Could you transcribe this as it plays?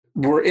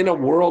we're in a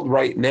world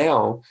right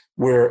now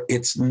where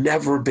it's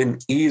never been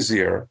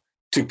easier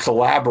to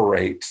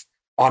collaborate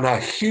on a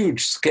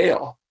huge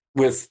scale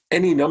with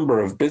any number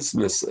of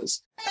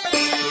businesses.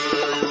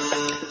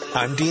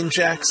 I'm Dean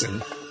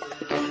Jackson.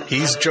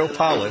 He's Joe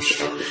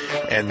Polish.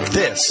 And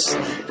this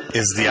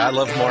is the I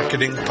Love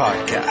Marketing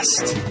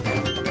podcast.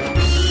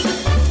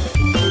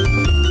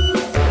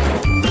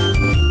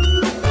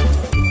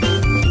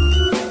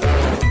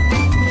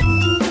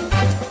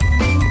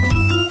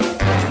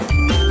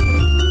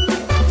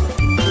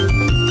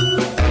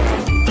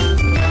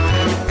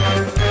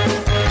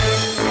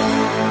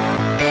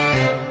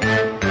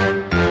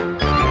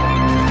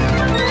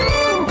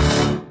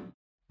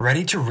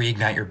 Ready to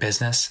reignite your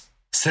business?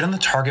 Sit on the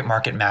Target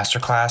Market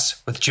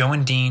Masterclass with Joe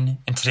and Dean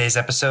in today's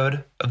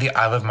episode of the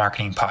I Love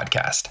Marketing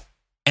podcast.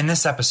 In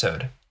this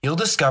episode, you'll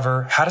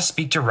discover how to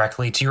speak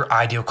directly to your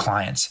ideal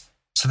clients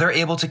so they're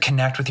able to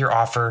connect with your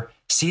offer,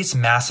 see its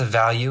massive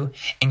value,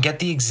 and get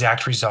the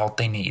exact result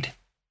they need.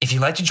 If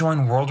you'd like to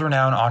join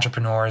world-renowned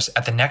entrepreneurs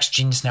at the next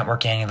Genius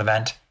Network annual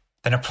event,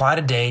 then apply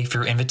today for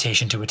your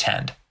invitation to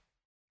attend.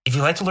 If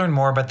you'd like to learn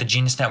more about the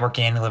Genius Network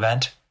annual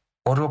event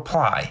or to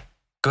apply,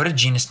 go to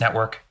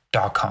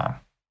geniusnetwork.com.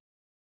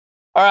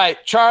 All right,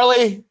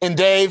 Charlie and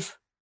Dave,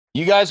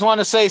 you guys want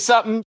to say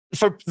something?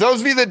 For those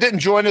of you that didn't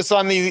join us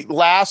on the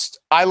last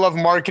I Love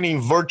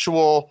Marketing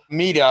virtual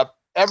meetup,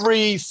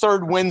 every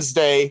third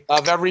Wednesday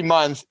of every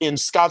month in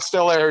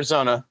Scottsdale,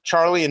 Arizona,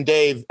 Charlie and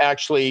Dave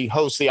actually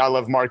host the I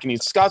Love Marketing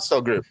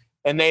Scottsdale group.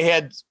 And they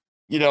had,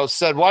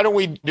 said, why don't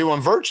we do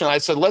them virtual? And I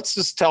said, let's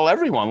just tell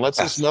everyone. Let's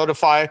just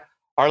notify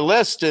our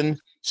list. And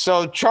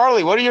so,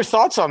 Charlie, what are your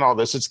thoughts on all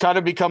this? It's kind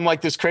of become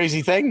like this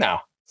crazy thing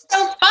now.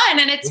 So fun.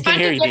 And it's fun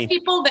to get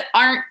people that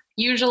aren't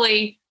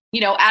usually,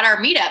 at our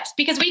meetups,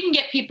 because we can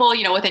get people,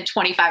 within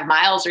 25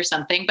 miles or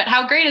something. But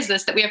how great is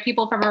this that we have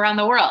people from around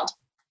the world?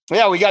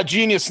 Yeah, we got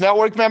Genius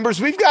Network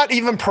members. We've got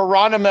even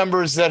Piranha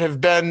members that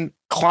have been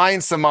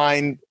clients of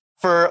mine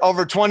for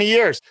over 20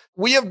 years.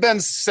 We have been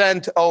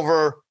sent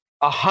over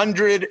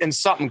 100 and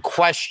something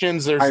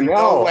questions. There's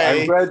no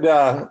way.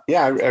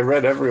 I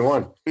read every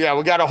one. Yeah,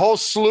 we got a whole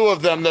slew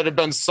of them that have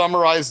been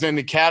summarized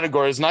into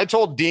categories. And I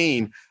told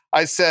Dean,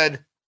 I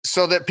said,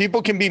 so that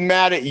people can be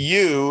mad at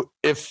you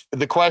if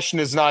the question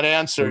is not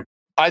answered.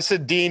 I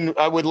said, Dean,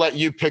 I would let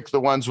you pick the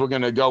ones we're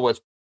going to go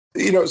with.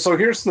 So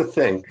here's the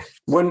thing.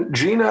 When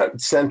Gina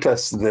sent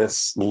us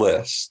this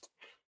list,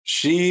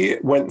 she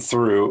went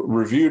through,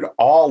 reviewed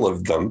all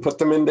of them, put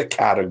them into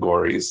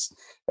categories,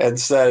 and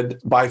said,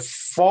 by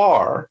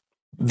far,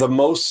 the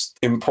most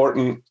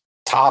important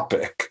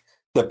topic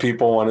that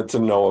people wanted to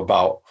know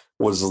about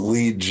was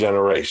lead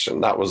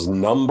generation. That was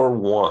number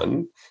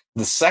one.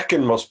 The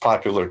second most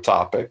popular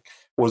topic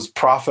was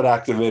profit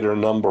activator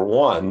number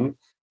one,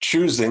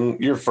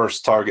 choosing your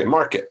first target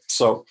market.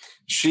 So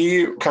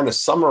she kind of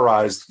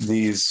summarized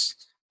these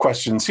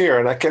questions here,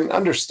 and I can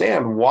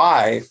understand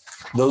why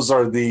those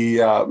are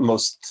the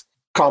most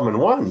common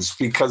ones,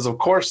 because, of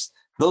course,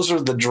 those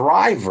are the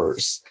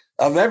drivers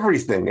of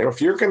everything. And if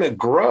you're going to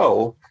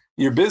grow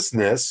your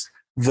business,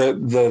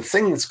 the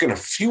thing that's going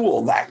to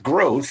fuel that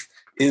growth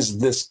is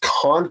this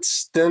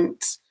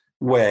constant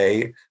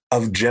way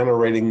of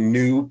generating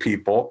new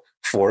people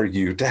for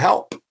you to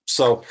help.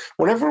 So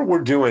whenever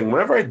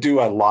I do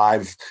a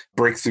live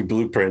Breakthrough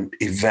Blueprint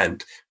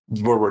event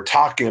where we're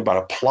talking about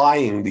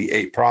applying the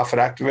 8 profit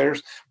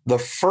activators, the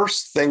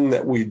first thing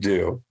that we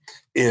do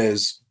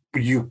is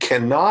you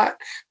cannot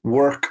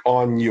work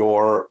on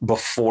your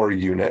before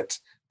unit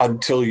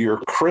until you're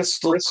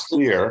crystal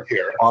clear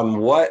on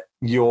what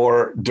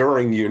your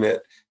during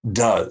unit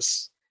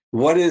does.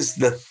 What is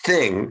the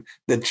thing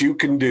that you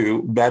can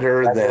do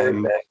better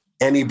than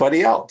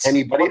anybody else?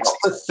 What's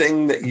the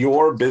thing that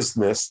your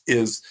business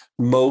is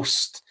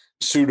most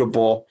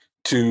suitable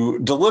to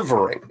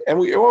delivering? And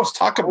we always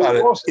talk about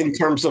it in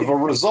terms of a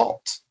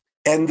result.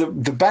 And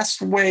the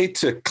best way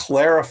to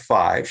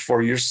clarify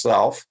for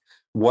yourself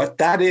what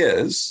that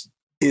is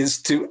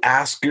to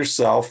ask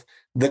yourself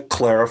the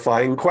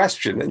clarifying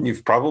question. And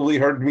you've probably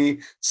heard me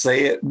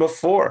say it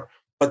before,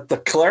 but the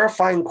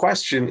clarifying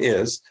question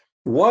is,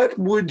 what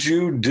would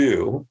you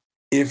do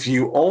if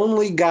you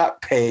only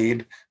got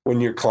paid when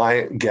your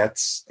client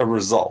gets a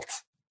result?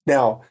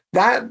 Now,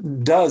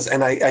 that does,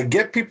 and I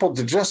get people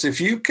to just,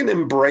 if you can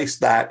embrace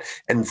that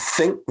and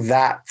think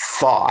that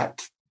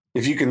thought,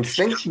 if you can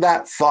think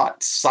that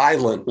thought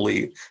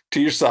silently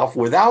to yourself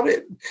without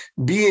it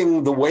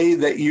being the way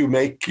that you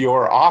make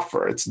your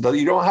offer,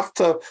 you don't have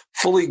to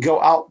fully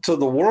go out to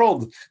the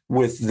world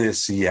with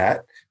this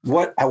yet.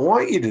 What I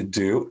want you to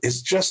do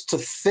is just to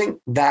think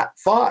that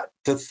thought,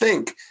 to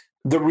think.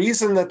 The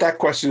reason that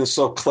question is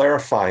so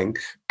clarifying,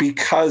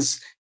 because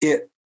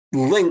it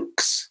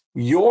links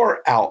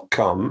your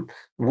outcome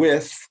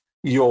with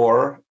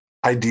your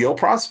ideal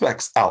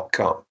prospect's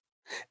outcome.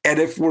 And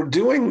if we're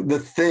doing the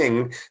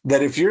thing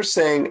that if you're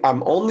saying,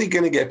 I'm only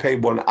going to get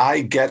paid when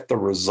I get the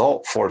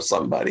result for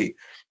somebody,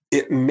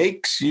 it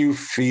makes you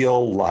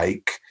feel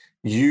like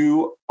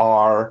you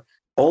are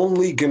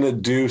only going to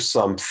do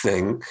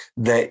something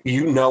that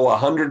you know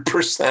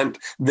 100%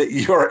 that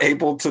you're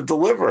able to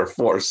deliver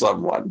for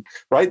someone,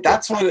 right?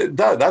 That's what it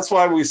does. That's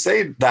why we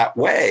say it that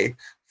way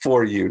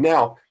for you.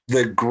 Now,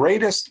 the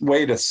greatest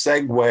way to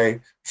segue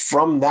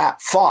from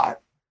that thought,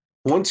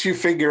 once you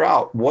figure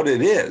out what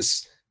it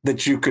is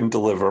that you can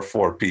deliver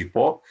for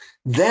people,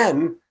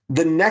 then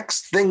the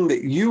next thing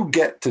that you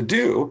get to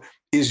do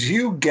is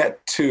you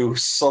get to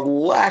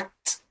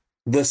select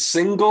the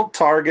single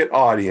target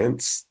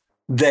audience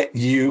that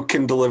you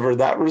can deliver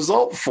that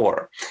result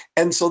for.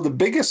 And so the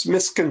biggest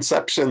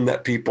misconception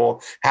that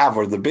people have,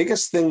 or the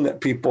biggest thing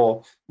that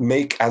people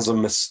make as a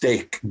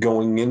mistake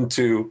going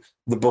into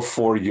the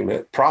before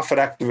unit, Profit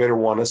Activator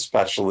 1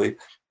 especially,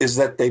 is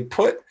that they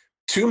put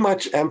too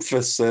much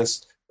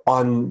emphasis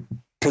on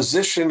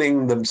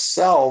positioning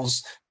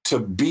themselves to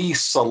be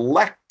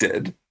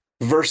selected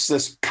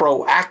versus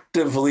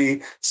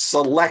proactively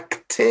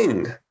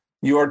selecting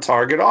your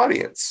target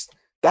audience.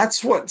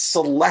 That's what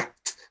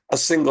select a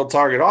single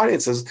target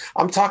audience is.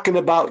 I'm talking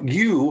about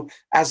you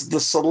as the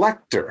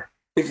selector.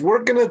 If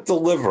we're going to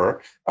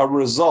deliver a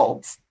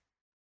result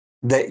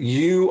that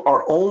you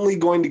are only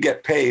going to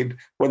get paid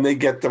when they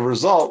get the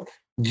result,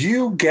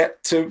 you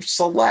get to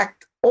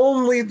select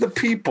only the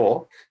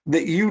people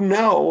that you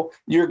know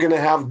you're going to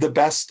have the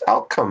best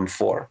outcome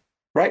for,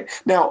 right?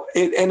 Now,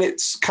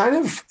 it's kind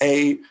of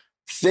a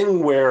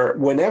thing where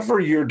whenever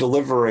you're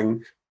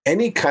delivering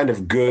any kind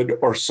of good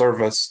or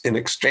service in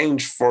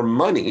exchange for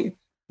money,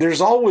 there's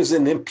always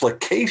an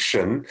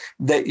implication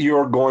that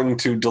you're going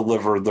to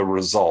deliver the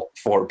result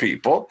for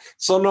people.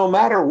 So no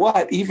matter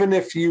what, even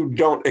if you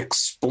don't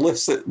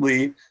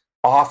explicitly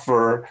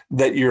offer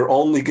that you're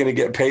only going to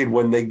get paid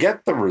when they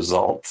get the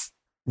result,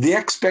 the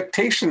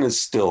expectation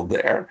is still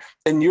there,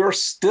 and you're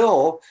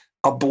still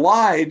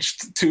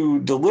obliged to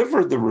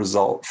deliver the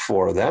result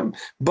for them.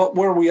 But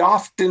where we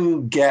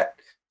often get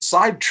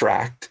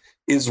sidetracked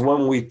is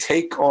when we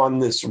take on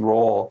this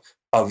role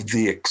of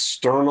the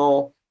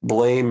external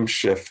blame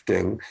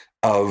shifting,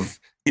 of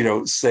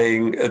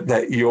saying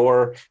that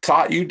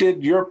you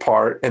did your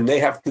part and they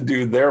have to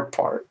do their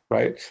part,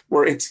 right?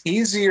 Where it's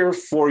easier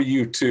for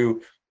you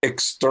to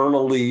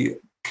externally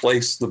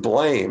place the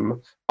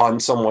blame on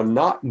someone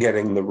not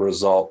getting the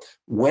result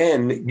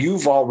when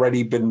you've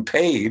already been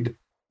paid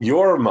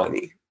your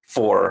money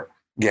for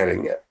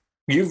getting it.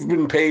 You've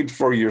been paid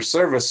for your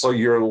service, so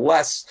you're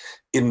less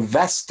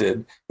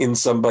invested in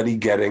somebody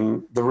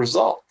getting the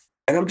result.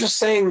 And I'm just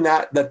saying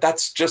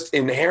that's just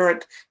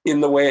inherent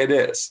in the way it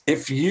is.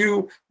 If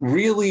you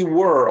really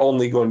were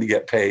only going to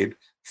get paid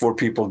for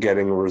people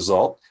getting a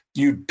result,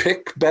 you'd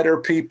pick better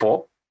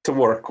people to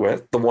work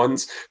with, the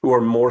ones who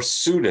are more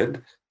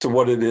suited to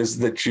what it is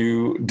that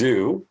you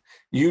do.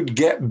 You'd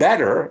get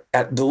better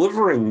at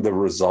delivering the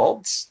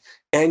results,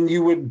 and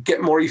you would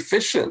get more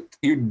efficient.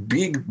 You'd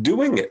be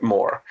doing it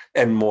more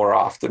and more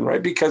often,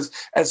 right? Because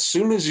as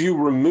soon as you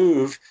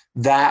remove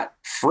that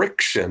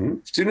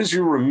friction, as soon as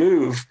you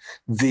remove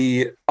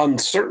the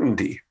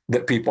uncertainty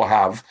that people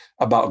have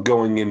about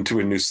going into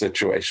a new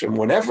situation,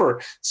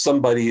 whenever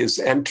somebody is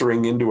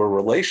entering into a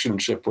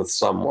relationship with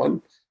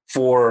someone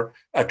for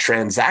a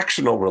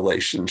transactional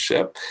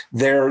relationship,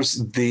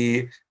 there's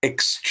the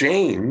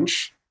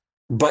exchange.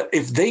 But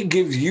if they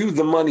give you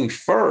the money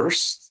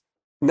first,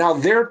 now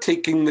they're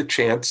taking the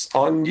chance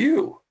on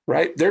you,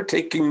 right? They're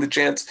taking the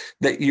chance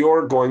that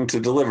you're going to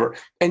deliver.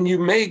 And you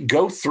may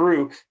go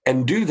through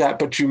and do that,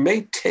 but you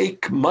may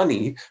take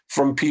money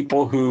from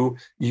people who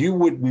you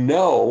would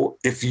know,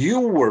 if you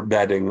were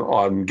betting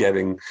on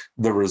getting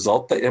the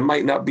result, that it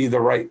might not be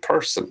the right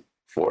person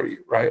for you,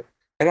 right?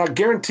 And I'll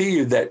guarantee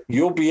you that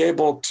you'll be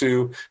able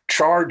to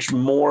charge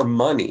more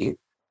money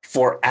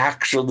for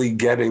actually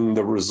getting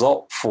the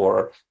result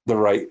for the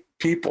right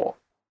people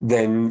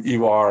than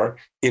you are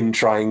in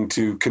trying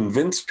to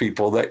convince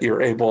people that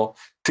you're able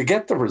to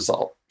get the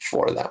result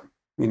for them,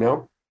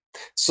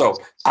 So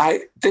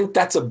I think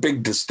that's a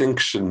big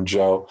distinction,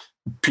 Joe.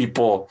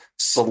 People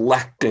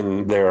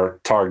selecting their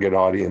target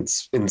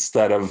audience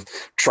instead of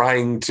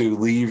trying to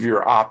leave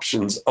your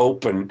options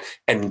open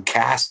and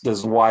cast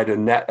as wide a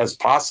net as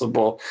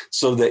possible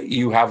so that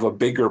you have a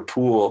bigger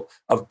pool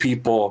of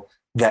people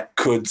that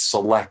could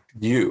select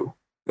you.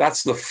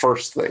 That's the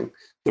first thing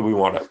that we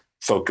want to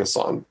focus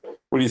on.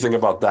 What do you think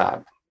about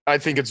that? I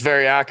think it's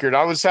very accurate.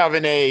 I was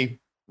having a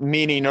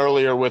meeting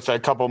earlier with a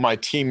couple of my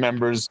team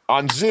members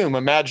on Zoom.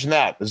 Imagine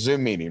that, a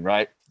Zoom meeting,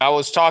 right? I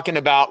was talking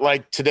about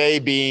like today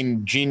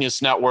being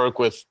Genius Network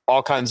with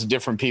all kinds of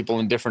different people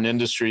in different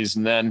industries,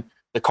 and then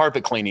the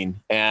carpet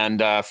cleaning and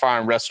fire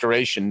and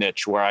restoration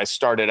niche where I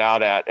started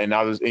out at. And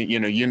I was,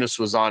 Eunice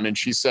was on, and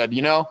she said,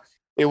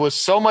 it was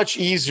so much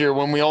easier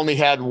when we only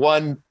had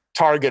one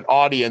target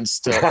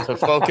audience to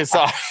focus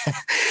on.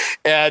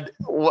 And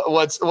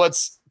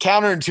what's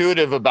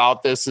counterintuitive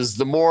about this is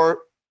the more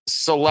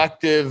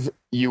selective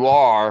you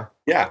are,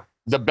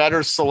 the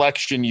better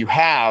selection you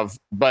have.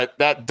 But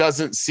that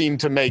doesn't seem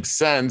to make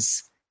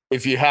sense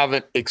if you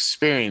haven't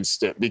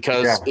experienced it,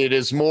 because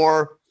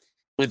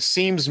it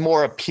seems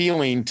more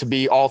appealing to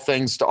be all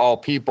things to all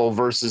people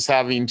versus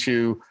having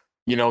to,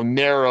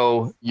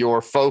 narrow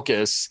your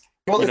focus.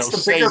 Well, it's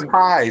the bigger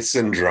pie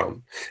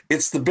syndrome.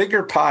 It's the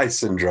bigger pie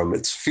syndrome.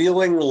 It's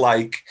feeling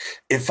like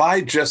if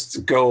I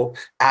just go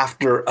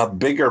after a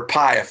bigger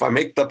pie, if I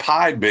make the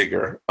pie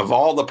bigger of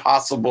all the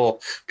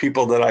possible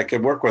people that I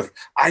could work with,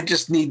 I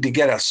just need to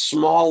get a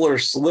smaller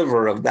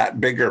sliver of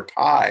that bigger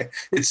pie.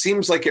 It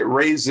seems like it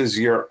raises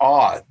your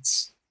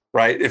odds,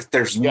 right? If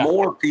there's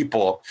more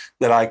people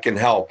that I can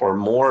help or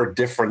more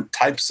different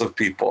types of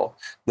people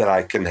that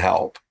I can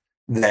help,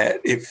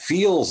 that it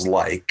feels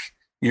like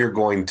you're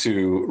going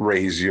to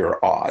raise your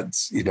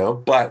odds,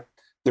 but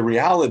the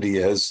reality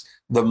is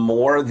the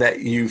more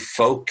that you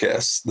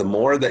focus, the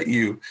more that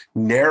you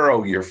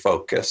narrow your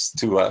focus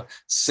to a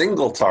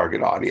single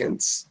target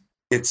audience,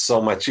 it's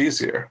so much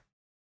easier.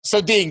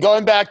 So Dean,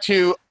 going back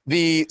to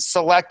the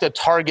select a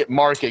target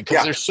market,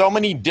 because there's so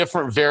many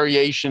different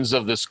variations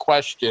of this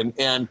question.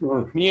 And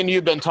me and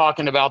you've been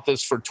talking about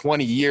this for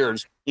 20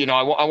 years.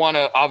 I want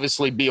to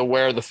obviously be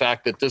aware of the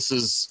fact that this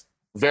is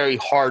very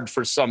hard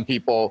for some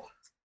people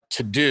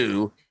to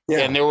do. Yeah.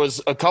 And there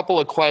was a couple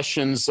of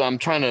questions.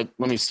 Let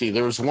me see.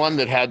 There was one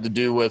that had to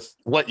do with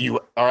what you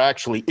are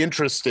actually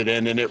interested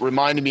in. And it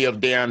reminded me of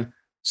Dan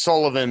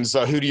Sullivan's,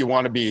 Who Do You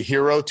Want to Be a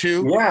Hero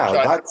To? Yeah,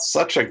 that's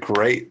such a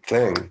great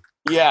thing.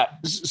 Yeah.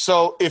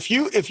 So if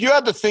you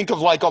had to think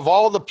of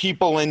all the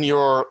people in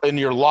your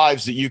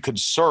lives that you could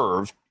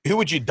serve, who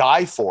would you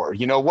die for?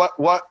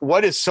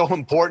 What is so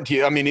important to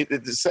you? I mean,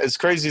 it's as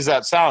crazy as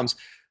that sounds,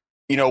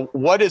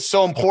 what is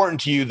so important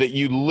to you that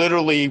you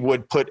literally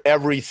would put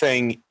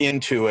everything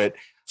into it?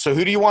 So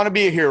who do you want to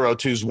be a hero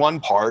to is one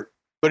part.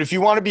 But if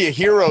you want to be a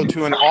hero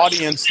to an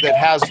audience that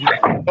has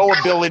no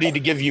ability to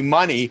give you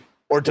money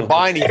or to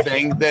buy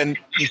anything, then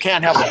you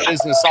can't have a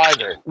business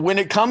either. When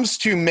it comes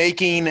to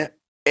making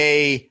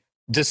a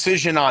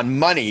decision on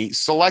money,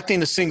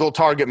 selecting a single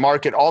target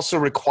market also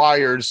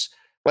requires,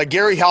 like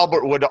Gary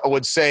Halbert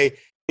would say,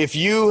 if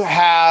you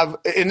have,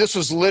 and this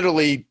was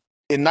literally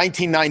in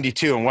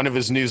 1992 in one of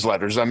his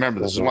newsletters. I remember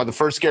this was one of the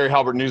first Gary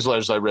Halbert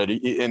newsletters I read.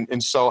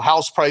 And so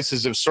house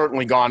prices have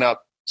certainly gone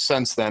up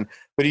since then.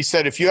 But he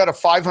said, if you had a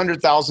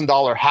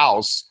 $500,000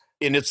 house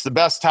and it's the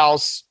best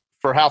house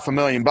for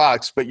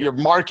 $500,000, but you're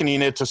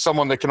marketing it to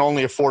someone that can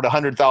only afford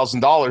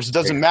 $100,000, it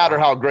doesn't matter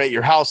how great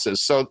your house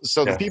is. So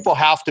the people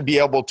have to be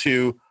able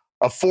to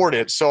afford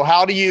it. So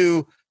how do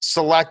you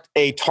select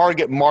a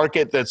target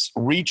market that's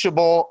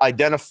reachable,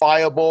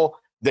 identifiable,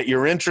 that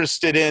you're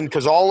interested in?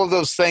 Because all of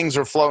those things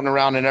are floating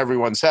around in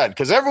everyone's head.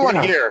 Because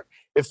everyone here,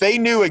 if they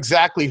knew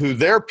exactly who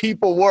their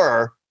people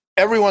were,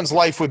 everyone's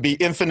life would be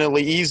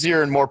infinitely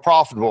easier and more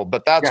profitable.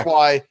 But that's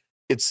why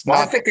it's not.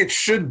 I think it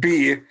should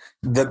be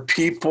the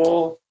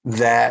people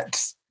that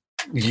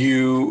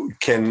you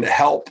can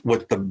help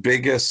with the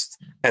biggest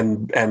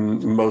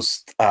and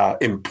most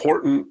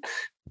important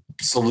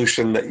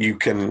solution that you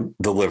can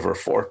deliver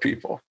for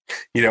people.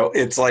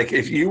 It's like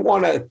if you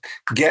want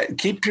to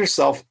keep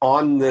yourself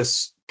on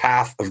this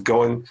path of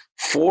going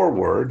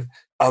forward,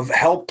 of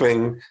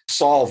helping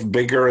solve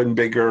bigger and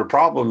bigger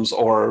problems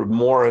or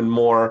more and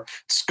more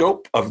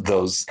scope of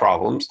those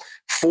problems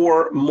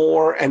for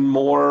more and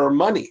more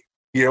money.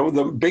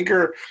 The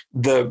bigger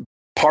the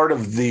part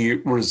of the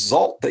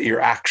result that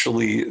you're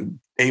actually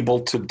able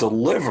to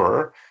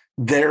deliver,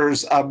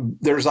 there's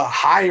a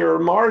higher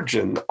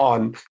margin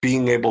on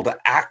being able to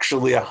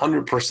actually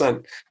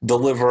 100%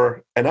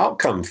 deliver an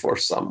outcome for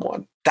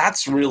someone.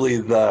 That's really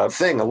the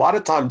thing. A lot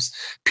of times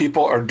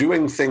people are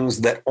doing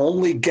things that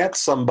only get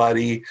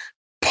somebody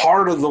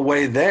part of the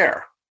way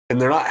there, and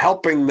they're not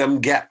helping them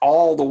get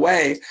all the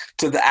way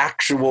to the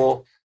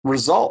actual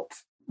result.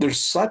 There's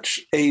such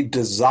a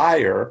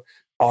desire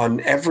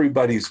on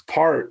everybody's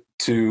part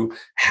to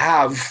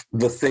have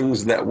the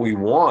things that we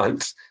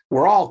want.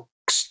 We're all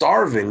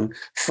starving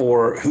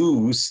for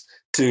who's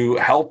to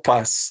help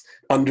us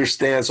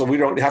understand, so we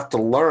don't have to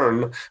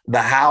learn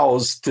the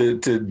hows to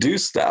do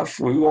stuff.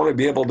 We want to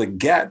be able to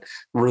get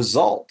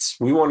results.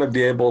 We want to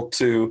be able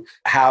to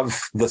have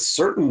the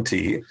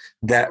certainty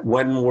that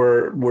when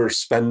we're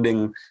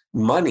spending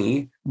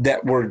money,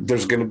 that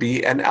there's going to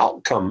be an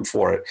outcome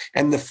for it.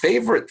 And the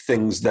favorite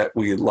things that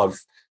we love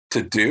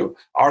to do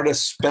are to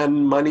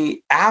spend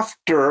money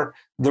after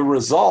the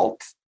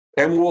result,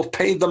 and we'll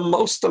pay the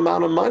most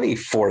amount of money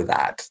for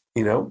that.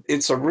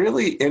 It's a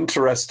really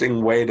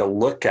interesting way to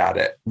look at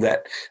it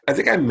that I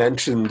think I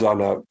mentioned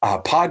on a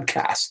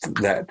podcast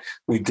that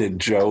we did,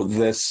 Joe.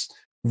 This,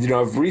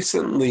 I've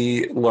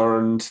recently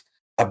learned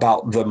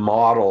about the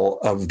model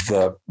of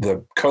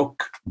the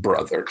Koch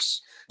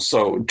brothers.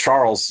 So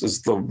Charles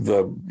is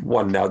the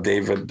one now.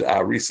 David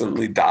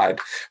recently died.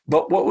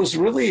 But what was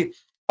really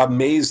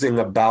amazing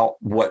about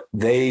what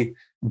they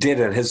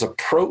did and his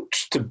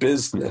approach to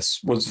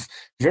business was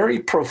very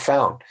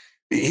profound.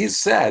 He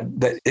said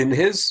that in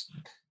his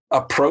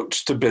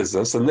approach to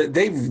business, and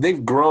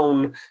they've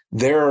grown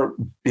their,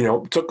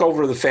 took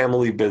over the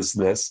family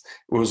business.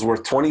 It was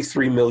worth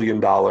 $23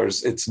 million.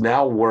 It's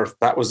now worth,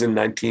 that was in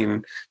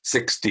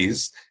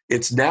 1960s.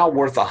 It's now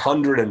worth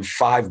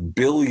 $105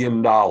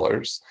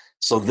 billion.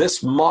 So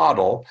this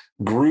model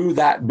grew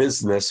that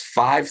business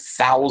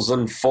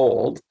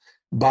 5,000-fold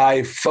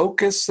by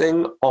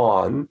focusing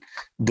on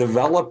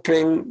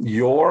developing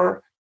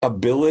your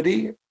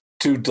ability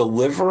to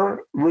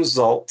deliver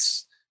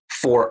results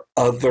for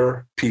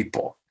other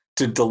people,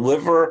 to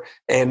deliver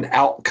an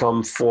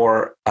outcome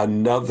for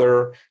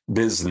another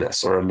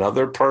business or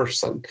another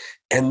person,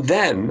 and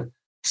then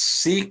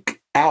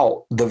seek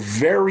out the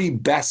very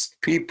best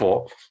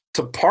people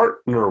to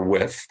partner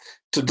with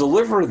to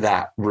deliver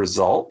that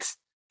result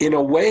in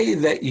a way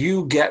that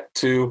you get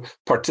to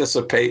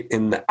participate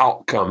in the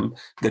outcome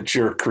that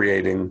you're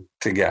creating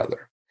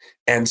together.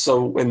 And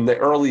so in the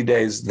early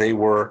days, they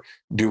were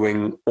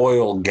doing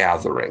oil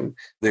gathering.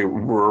 They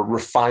were a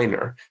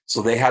refiner.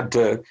 So they had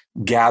to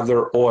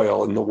gather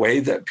oil. And the way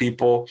that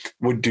people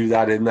would do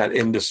that in that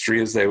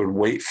industry is they would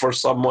wait for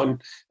someone,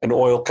 an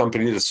oil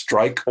company, to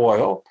strike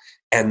oil.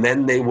 And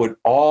then they would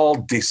all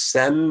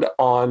descend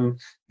on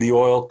the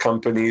oil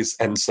companies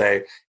and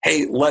say,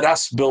 hey, let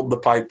us build the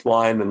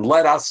pipeline and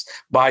let us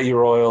buy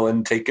your oil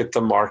and take it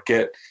to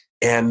market.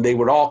 And they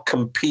would all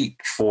compete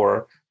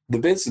for the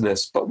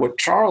business. But what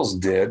Charles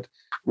did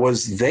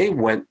was they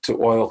went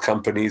to oil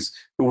companies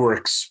who were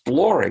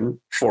exploring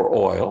for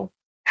oil,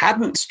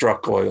 hadn't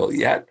struck oil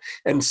yet,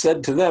 and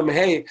said to them,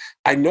 hey,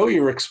 I know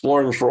you're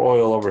exploring for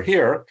oil over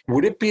here.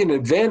 Would it be an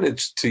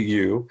advantage to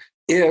you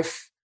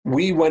if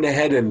we went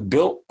ahead and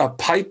built a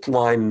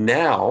pipeline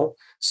now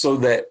so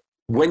that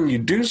when you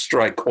do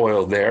strike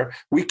oil there,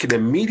 we can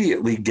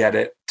immediately get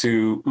it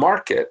to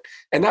market?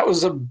 And that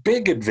was a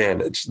big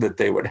advantage that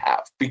they would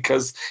have,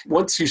 because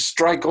once you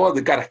strike oil,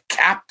 they've got to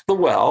cap the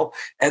well,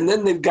 and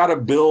then they've got to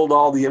build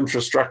all the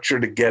infrastructure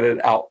to get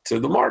it out to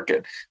the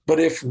market. But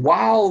if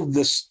while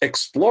this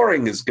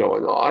exploring is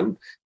going on,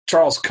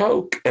 Charles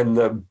Koch and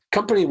the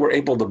company were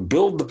able to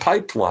build the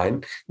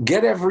pipeline,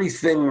 get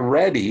everything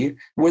ready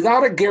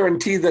without a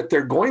guarantee that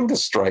they're going to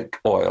strike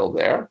oil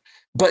there,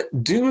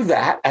 but do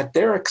that at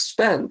their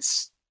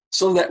expense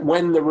so that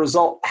when the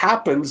result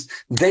happens,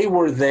 they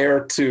were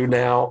there to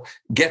now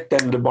get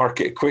them to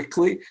market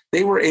quickly.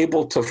 They were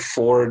able to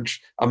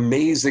forge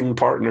amazing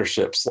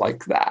partnerships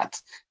like that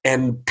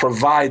and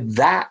provide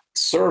that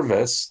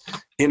service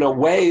in a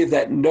way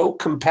that no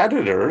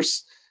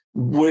competitors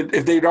would,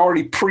 if they'd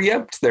already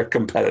preempt their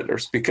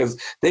competitors, because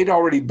they'd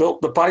already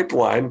built the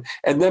pipeline.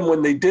 And then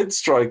when they did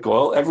strike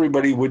oil,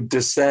 everybody would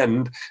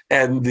descend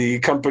and the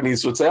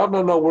companies would say, oh,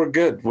 no, we're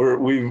good.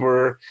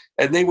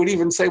 And they would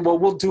even say, well,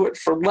 we'll do it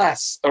for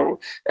less.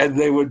 And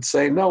they would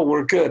say, no,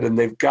 we're good. And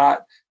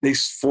they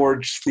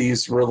forged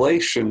these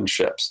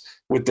relationships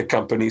with the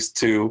companies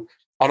to,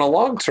 on a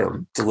long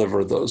term,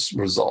 deliver those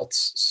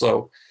results.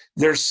 So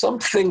there's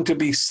something to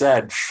be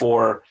said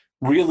for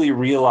really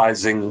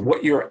realizing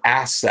what your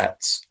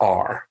assets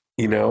are,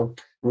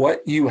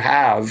 what you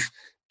have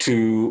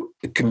to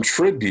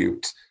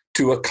contribute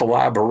to a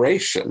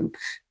collaboration.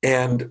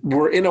 And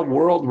we're in a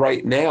world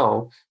right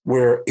now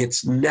where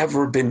it's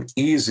never been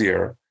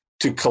easier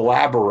to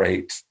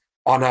collaborate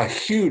on a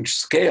huge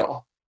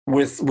scale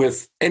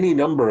with any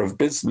number of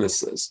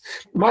businesses.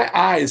 My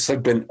eyes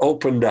have been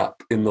opened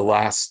up in the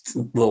last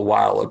little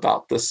while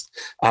about this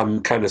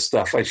kind of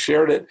stuff. I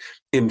shared it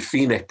in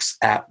Phoenix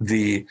at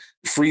the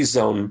Free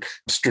Zone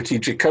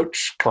Strategic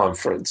Coach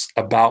Conference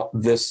about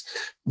this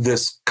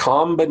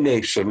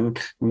combination.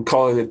 I'm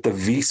calling it the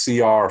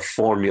VCR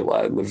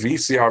formula. And the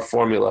VCR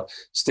formula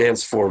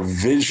stands for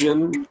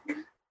vision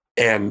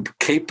and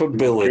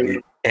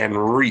capability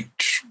and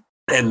reach.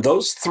 And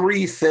those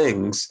three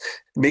things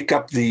make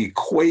up the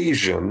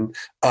equation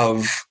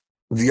of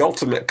the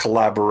ultimate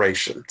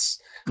collaborations.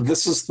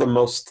 This is the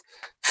most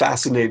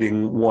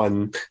fascinating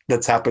one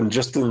that's happened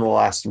just in the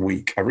last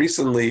week. I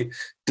recently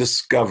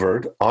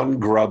discovered on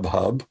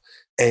Grubhub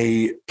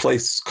a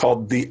place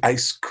called the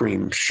Ice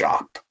Cream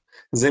Shop.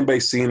 Has anybody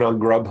seen on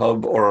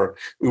Grubhub or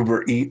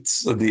Uber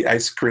Eats the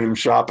Ice Cream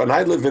Shop? And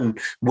I live in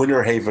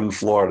Winter Haven,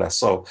 Florida,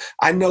 so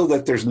I know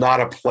that there's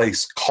not a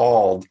place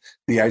called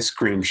the Ice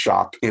Cream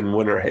Shop in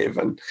Winter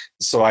Haven.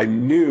 So I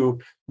knew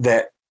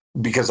that,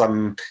 because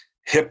I'm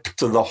hip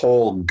to the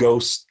whole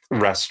ghost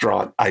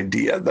restaurant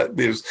idea, that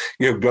there's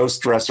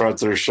ghost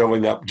restaurants that are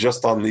showing up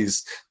just on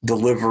these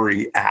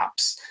delivery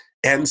apps.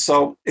 And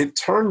so it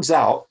turns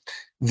out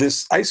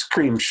this ice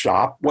cream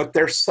shop, what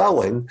they're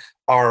selling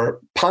are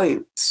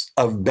pints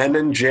of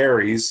Ben &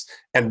 Jerry's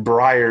and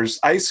Breyer's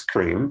ice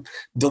cream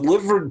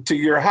delivered to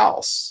your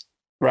house,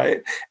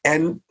 right?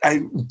 And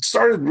I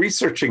started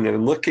researching it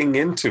and looking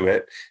into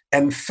it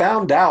and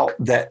found out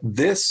that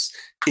this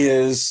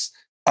is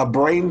a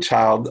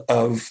brainchild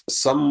of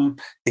some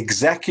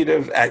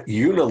executive at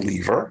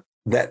Unilever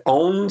that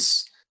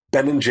owns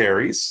Ben &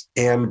 Jerry's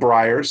and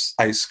Breyer's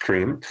ice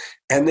cream.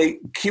 And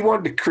he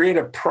wanted to create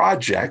a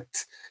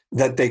project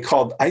that they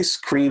called Ice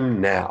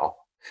Cream Now.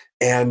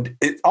 And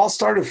it all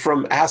started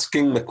from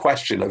asking the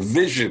question, a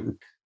vision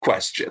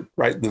question,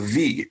 right? The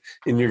V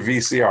in your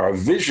VCR, a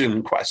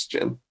vision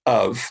question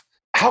of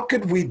how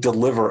could we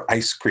deliver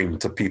ice cream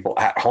to people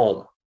at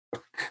home?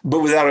 but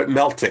without it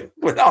melting,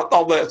 without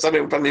all the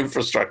setting up an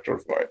infrastructure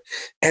for it.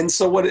 And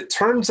so what it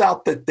turns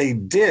out that they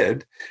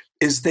did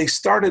is they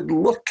started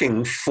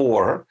looking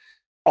for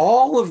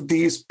all of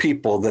these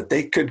people that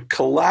they could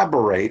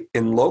collaborate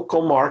in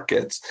local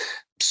markets,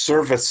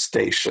 service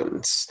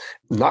stations,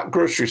 not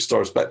grocery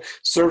stores, but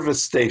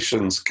service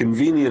stations,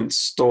 convenience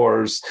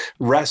stores,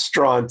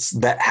 restaurants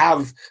that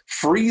have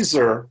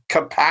freezer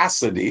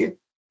capacity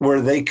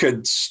where they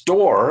could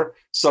store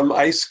some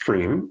ice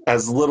cream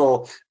as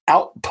little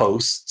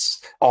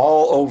outposts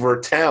all over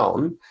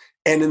town.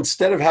 And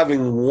instead of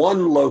having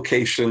one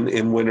location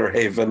in Winter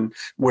Haven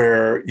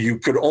where you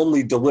could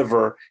only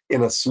deliver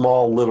in a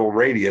small little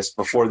radius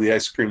before the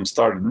ice cream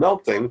started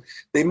melting,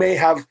 they may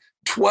have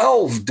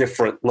 12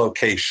 different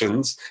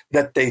locations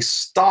that they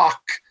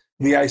stock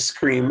the ice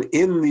cream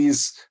in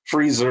these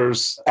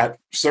freezers at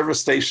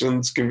service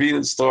stations,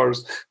 convenience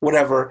stores,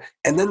 whatever.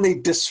 And then they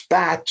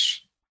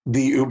dispatch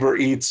the Uber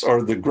Eats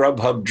or the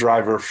Grubhub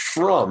driver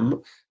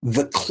from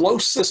the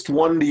closest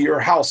one to your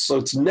house. So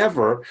it's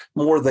never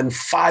more than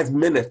 5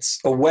 minutes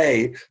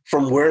away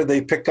from where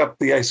they pick up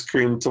the ice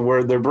cream to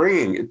where they're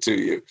bringing it to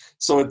you.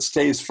 So it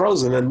stays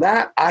frozen. And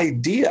that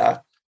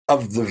idea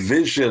of the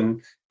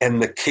vision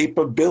and the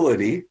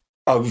capability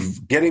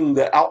of getting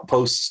the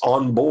outposts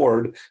on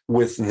board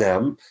with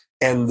them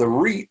and the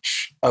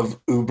reach of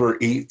Uber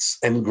Eats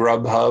and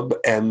Grubhub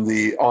and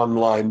the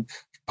online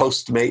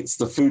Postmates,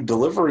 the food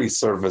delivery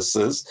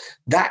services,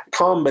 that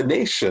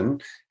combination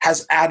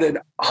has added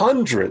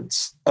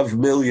hundreds of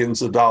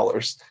millions of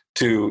dollars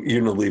to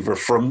Unilever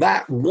from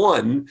that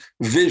one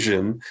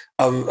vision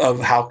of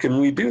how can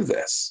we do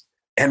this.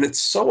 And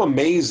it's so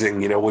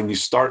amazing, when you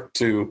start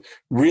to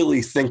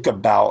really think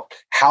about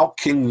how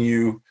can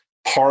you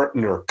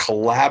partner,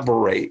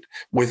 collaborate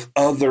with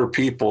other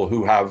people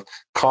who have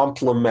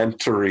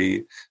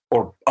complementary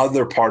or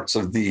other parts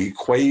of the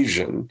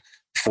equation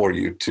for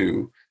you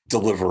to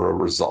deliver a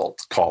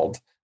result called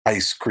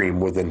ice cream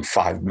within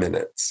 5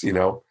 minutes,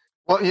 Well,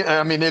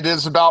 yeah, it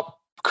is about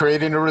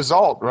creating a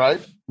result,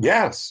 right?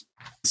 Yes.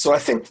 So I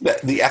think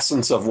that the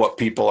essence of what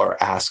people are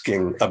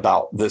asking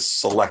about this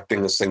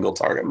selecting a single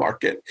target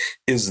market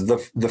is the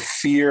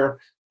fear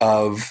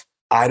of,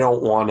 I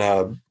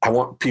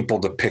want people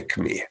to pick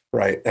me,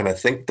 right? And I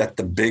think that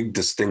the big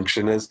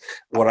distinction is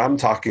what we're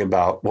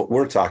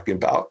talking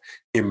about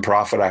in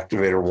Profit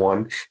Activator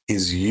 1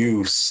 is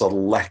you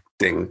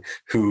selecting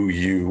who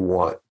you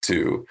want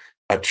to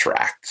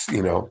attract.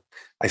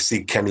 I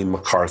see Kenny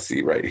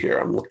McCarthy right here.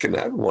 I'm looking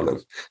at one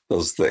of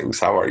those things.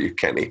 How are you,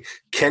 Kenny?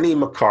 Kenny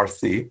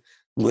McCarthy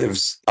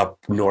lives up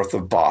north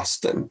of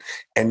Boston,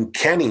 and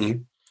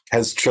Kenny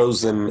has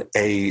chosen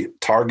a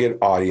target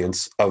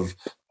audience of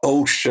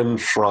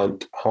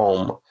oceanfront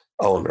home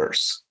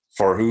owners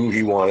for who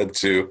he wanted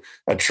to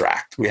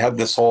attract. We had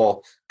this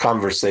whole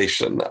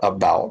conversation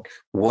about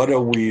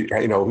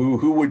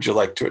who would you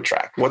like to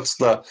attract? What's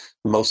the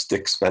most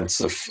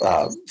expensive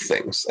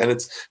things? And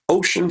it's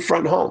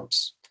oceanfront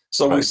homes.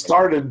 So we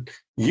started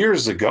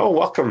years ago.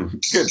 Welcome.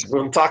 Good.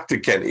 We'll talk to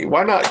Kenny.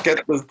 Why not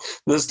get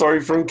the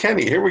story from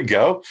Kenny? Here we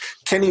go.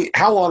 Kenny,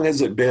 how long has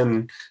it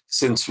been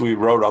since we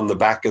wrote on the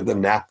back of the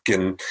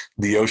napkin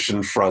the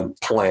oceanfront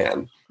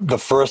plan? The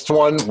first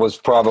one was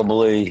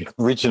probably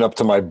reaching up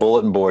to my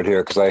bulletin board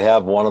here because I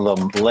have one of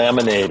them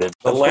laminated.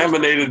 A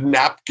laminated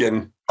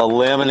napkin. A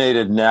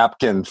laminated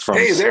napkin from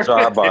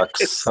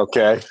Starbucks.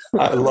 Okay.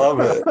 I love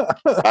it.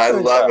 I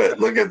love it.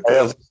 Look at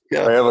this.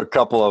 I have a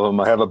couple of them.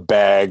 I have a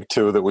bag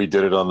too that we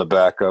did it on the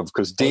back of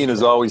because Dean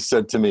has always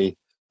said to me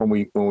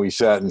when we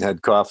sat and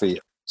had coffee,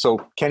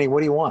 "So Kenny, what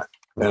do you want?"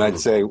 And I'd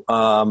say,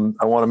 "I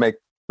want to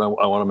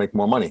make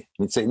more money."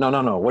 And he'd say,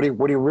 "No. What do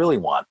you really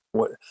want?"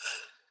 What?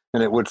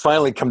 And it would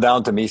finally come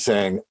down to me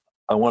saying,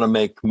 "I want to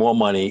make more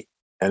money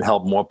and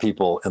help more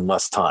people in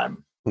less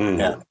time."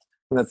 And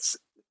that's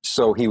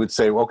so he would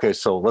say, "Okay,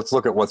 so let's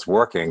look at what's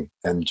working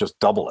and just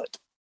double it."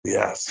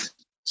 Yes.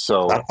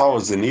 So that's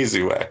always an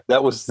easy way.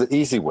 That was the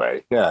easy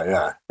way.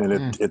 Yeah.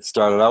 And it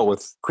started out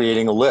with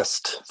creating a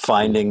list,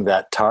 finding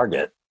that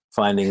target,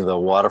 finding the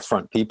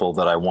waterfront people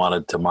that I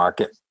wanted to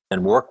market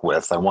and work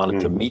with. I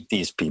wanted to meet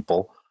these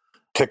people,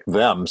 pick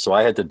them. So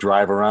I had to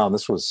drive around.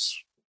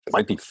 It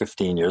might be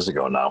 15 years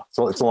ago now.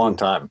 So it's a long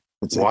time.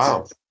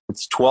 Wow.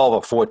 It's 12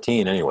 or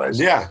 14 anyways.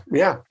 Yeah.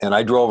 And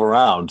I drove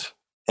around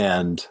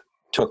and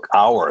took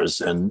hours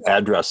and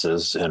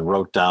addresses and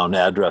wrote down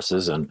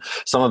addresses, and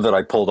some of it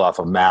I pulled off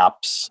of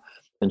maps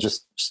and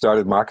just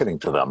started marketing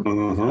to them.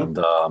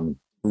 And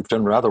we've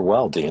done rather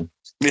well, Dean.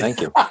 Thank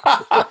you.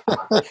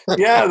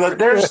 Yeah,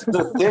 there's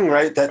the thing,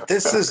 right? That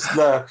this is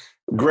the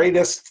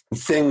greatest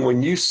thing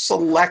when you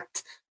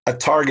select a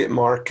target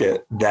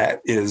market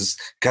that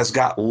has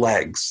got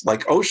legs.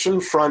 Like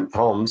oceanfront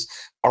homes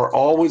are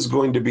always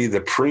going to be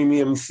the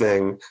premium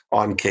thing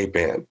on Cape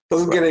Ann.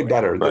 Doesn't get any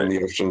better than the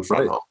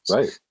oceanfront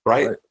homes.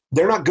 Right?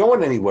 They're not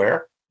going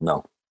anywhere.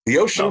 No. The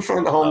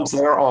oceanfront homes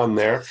that are on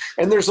there,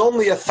 and there's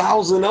only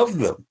 1,000 of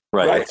them.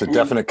 Right. It's a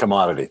definite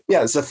commodity.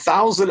 Yeah, it's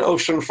 1,000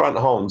 oceanfront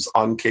homes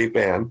on Cape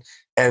Ann,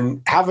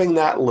 and having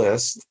that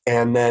list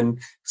and then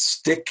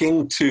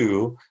sticking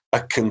to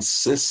a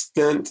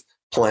consistent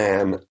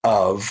plan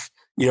of,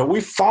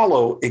 we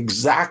follow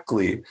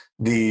exactly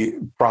the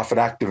profit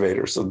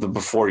activators of the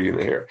before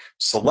unit here.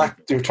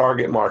 Select your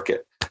target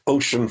market,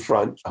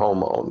 oceanfront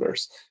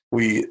homeowners.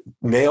 We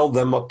mail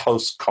them a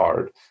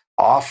postcard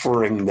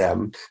offering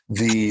them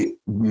the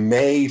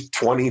May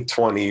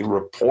 2020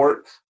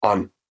 report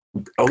on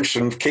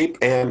Cape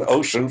Ann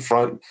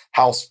oceanfront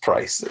house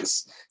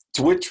prices,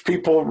 to which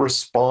people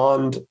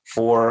respond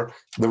for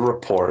the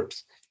report.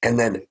 And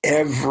then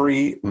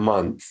every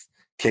month,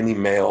 Kenny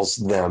mails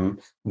them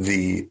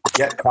the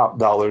Get Top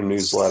Dollar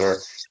newsletter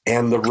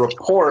and the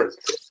report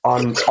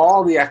on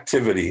all the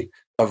activity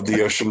of the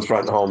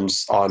oceanfront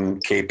homes on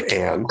Cape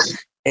Ann.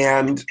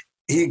 And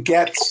he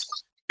gets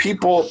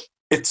people,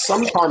 it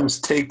sometimes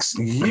takes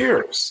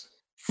years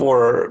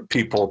for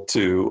people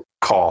to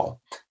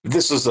call.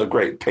 This is a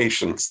great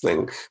patience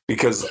thing,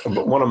 because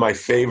one of my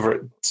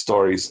favorite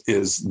stories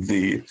is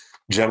the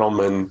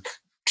gentleman,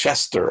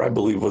 Chester, I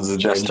believe was the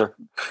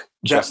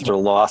Chester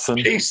Lawson,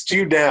 chased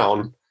you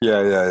down.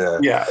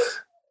 Yeah.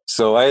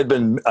 So I had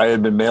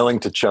been mailing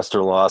to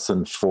Chester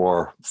Lawson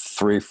for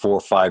 3,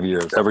 4, 5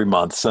 years every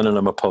month, sending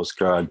him a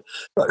postcard.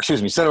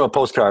 Sent him a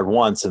postcard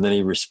once, and then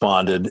he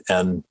responded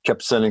and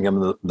kept sending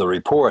him the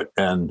report.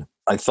 And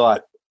I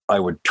thought I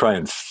would try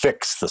and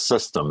fix the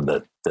system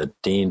that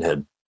Dean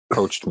had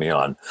coached me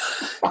on,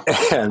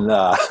 and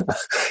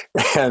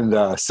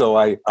so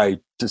I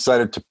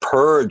decided to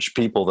purge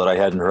people that I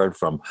hadn't heard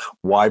from.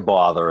 Why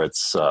bother?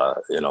 It's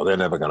they're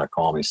never going to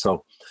call me.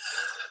 So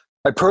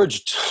I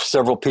purged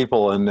several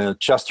people, and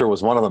Chester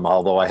was one of them.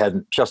 Although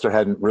Chester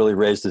hadn't really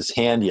raised his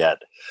hand yet.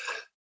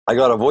 I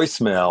got a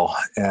voicemail,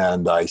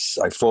 and I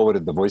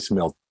forwarded the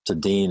voicemail to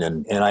Dean,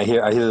 and I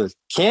hear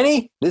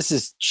Kenny, this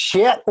is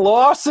Chet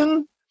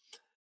Lawson.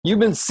 You've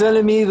been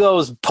sending me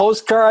those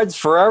postcards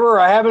forever.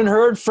 I haven't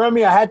heard from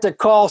you. I had to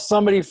call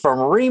somebody from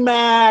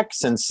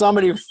Remax and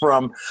somebody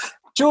from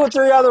 2 or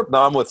 3 other.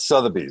 No, I'm with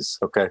Sotheby's.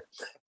 Okay.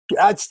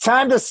 It's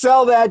time to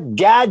sell that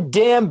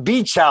goddamn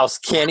beach house,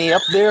 Kenny,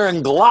 up there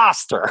in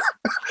Gloucester.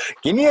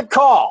 Give me a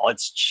call.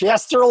 It's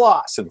Chester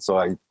Lawson.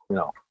 So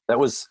that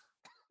was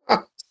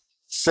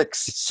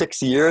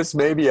 6 years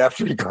maybe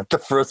after he got the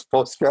first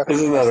postcard.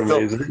 Isn't that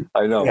amazing?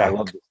 I know. Yeah.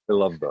 I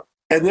love that.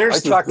 And I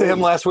talked to him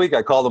last week.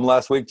 I called him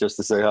last week just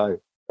to say hi.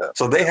 Yeah.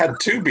 So they had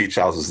 2 beach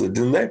houses,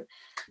 didn't they?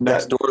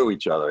 Next door to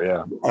each other,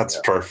 yeah. That's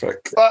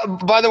perfect.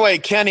 By the way,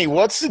 Kenny,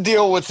 what's the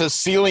deal with the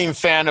ceiling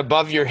fan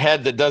above your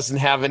head that doesn't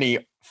have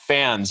any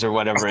fans or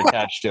whatever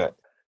attached to it?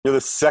 You're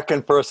the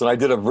second person. I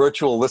did a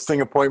virtual listing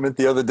appointment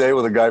the other day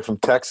with a guy from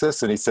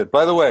Texas, and he said,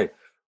 by the way,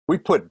 we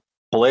put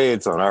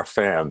blades on our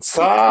fans.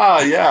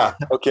 Yeah.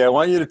 Okay, I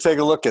want you to take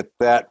a look at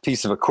that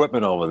piece of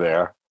equipment over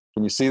there.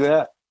 Can you see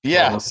that?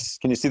 Yeah.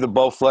 Can you see the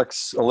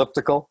Bowflex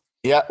elliptical?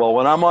 Yeah. Well,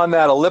 when I'm on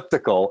that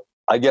elliptical,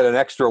 I get an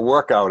extra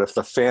workout if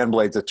the fan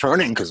blades are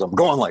turning because I'm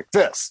going like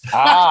this.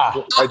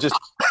 I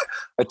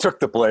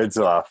took the blades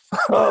off.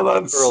 Oh,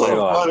 that's so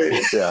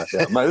funny. Yeah.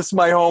 This is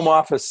my home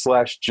office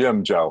 /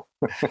 gym, Joe.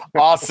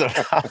 Awesome.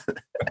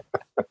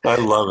 I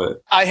love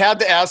it. I had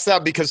to ask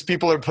that because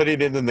people are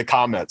putting it in the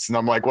comments, and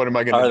I'm like, what am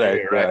I going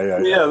to do?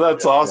 Right? Yeah,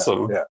 that's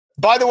awesome. Yeah.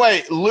 By the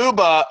way,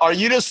 Luba, are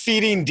you just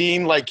feeding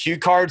Dean like cue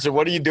cards, or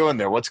what are you doing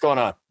there? What's going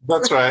on?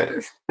 That's right.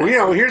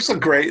 Well,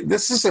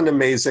 this is an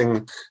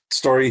amazing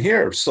story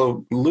here.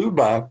 So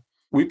Luba,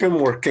 we've been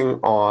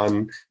working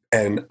on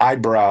an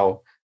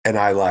eyebrow and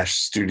eyelash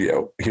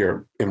studio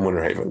here in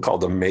Winter Haven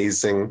called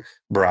Amazing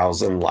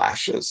Brows and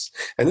Lashes.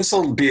 And this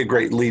will be a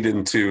great lead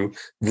into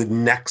the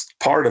next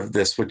part of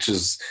this, which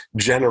is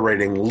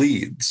generating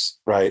leads,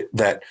 right?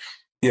 That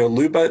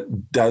Luba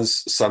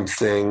does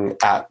something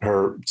at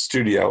her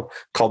studio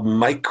called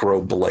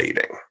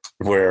microblading,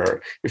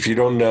 where if you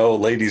don't know,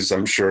 ladies,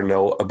 I'm sure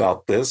know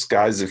about this.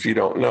 Guys, if you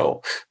don't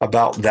know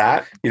about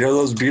that,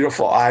 those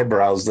beautiful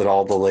eyebrows that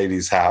all the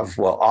ladies have,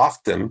 well,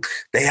 often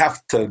they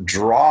have to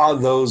draw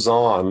those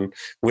on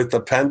with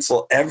a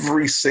pencil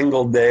every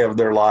single day of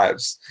their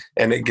lives,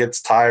 and it gets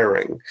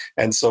tiring.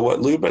 And so what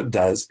Luba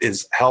does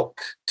is help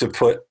to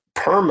put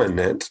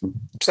permanent,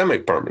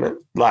 semi-permanent,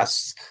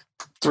 lasts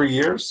 3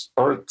 years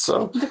or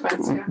so.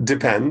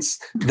 Depends.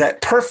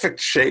 That perfect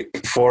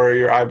shape for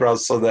your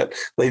eyebrows so that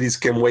ladies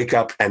can wake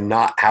up and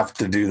not have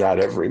to do that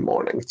every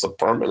morning. It's a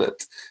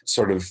permanent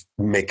sort of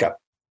makeup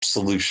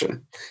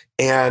solution.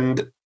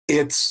 And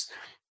it's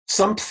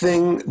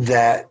something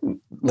that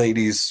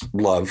ladies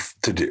love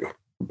to do.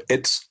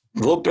 It's a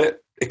little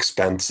bit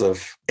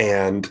expensive,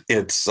 and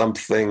it's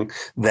something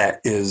that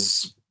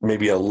is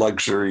maybe a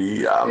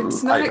luxury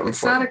it's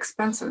not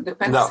expensive.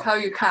 Depends how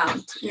you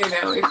count.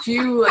 If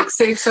you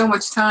save so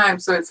much time,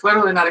 so it's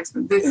literally not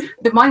expensive.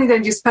 The money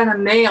that you spend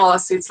on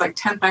nails, it's like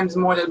 10 times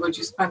more than what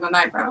you spend on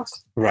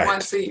eyebrows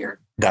once a year.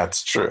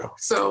 That's true.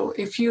 So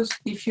if you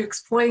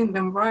explain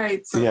them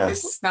right,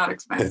 this is not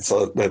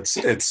expensive.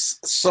 It's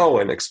so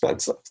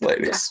inexpensive,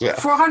 ladies. Yeah.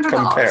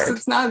 $400.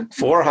 It's not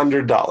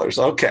 $400.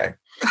 Okay.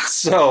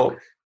 So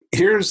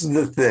here's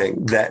the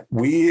thing that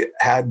we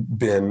had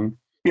been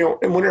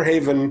And Winter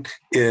Haven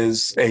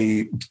is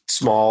a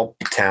small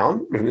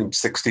town,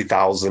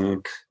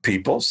 60,000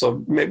 people.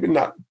 So maybe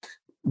not,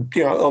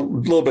 a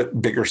little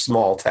bit bigger,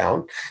 small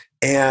town.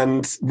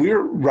 And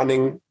we're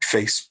running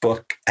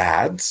Facebook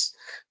ads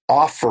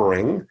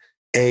offering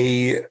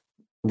a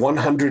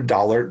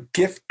 $100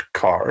 gift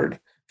card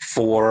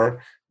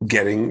for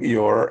getting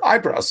your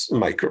eyebrows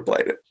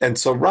microbladed. And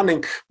so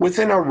running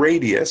within a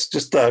radius,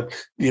 just a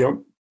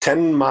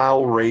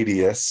 10-mile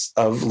radius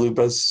of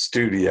Luba's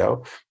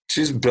studio,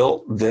 she's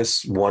built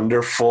this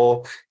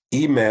wonderful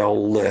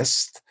email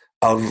list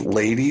of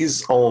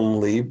ladies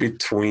only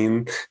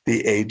between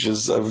the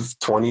ages of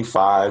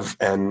 25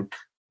 and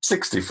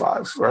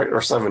 65, right?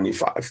 Or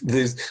 75.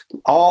 These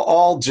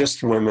all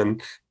just women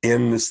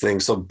in this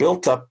thing. So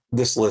built up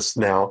this list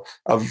now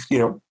of,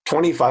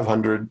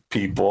 2,500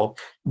 people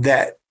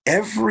that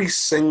every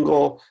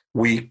single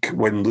week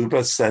when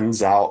Luba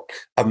sends out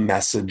a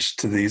message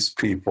to these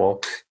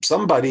people,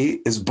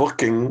 somebody is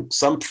booking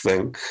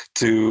something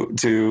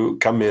to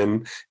come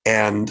in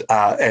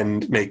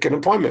and make an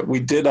appointment.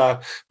 We did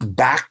a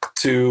back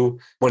to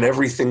when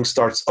everything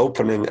starts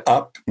opening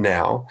up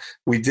now,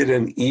 we did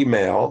an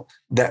email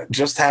that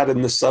just had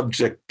in the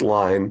subject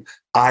line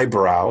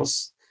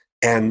eyebrows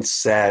and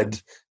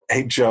said,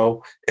 "Hey,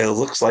 Joe, it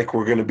looks like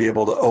we're going to be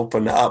able to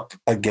open up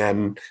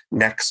again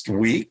next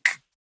week.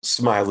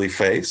 Smiley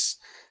face.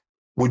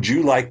 Would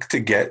you like to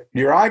get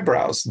your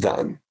eyebrows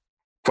done? ?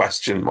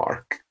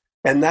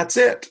 And that's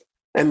it.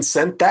 And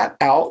sent that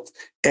out.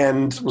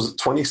 And was it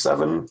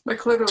 27?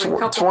 Like literally a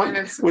couple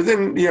minutes.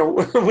 Within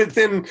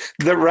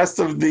the rest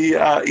of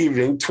the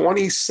evening,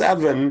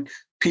 27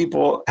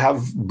 people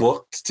have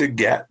booked to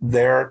get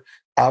their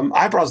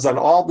eyebrows done.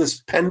 All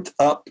this pent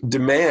up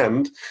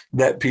demand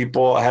that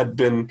people had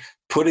been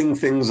putting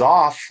things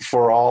off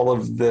for all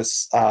of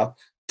this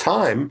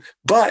time,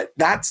 but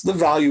that's the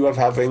value of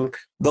having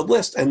the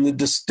list. And the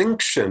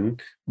distinction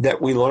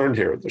that we learned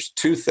here, there's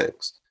two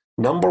things.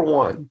 Number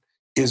one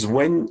is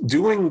when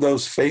doing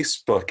those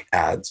Facebook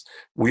ads,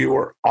 we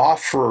were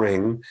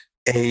offering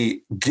a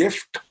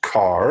gift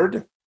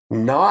card,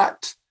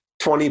 not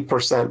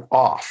 20%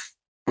 off,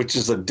 which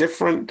is a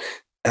different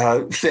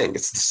thing.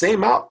 It's the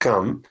same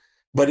outcome,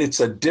 but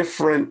it's a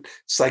different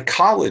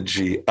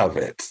psychology of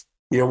it.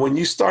 When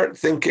you start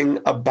thinking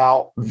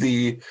about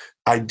the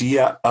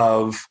idea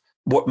of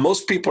what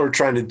most people are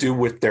trying to do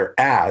with their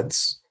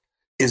ads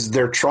is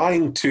they're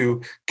trying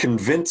to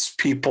convince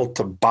people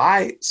to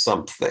buy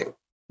something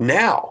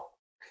now.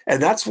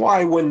 And that's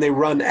why when they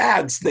run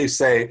ads, they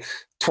say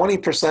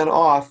 20%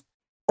 off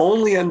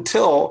only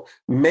until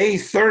May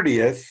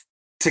 30th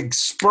to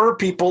spur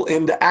people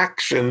into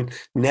action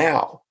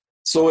now.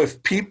 So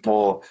if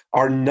people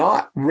are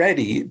not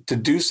ready to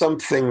do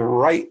something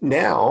right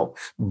now,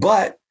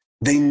 but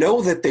they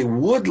know that they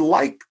would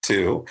like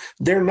to,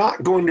 they're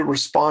not going to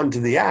respond to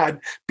the ad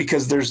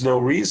because there's no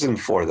reason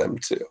for them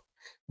to.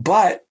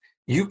 But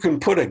you can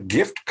put a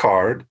gift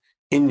card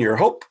in your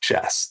hope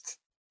chest.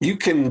 You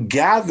can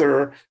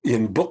gather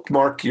and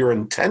bookmark your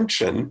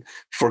intention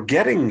for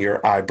getting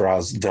your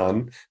eyebrows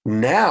done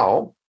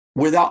now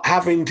without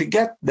having to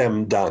get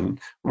them done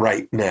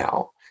right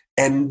now.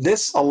 And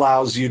this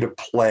allows you to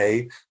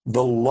play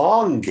the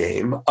long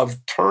game of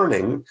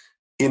turning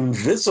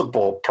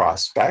invisible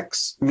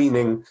prospects,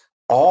 meaning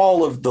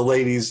all of the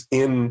ladies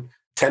in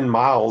 10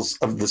 miles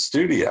of the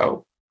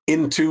studio,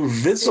 into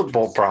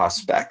visible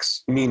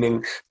prospects,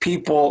 meaning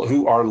people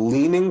who are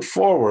leaning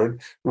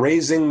forward,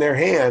 raising their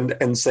hand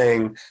and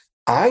saying,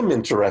 I'm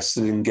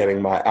interested in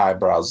getting my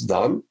eyebrows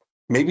done.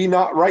 Maybe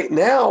not right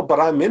now, but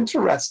I'm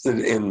interested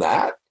in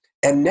that.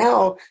 And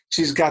now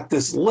she's got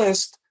this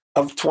list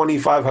of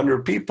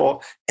 2,500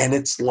 people, and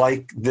it's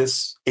like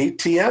this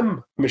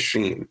ATM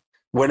machine.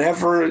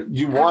 Whenever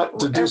you want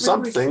to do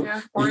something,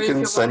 you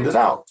can send it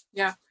out.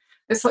 Yeah.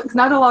 It's like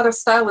not a lot of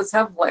stylists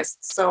have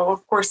lists. So,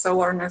 of course, I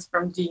learned this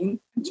from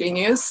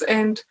Genius.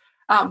 And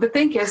the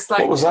thing is, like...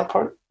 What was that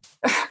part?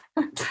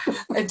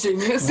 A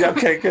Genius. Yeah,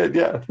 okay, good.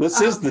 Yeah. This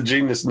is the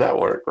Genius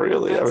Network,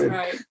 really. That's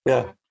right.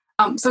 Yeah.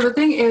 So the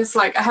thing is,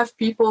 like, I have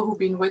people who've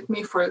been with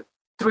me for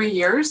 3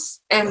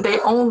 years, and they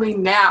only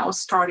now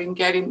starting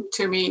getting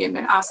to me and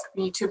ask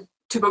me to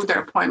book their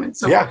appointment.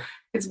 So yeah.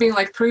 It's been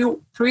like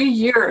three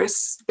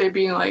years. They've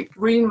been like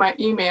reading my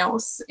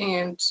emails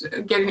and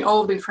getting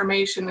all the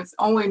information. It's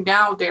only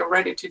now they're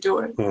ready to do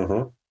it.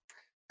 Mm-hmm.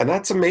 And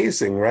that's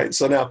amazing, right?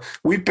 So now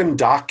we've been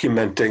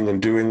documenting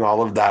and doing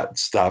all of that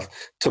stuff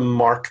to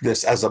mark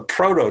this as a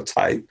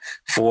prototype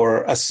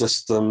for a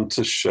system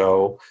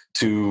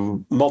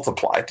to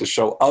multiply, to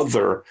show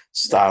other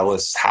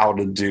stylists how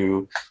to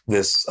do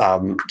this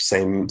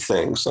same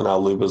thing. So now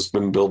Luba's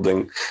been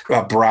building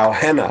a brow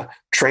henna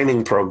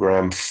training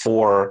program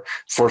for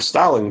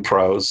styling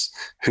pros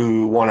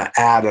who want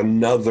to add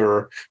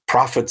another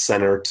profit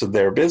center to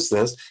their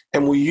business.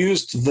 And we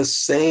used the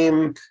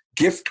same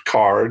gift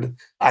card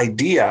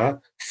idea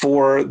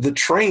for the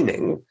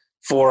training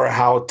for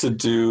how to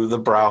do the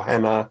brow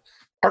henna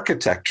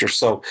architecture.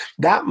 So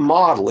that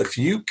model, if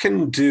you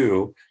can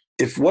do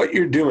if what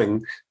you're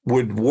doing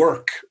would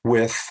work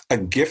with a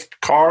gift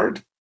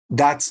card,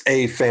 that's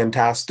a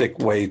fantastic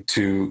way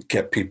to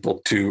get people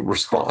to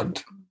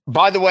respond.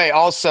 By the way,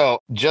 also,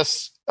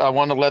 just I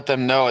want to let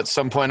them know at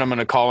some point I'm going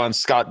to call on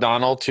Scott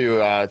Donnell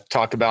to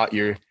talk about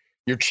your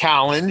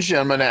challenge.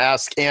 I'm going to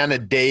ask Anna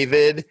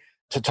David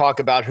to talk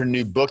about her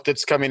new book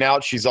that's coming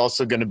out. She's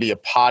also going to be a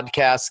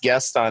podcast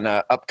guest on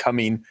an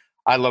upcoming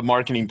I Love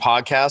Marketing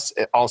podcast.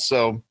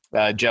 Also,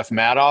 Jeff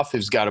Madoff,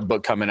 who's got a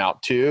book coming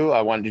out too.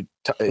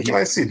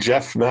 I see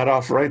Jeff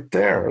Madoff right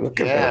there. Look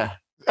at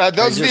him.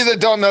 Those of you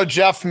that don't know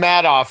Jeff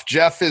Madoff,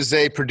 Jeff is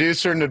a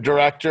producer and a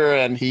director,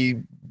 and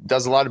he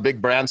does a lot of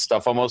big brand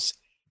stuff. Almost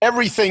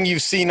everything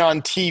you've seen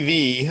on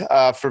TV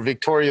for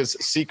Victoria's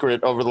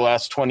Secret over the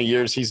last 20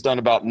 years, he's done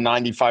about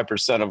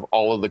 95% of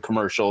all of the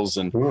commercials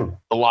and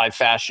the live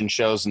fashion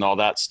shows and all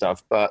that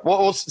stuff. But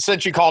well,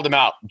 since you called him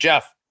out,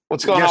 Jeff,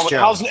 what's going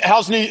on?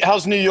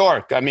 How's New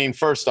York? I mean,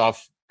 first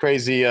off,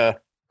 crazy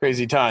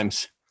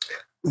times.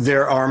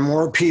 There are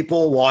more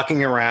people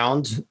walking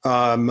around,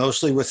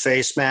 mostly with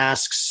face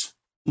masks,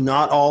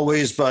 not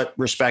always, but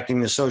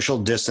respecting the social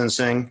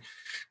distancing.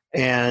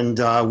 And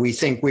we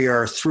think we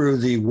are through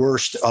the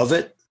worst of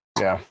it.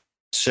 Yeah.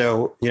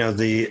 So,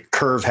 the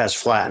curve has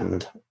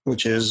flattened,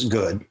 which is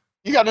good.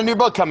 You got a new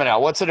book coming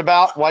out. What's it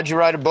about? Why'd you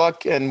write a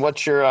book? And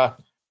what's your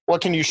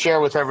what can you share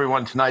with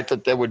everyone tonight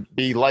that would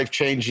be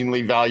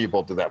life-changingly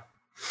valuable to them?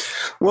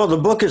 Well, the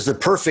book is the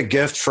perfect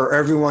gift for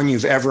everyone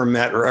you've ever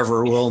met or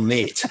ever will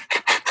meet.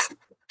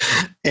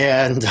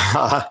 And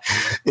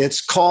it's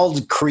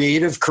called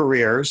Creative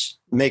Careers,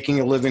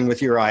 Making a Living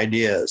with Your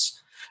Ideas.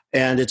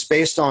 And it's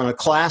based on a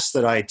class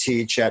that I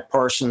teach at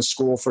Parsons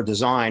School for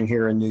Design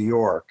here in New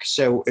York.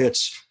 So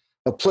it's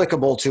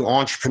applicable to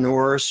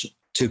entrepreneurs,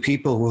 to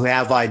people who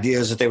have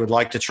ideas that they would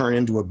like to turn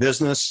into a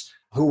business,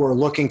 who are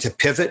looking to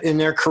pivot in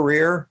their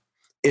career.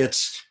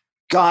 It's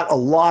got a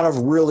lot of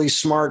really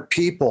smart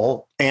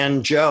people,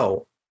 and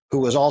Joe, who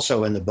was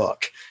also in the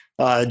book.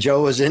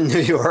 Joe was in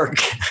New York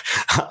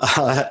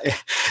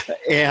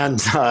and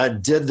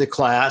did the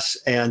class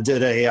and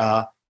did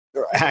a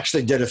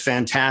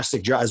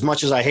fantastic job. As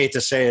much as I hate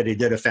to say it, he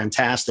did a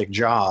fantastic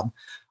job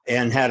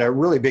and had a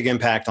really big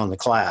impact on the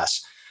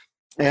class.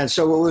 And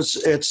so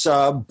it's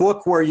a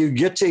book where you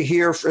get to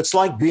hear, it's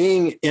like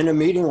being in a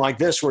meeting like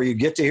this, where you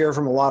get to hear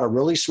from a lot of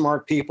really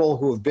smart people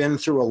who have been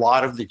through a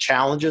lot of the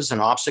challenges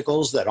and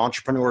obstacles that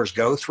entrepreneurs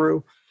go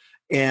through,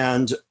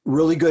 and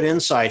really good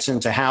insights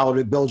into how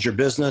to build your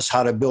business,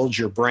 how to build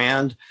your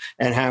brand,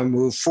 and how to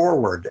move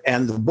forward.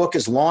 And the book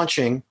is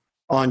launching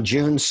on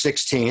June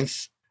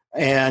 16th.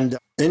 And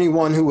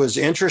anyone who is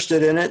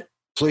interested in it,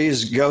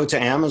 please go to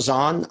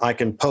Amazon. I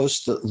can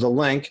post the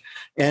link.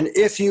 And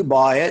if you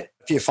buy it,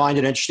 if you find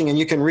it interesting, and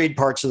you can read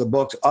parts of the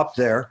book up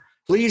there,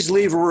 please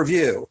leave a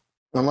review,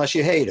 unless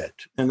you hate it,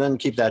 and then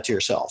keep that to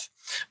yourself.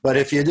 But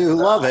if you do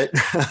love it,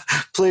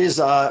 please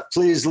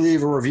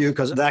leave a review,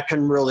 because that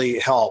can really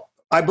help.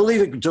 I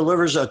believe it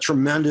delivers a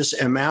tremendous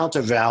amount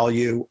of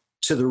value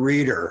to the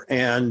reader.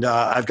 And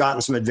I've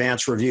gotten some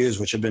advanced reviews,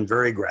 which have been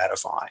very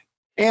gratifying.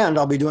 And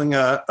I'll be doing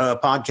a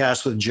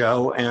podcast with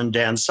Joe and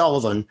Dan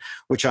Sullivan,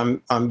 which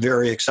I'm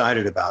very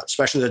excited about,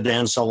 especially the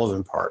Dan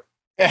Sullivan part.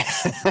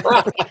 It's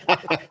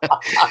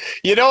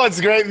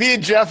great. Me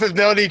and Jeff have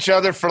known each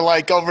other for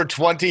like over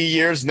 20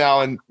 years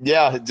now. And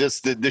yeah,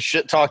 just the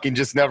shit talking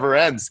just never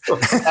ends.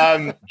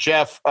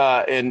 Jeff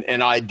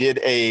and I did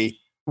a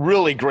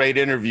really great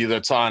interview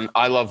that's on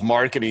I Love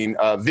Marketing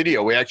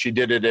video. We actually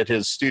did it at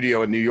his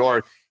studio in New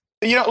York.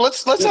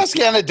 Let's ask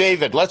Anna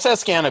David. Let's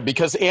ask Anna,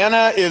 because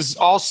Anna is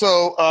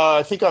also,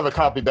 I think I have a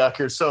copy back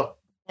here. So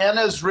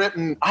Anna's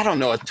written, I don't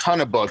know, a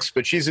ton of books,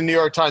 but she's a New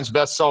York Times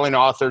bestselling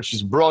author.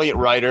 She's a brilliant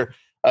writer.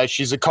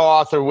 She's a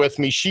co-author with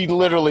me. She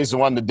literally is the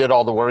one that did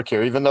all the work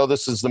here, even though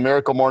this is the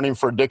Miracle Morning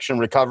for Addiction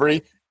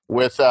Recovery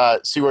with,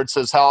 see where it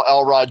says Hal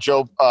Elrod,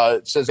 Joe,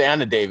 it says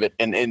Anna David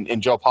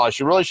and Joe Polish.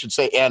 You really should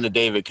say Anna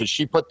David, because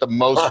she put the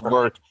most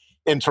work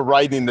into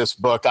writing this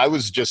book. I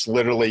was just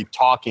literally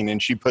talking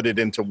and she put it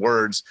into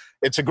words.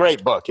 It's a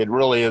great book. It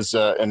really is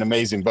an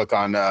amazing book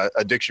on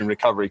addiction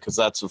recovery, because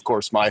that's, of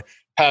course, my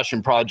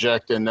passion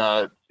project. And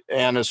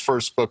Anna's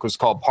first book was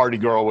called Party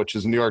Girl, which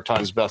is a New York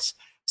Times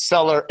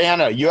bestseller.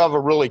 Anna, you have a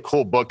really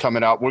cool book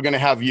coming out. We're going to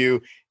have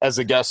you as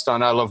a guest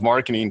on I Love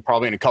Marketing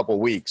probably in a couple of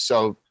weeks.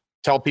 So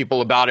tell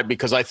people about it,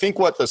 because I think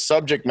what the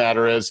subject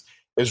matter is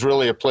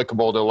really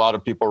applicable to a lot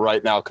of people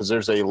right now, because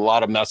there's a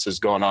lot of messes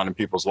going on in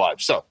people's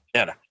lives. So,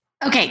 Anna.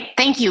 Okay,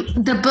 thank you.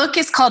 The book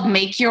is called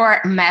Make Your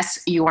Mess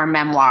Your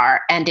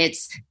Memoir, and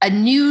it's a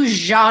new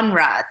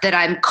genre that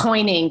I'm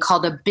coining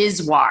called a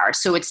bizwar.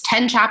 So it's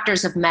 10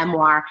 chapters of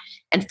memoir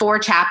and 4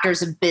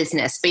 chapters of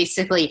business.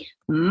 Basically,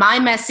 my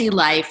messy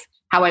life,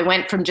 how I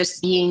went from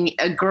just being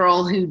a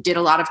girl who did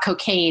a lot of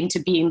cocaine to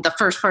being the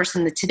first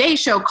person the Today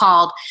Show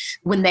called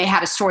when they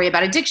had a story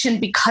about addiction,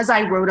 because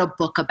I wrote a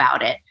book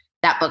about it.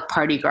 that book,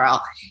 Party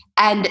Girl.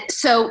 And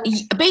so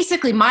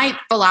basically my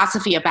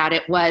philosophy about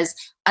it was,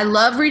 I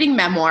love reading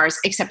memoirs,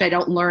 except I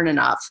don't learn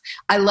enough.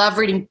 I love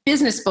reading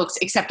business books,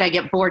 except I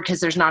get bored because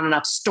there's not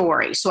enough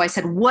story. So I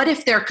said, what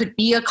if there could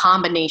be a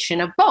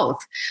combination of both?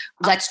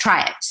 Let's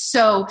try it.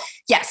 So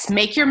yes,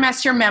 Make Your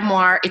Mess Your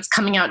Memoir. It's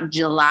coming out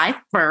July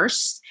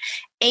 1st.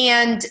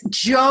 And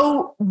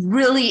Joe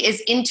really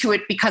is into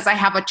it because I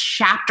have a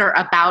chapter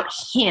about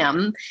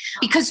him.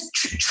 Because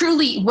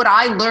truly what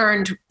I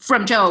learned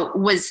from Joe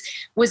was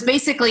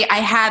basically I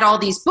had all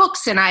these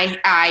books and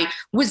I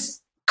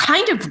was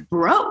kind of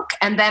broke.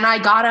 And then I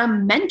got a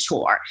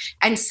mentor.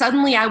 And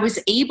suddenly I was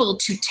able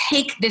to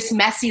take this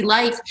messy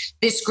life,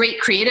 this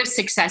great creative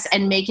success,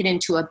 and make it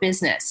into a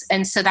business.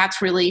 And so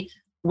that's really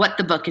what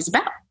the book is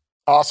about.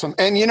 Awesome.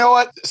 And you know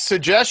what?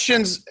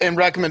 Suggestions and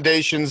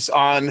recommendations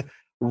on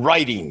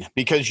writing,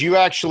 because you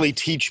actually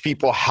teach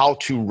people how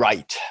to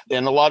write.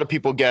 And a lot of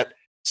people get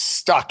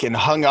stuck and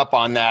hung up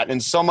on that.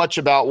 And so much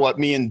about what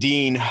me and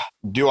Dean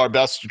do our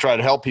best to try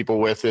to help people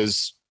with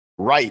is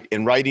write.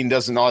 And writing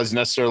doesn't always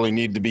necessarily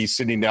need to be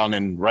sitting down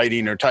and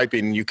writing or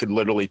typing. You could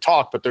literally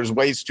talk, but there's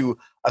ways to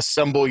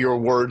assemble your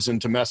words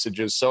into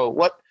messages. So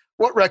what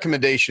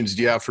recommendations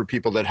do you have for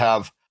people that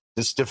have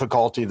this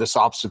difficulty, this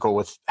obstacle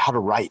with how to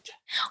write?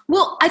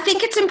 Well, I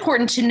think it's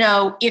important to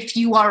know if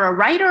you are a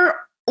writer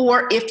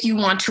or if you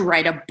want to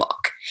write a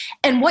book.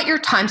 And what your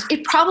times,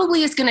 it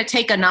probably is going to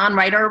take a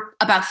non-writer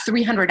about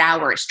 300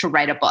 hours to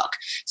write a book.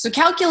 So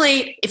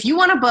calculate if you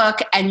want a book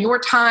and your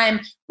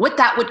time, what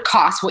that would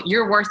cost, what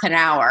you're worth an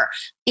hour.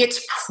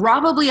 It's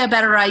probably a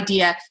better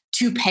idea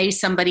to pay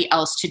somebody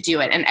else to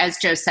do it. And as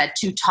Joe said,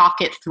 to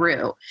talk it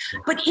through.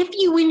 But if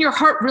you in your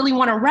heart really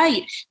want to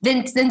write,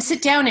 then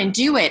sit down and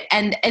do it.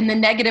 And the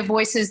negative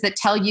voices that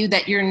tell you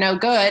that you're no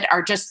good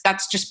are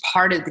that's just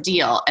part of the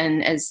deal.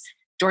 And as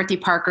Dorothy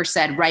Parker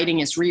said, writing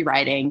is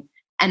rewriting.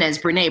 And as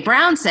Brene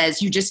Brown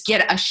says, you just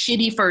get a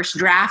shitty first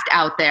draft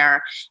out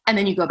there and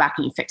then you go back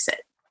and you fix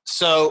it.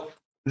 So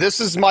this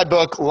is my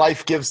book,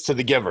 Life Gives to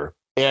the Giver.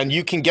 And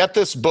you can get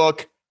this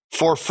book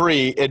for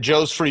free at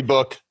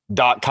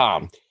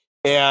joesfreebook.com.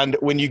 And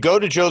when you go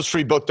to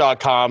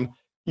joesfreebook.com,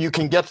 you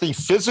can get the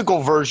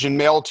physical version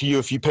mailed to you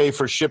if you pay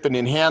for shipping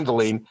and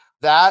handling.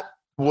 That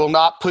will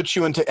not put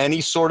you into any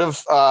sort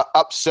of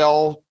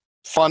upsell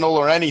funnel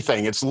or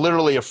anything. It's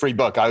literally a free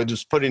book. I was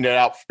just putting it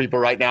out for people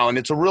right now. And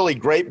it's a really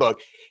great book.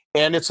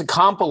 And it's a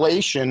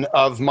compilation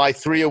of my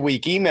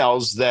 3-a-week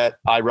emails that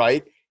I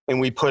write and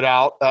we put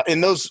out.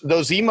 And those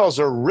emails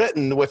are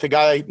written with a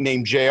guy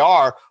named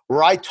JR,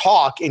 where I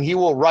talk and he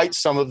will write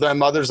some of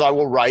them. Others I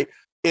will write.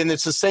 And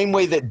it's the same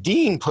way that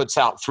Dean puts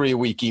out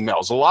 3-a-week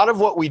emails. A lot of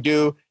what we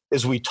do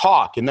is we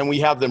talk and then we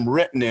have them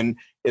written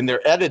and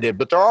they're edited,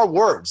 but there are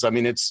words. I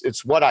mean,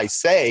 it's what I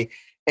say.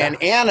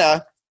 And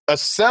Anna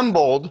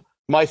assembled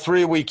my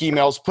 3-a-week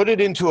emails, put it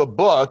into a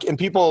book, and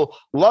people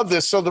love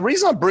this. So the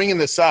reason I'm bringing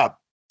this up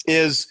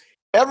is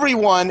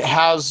everyone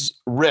has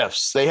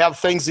riffs. They have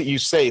things that you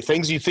say,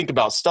 things you think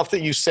about, stuff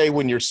that you say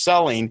when you're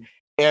selling.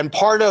 And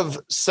part of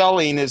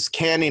selling is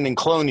canning and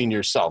cloning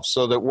yourself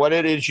so that what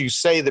it is you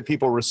say that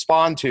people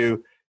respond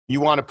to,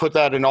 you want to put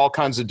that in all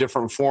kinds of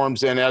different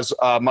forms. And as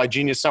my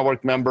Genius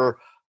Network member,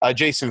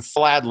 Jason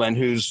Fladlin,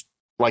 who's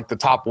like the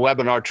top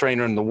webinar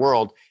trainer in the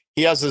world,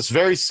 he has this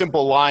very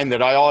simple line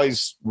that I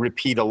always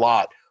repeat a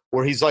lot,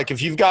 where he's like,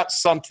 if you've got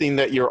something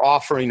that you're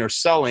offering or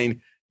selling,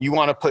 you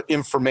want to put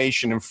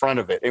information in front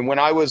of it. And when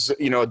I was,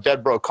 a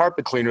dead broke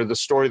carpet cleaner, the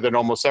story that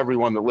almost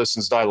everyone that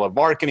listens to I Love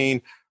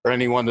Marketing or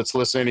anyone that's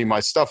listening to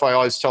my stuff, I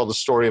always tell the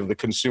story of the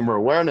Consumer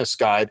Awareness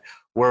Guide,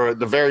 where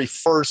the very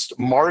first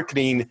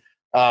marketing,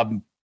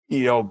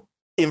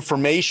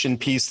 information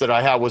piece that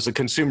I had was a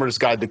consumer's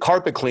guide to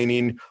carpet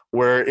cleaning,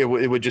 where it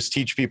would just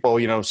teach people,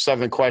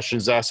 7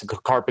 questions, ask a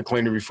carpet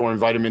cleaner before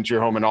invite them into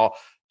your home and all.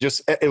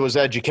 Just, it was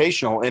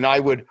educational. And I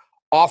would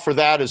offer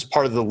that as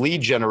part of the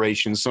lead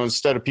generation. So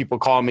instead of people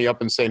calling me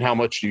up and saying, how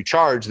much do you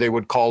charge? They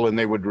would call and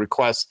they would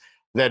request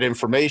that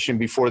information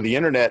before the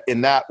internet.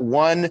 And that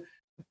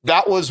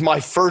was my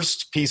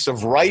first piece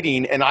of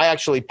writing. And I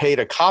actually paid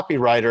a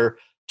copywriter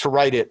to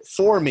write it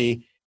for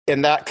me.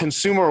 And that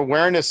Consumer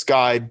Awareness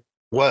Guide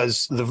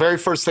was the very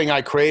first thing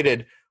I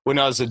created when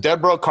I was a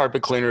dead broke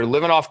carpet cleaner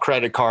living off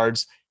credit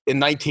cards in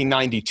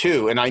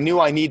 1992. And I knew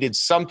I needed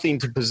something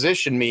to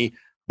position me.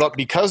 But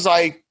because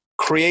I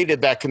created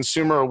that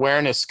Consumer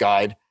Awareness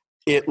Guide,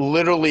 it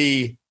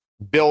literally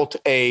built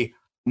a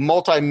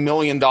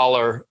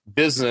multi-million-dollar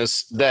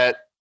business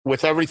that,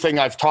 with everything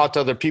I've taught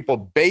to other people,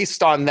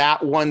 based on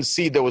that one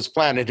seed that was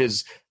planted,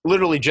 has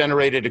literally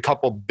generated a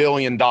couple $2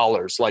 billion,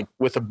 like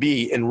with a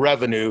B, in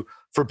revenue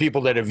for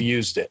people that have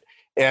used it.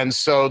 And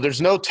so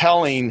there's no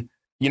telling,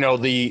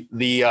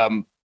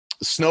 the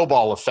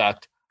snowball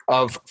effect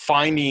of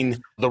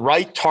finding the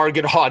right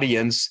target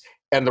audience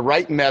and the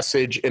right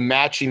message and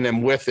matching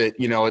them with it.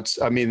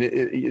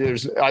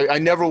 I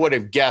never would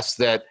have guessed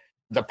that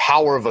the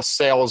power of a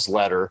sales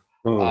letter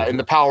and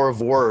the power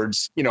of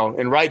words,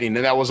 in writing.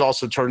 And that was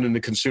also turned into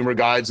consumer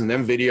guides and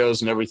then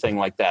videos and everything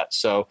like that.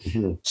 So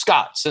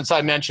Scott, since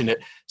I mentioned it,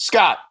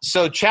 Scott,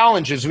 so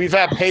challenges, we've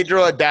had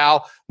Pedro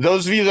Adao.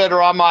 Those of you that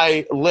are on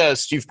my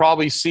list, you've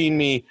probably seen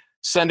me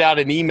send out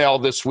an email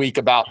this week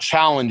about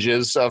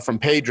challenges from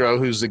Pedro,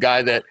 who's the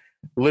guy that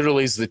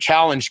literally is the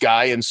challenge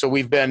guy. And so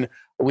we've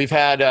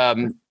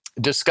had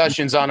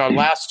discussions on our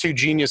last 2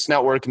 Genius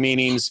Network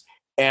meetings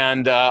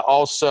and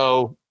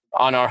also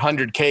on our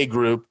 100K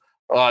group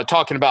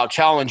talking about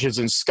challenges.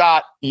 And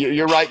Scott,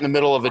 you're right in the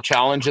middle of a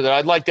challenge that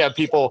I'd like to have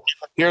people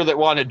here that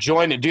want to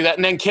join and do that.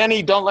 And then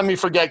Kenny, don't let me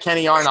forget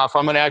Kenny Arnoff.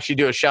 I'm going to actually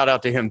do a shout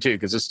out to him too,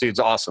 because this dude's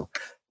awesome.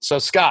 So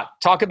Scott,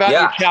 talk about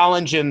your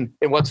challenge and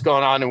what's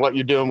going on and what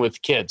you're doing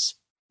with kids.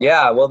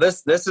 Yeah, well,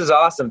 this is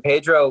awesome.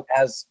 Pedro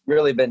has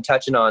really been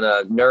touching on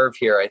a nerve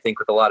here, I think,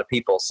 with a lot of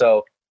people.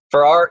 So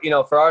for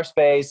our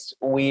space,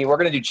 we're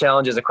going to do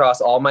challenges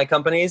across all my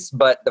companies,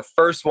 but the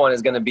first one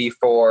is going to be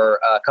for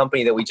a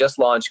company that we just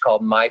launched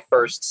called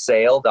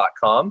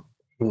myfirstsale.com.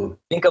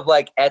 Think of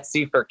like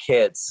Etsy for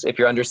kids. If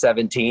you're under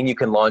 17, you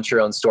can launch your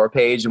own store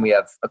page, and we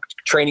have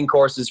training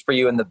courses for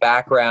you in the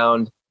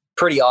background.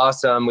 Pretty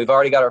awesome. We've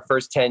already got our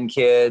first 10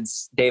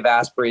 kids. Dave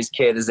Asprey's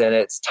kid is in it.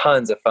 It's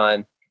tons of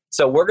fun.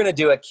 So we're going to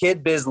do a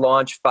Kid Biz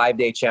Launch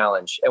 5-day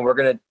challenge, and we're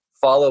going to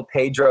follow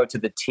Pedro to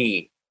the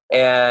T.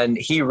 And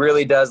he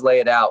really does lay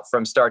it out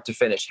from start to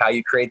finish, how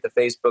you create the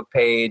Facebook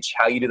page,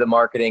 how you do the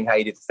marketing, how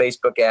you do the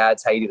Facebook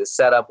ads, how you do the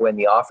setup when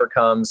the offer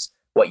comes,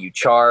 what you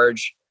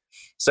charge.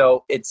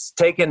 So it's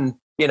taken,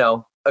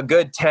 a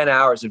good 10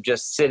 hours of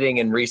just sitting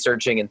and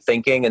researching and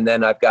thinking. And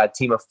then I've got a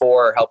team of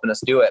 4 helping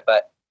us do it,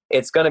 but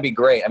it's going to be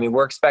great. I mean,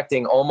 we're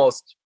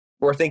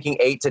thinking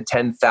 8,000 to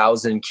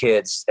 10,000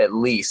 kids at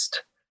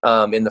least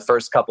in the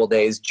first couple of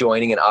days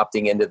joining and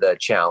opting into the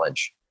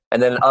challenge.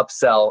 And then an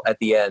upsell at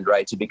the end,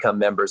 right, to become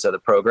members of the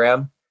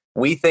program.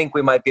 We think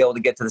we might be able to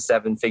get to the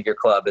 7-figure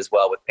club as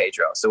well with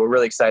Pedro. So we're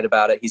really excited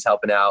about it. He's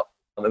helping out.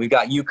 We've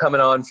got you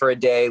coming on for a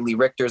day. Lee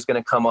Richter's going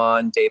to come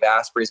on. Dave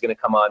Asprey's going to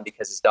come on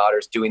because his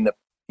daughter's doing the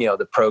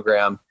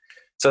program.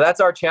 So that's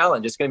our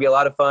challenge. It's going to be a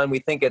lot of fun. We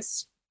think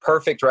it's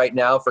perfect right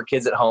now for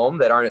kids at home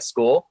that aren't at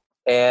school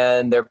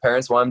and their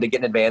parents want them to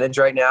get an advantage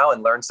right now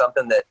and learn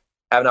something that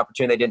have an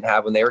opportunity they didn't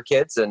have when they were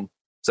kids. And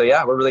so,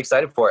 yeah, we're really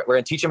excited for it. We're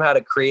going to teach them how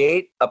to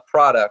create a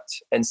product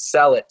and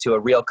sell it to a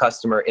real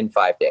customer in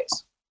 5 days.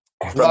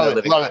 Love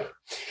it.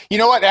 You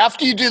know what?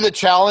 After you do the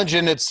challenge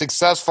and it's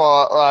successful,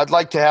 I'd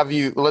like to have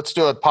you, let's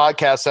do a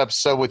podcast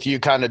episode with you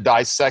kind of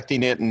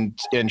dissecting it and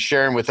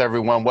sharing with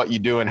everyone what you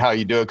do and how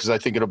you do it, because I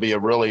think it'll be a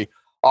really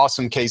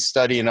awesome case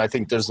study. And I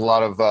think there's a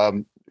lot of,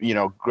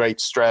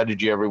 great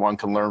strategy everyone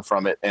can learn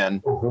from it.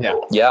 And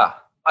yeah,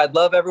 I'd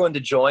love everyone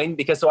to join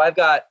because I've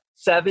got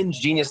 7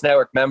 Genius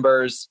Network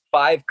members,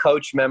 5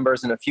 coach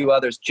members, and a few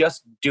others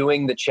just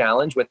doing the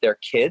challenge with their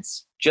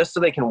kids, just so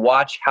they can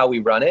watch how we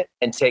run it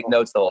and take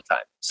notes the whole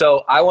time.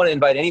 So I want to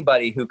invite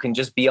anybody who can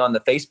just be on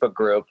the Facebook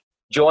group,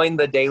 join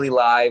the daily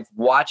live,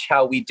 watch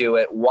how we do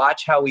it,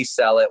 watch how we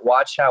sell it,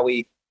 watch how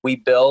we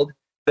build.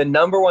 The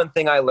number one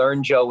thing I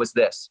learned, Joe, was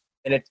this,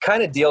 and it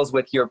kind of deals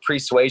with your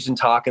persuasion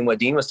talk and what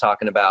Dean was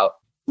talking about.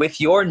 With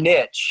your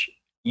niche,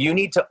 you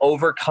need to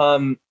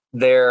overcome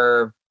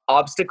their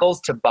obstacles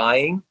to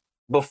buying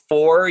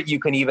before you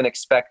can even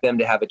expect them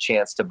to have a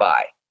chance to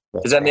buy.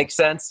 Does that make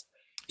sense?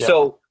 Yeah.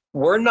 So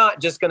we're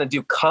not just going to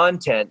do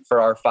content for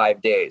our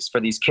 5 days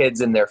for these kids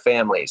and their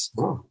families.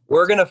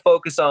 We're going to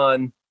focus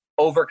on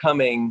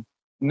overcoming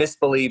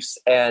misbeliefs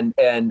and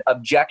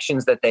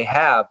objections that they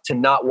have to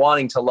not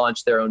wanting to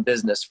launch their own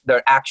business,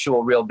 their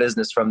actual real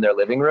business from their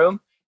living room.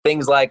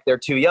 Things like they're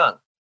too young.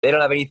 They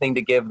don't have anything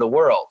to give the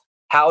world.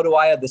 How do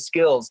I have the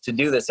skills to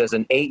do this as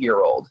an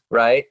 8-year-old,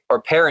 right? Or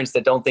parents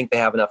that don't think they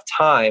have enough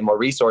time or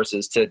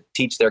resources to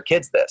teach their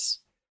kids this.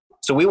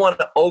 So we want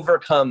to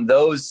overcome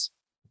those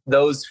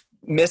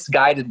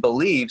misguided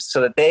beliefs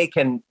so that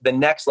the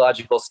next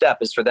logical step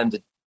is for them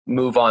to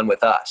move on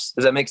with us.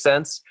 Does that make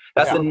sense?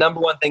 That's the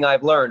number one thing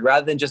I've learned.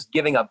 Rather than just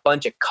giving a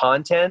bunch of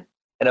content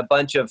and a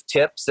bunch of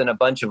tips and a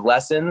bunch of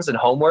lessons and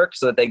homework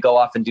so that they go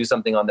off and do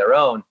something on their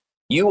own,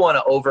 you want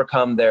to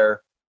overcome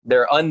their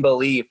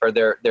unbelief or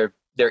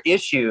their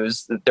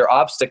issues, their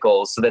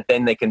obstacles, so that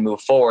then they can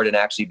move forward and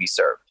actually be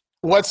served.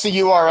 What's the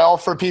URL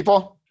for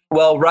people?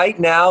 Well, right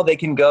now they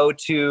can go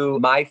to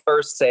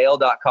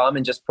myfirstsale.com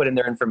and just put in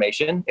their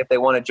information if they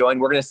want to join.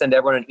 We're going to send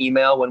everyone an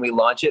email when we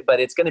launch it, but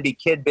it's going to be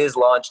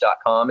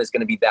kidbizlaunch.com is going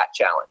to be that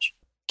challenge.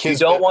 You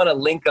don't want to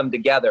link them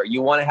together.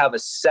 You want to have a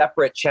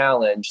separate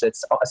challenge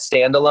that's a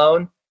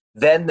standalone.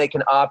 Then they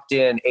can opt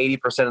in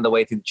 80% of the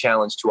way through the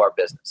challenge to our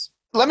business.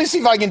 Let me see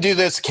if I can do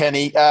this,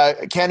 Kenny.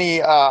 Kenny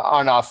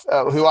Arnoff,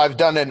 who I've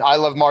done an I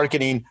Love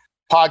Marketing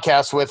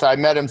podcast with. I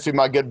met him through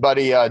my good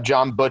buddy,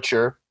 John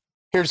Butcher.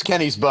 Here's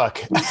Kenny's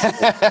book,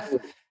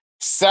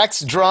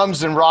 Sex,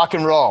 Drums, and Rock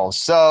and Roll.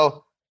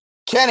 So,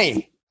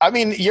 Kenny, I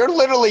mean, you're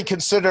literally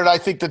considered, I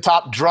think, the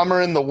top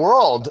drummer in the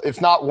world,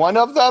 if not one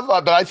of them.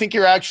 But I think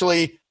you're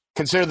actually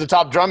considered the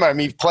top drummer. I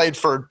mean, you've played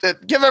for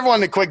 – give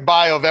everyone a quick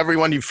bio of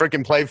everyone you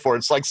freaking played for.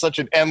 It's like such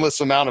an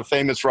endless amount of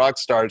famous rock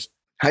stars.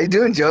 How you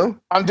doing, Joe?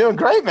 I'm doing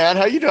great, man.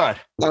 How you doing?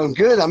 I'm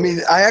good. I mean,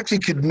 I actually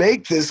could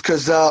make this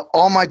because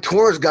all my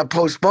tours got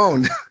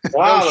postponed.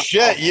 Wow. Oh,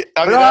 shit.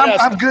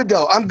 I'm good,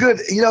 though. I'm good.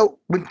 You know,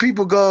 when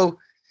people go,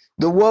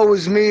 the woe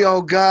is me,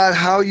 oh, God,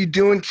 how are you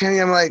doing,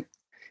 Kenny? I'm like,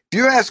 if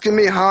you're asking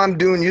me how I'm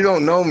doing, you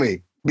don't know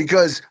me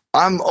because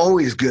I'm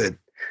always good.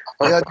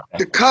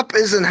 The cup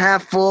isn't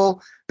half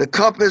full. The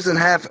cup isn't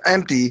half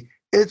empty.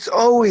 It's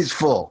always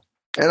full.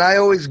 And I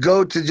always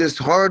go to just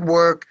hard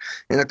work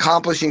and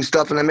accomplishing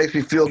stuff, and it makes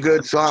me feel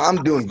good. So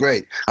I'm doing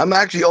great. I'm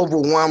actually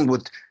overwhelmed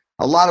with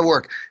a lot of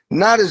work.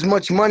 Not as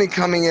much money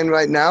coming in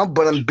right now,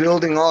 but I'm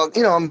building all,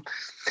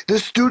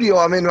 this studio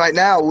I'm in right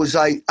now was,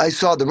 I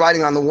saw the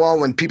writing on the wall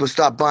when people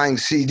stopped buying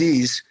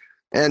CDs,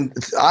 and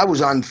I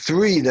was on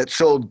 3 that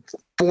sold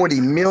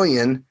 40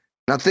 million.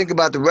 Now think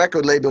about the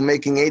record label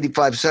making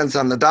 85 cents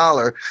on the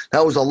dollar.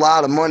 That was a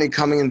lot of money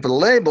coming in for the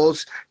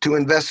labels to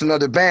invest in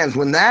other bands.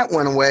 When that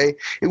went away,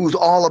 it was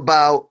all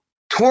about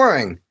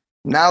touring.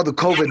 Now the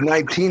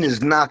COVID-19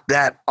 has knocked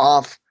that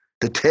off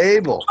the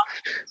table.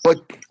 But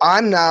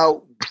I'm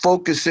now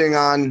focusing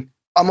on,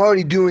 I'm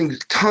already doing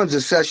tons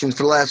of sessions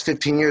for the last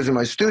 15 years in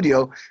my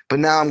studio, but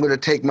now I'm going to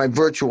take my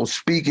virtual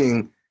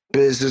speaking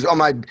business, or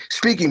my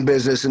speaking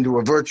business, into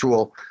a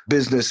virtual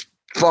business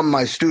from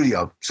my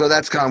studio. So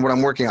that's kind of what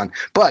I'm working on.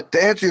 But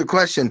to answer your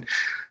question,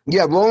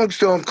 yeah, Rolling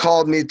Stone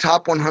called me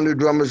top 100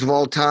 drummers of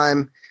all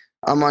time.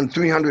 I'm on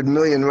 300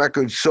 million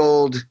records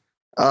sold.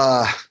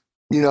 So,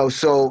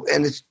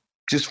 and it's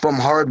just from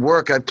hard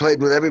work. I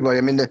played with everybody.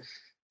 I mean,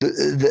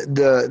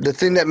 the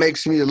thing that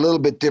makes me a little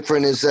bit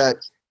different is that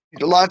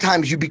a lot of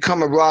times you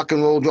become a rock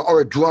and roll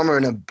or a drummer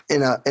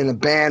in a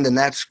band, and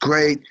that's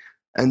great.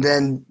 And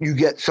then you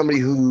get somebody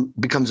who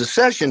becomes a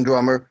session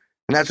drummer,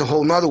 and that's a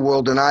whole nother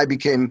world. And I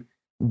became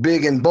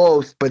big in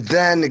both, but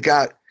then it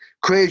got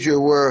crazier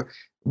where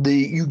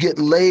you get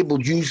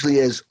labeled usually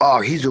as, oh,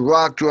 he's a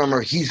rock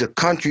drummer, he's a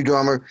country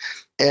drummer.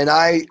 And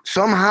I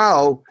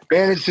somehow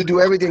managed to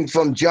do everything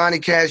from Johnny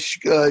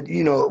Cash,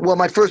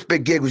 my first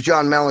big gig was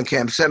John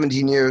Mellencamp,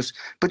 17 years.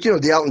 But,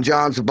 the Elton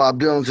Johns, the Bob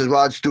Dylans, the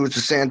Rod Stewarts,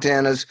 the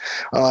Santanas.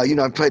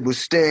 I played with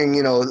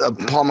Sting,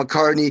 Paul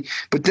McCartney.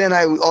 But then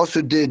I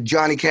also did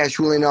Johnny Cash,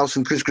 Willie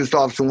Nelson, Chris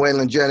Christopherson,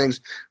 Waylon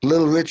Jennings,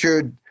 Little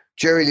Richard,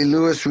 Jerry Lee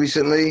Lewis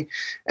recently.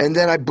 And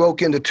then I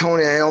broke into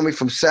Tony Iommi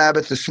from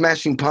Sabbath, the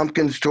Smashing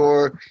Pumpkins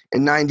tour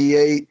in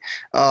 98.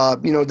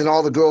 Then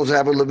all the girls,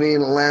 Avril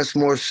Lavigne, Alanis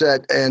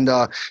Morissette, and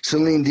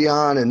Celine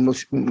Dion, and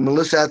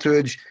Melissa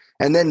Etheridge.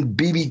 And then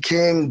B.B.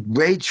 King,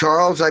 Ray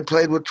Charles I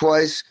played with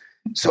twice.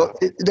 So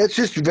that's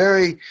just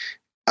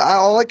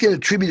all I can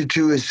attribute it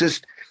to is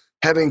just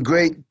having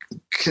great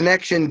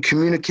connection,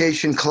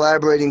 communication,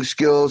 collaborating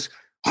skills,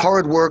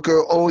 hard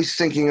worker, always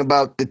thinking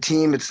about the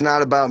team. It's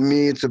not about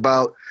me. It's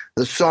about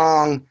the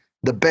song,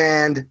 the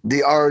band,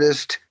 the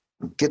artist.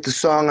 Get the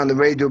song on the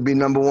radio, be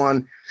number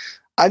one.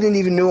 I didn't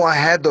even know I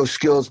had those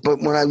skills,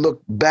 but when I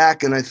look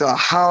back and I thought,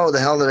 how the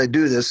hell did I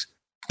do this?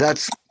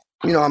 That's,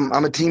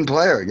 I'm a team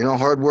player,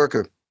 hard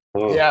worker.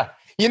 Yeah.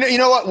 You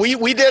know what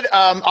we did?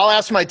 I'll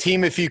ask my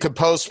team if you could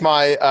post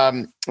my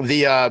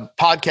the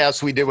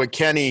podcast we did with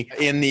Kenny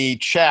in the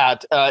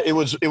chat. It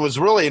was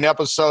really an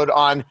episode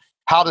on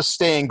how to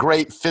stay in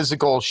great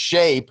physical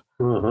shape,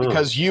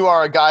 because you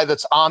are a guy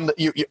that's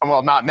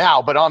not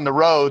now, but on the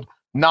road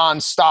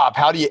nonstop.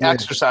 How do you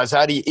exercise?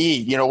 How do you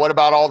eat? What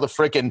about all the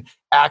freaking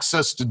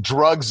access to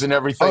drugs and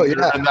everything in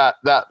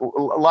that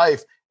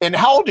life? And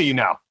how old are you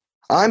now?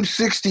 I'm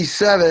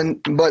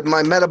 67, but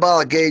my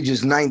metabolic age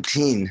is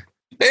 19.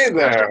 Hey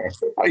there.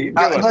 How you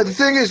doing? The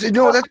thing is, that's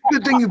a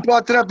good thing you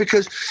brought that up,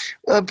 because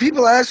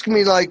people ask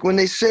me, like, when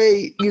they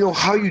say,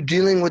 how are you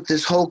dealing with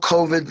this whole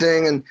COVID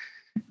thing? And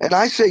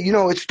I say,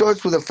 it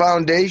starts with a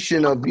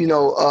foundation of,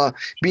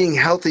 being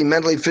healthy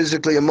mentally,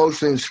 physically,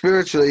 emotionally, and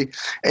spiritually.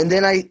 And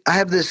then I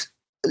have this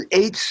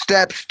 8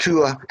 steps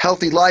to a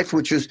healthy life,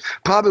 which is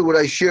probably what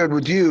I shared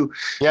with you.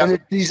 Yep.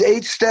 And these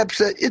 8 steps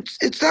that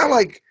it's not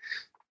like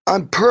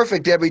I'm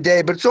perfect every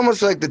day, but it's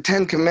almost like the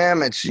 10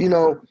 Commandments.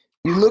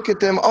 You look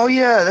at them, oh,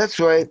 yeah, that's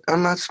right.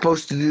 I'm not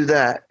supposed to do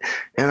that.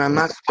 And I'm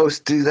not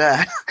supposed to do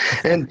that.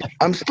 And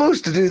I'm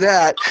supposed to do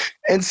that.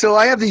 And so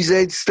I have these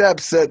 8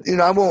 steps that,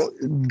 I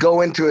won't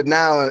go into it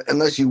now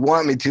unless you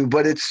want me to,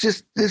 but it's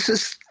just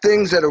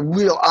things that are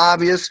real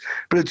obvious,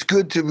 but it's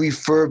good to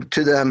refer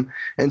to them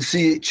and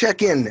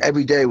check in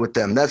every day with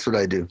them. That's what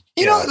I do.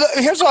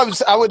 Here's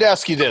what I would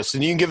ask you this,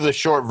 and you can give the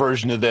short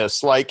version of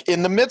this. Like,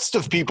 in the midst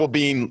of people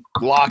being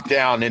locked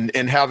down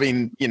and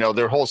having,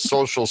 their whole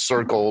social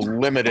circle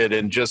limited,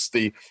 and just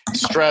the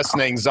stress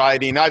and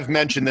anxiety, and I've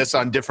mentioned this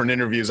on different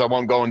interviews, I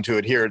won't go into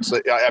it here.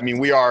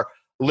 We are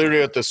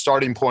literally at the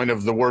starting point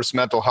of the worst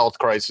mental health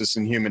crisis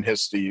in human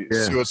history.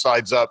 Yeah.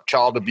 Suicide's up,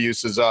 child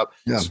abuse is up,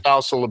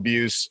 spousal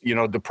abuse,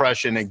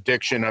 depression,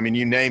 addiction.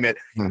 You name it.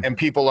 And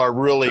people are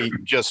really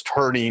just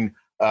hurting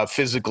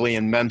physically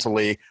and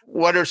mentally.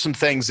 What are some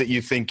things that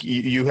you think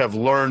you have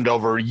learned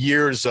over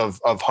years of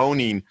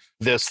honing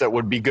this that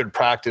would be good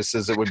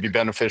practices that would be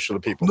beneficial to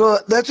people? Well,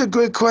 that's a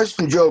good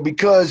question, Joe,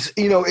 because,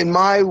 in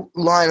my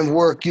line of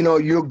work,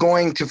 you're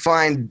going to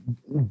find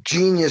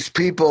genius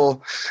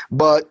people,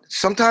 but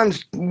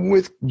sometimes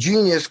with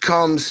genius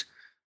comes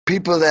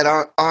people that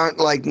aren't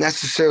like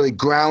necessarily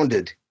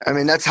grounded. I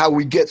mean, that's how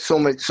we get so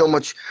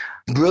much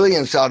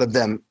brilliance out of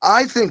them.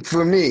 I think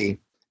for me,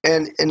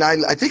 and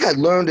I think I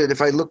learned it,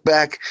 if I look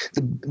back,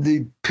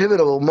 the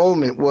pivotal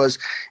moment was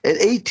at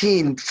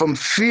 18, from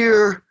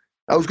fear.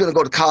 I was going to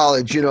go to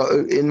college.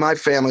 In my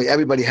family,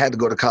 everybody had to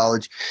go to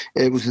college.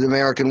 It was the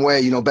American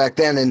way, back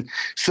then. And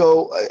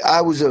so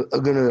I was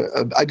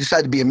I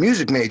decided to be a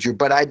music major,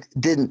 but I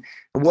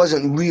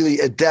wasn't really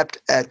adept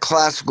at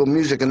classical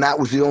music, and that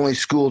was the only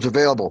schools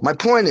available. My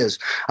point is,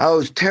 I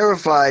was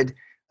terrified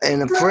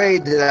and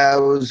afraid that I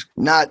was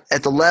not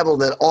at the level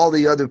that all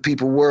the other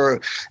people were.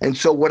 And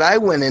so what I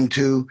went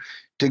into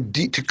to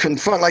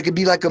confront, like it'd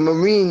be like a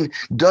Marine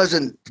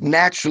doesn't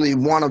naturally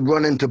want to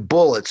run into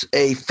bullets.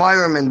 A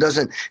fireman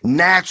doesn't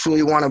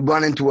naturally want to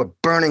run into a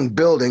burning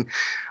building.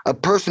 A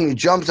person who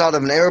jumps out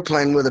of an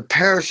airplane with a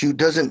parachute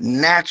doesn't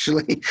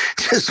naturally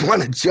just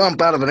want to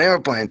jump out of an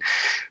airplane.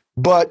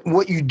 But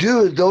what you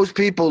do is those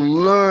people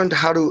learned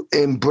how to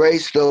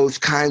embrace those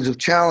kinds of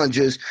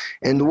challenges.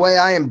 And the way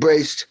I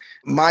embraced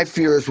my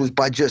fears was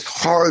by just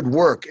hard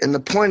work. And the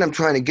point I'm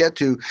trying to get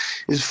to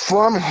is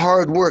from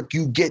hard work,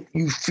 you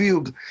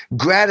feel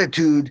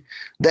gratitude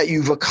that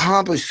you've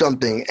accomplished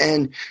something.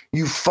 And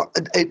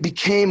it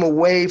became a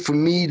way for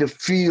me to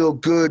feel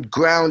good,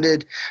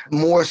 grounded,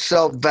 more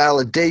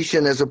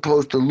self-validation as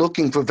opposed to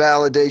looking for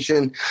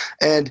validation.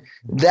 And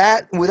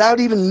that, without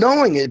even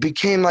knowing it,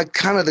 became like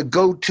kind of the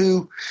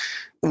go-to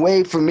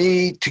way for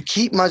me to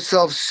keep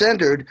myself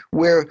centered,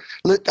 where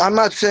I'm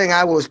not saying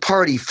I was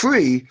party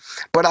free,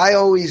 but I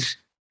always,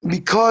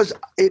 because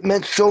it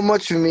meant so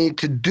much for me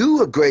to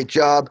do a great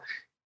job,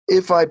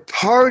 if I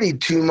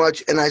partied too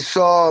much and I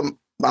saw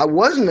I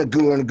wasn't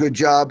doing a good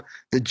job,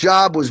 the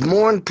job was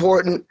more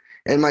important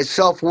and my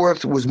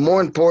self-worth was more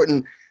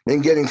important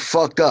than getting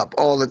fucked up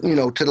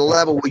to the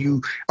level where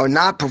you are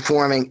not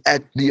performing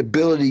at the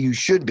ability you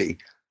should be.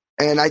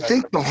 And I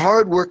think the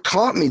hard work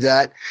taught me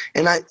that.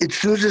 And as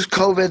soon as this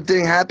COVID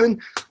thing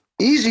happened,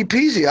 easy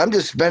peasy. I'm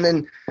just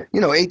spending,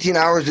 18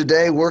 hours a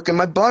day working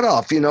my butt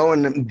off,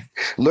 and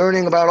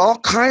learning about all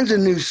kinds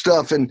of new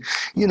stuff. And,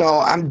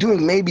 I'm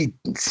doing maybe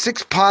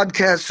 6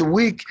 podcasts a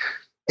week.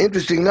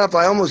 Interesting enough,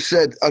 I almost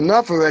said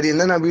enough already. And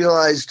then I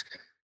realized,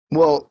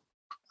 well,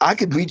 I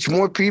could reach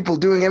more people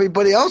doing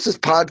everybody else's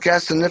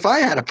podcast than if I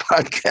had a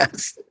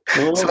podcast.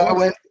 So I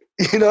went,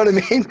 you know what I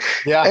mean?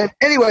 Yeah. And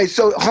anyway,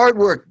 so hard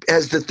work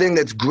as the thing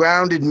that's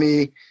grounded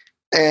me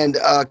and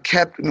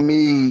kept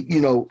me,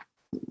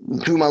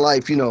 through my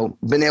life,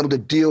 been able to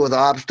deal with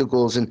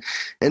obstacles. And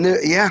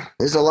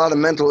there's a lot of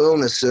mental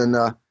illness and,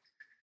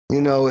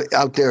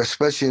 out there,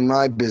 especially in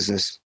my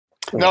business.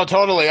 No,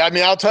 totally. I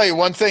mean, I'll tell you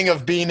one thing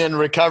of being in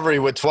recovery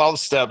with 12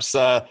 steps,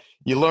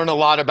 you learn a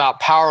lot about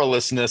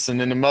powerlessness.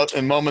 And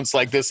in moments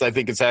like this, I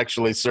think it's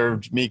actually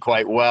served me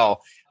quite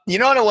well.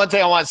 One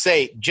thing I want to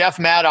say, Jeff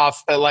Madoff,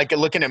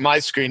 looking at my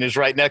screen, is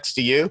right next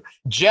to you.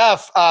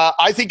 Jeff,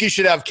 I think you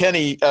should have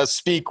Kenny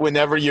speak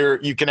whenever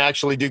you can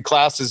actually do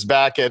classes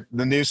back at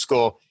the new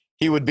school.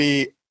 He would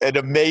be an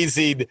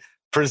amazing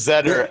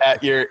presenter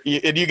and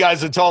you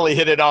guys would totally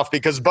hit it off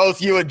because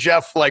both you and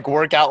Jeff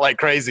work out like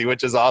crazy,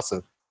 which is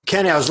awesome.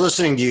 Kenny, I was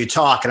listening to you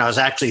talk and I was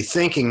actually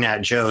thinking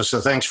that, Joe.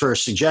 So thanks for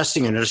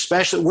suggesting it.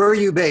 Especially, where are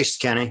you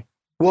based, Kenny?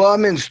 Well,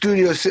 I'm in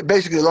studio,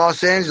 basically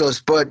Los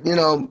Angeles, but,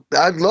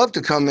 I'd love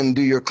to come and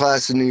do your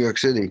class in New York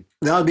City.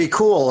 That would be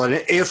cool.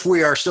 And if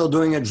we are still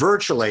doing it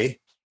virtually,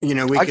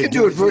 I could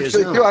do it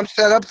virtually too. I'm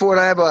set up for it.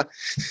 I have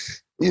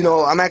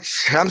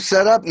I'm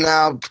set up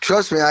now.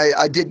 Trust me.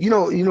 I did,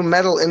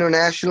 Metal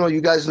International. You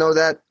guys know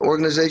that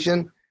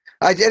organization?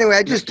 I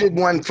just did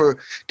one for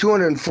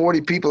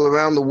 240 people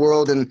around the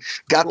world and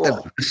got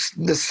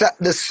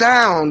the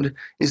sound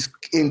is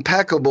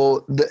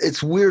impeccable.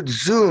 It's weird.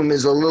 Zoom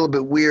is a little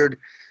bit weird.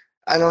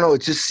 I don't know.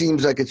 It just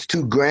seems like it's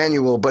too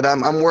granular, but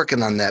I'm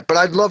working on that. But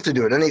I'd love to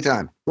do it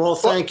anytime. Well,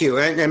 thank you.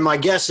 And my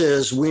guess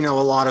is we know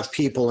a lot of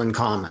people in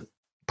common.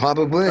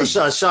 Probably.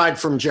 Aside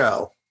from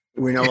Joe.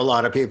 We know a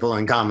lot of people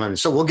in common.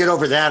 So we'll get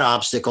over that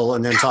obstacle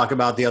and then talk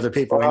about the other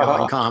people we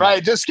know in common.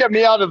 Right. Just get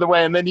me out of the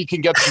way and then you can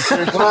get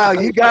some. Wow.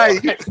 You guys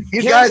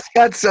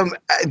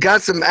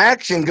got some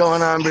action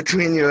going on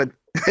between you.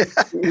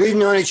 We've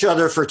known each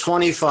other for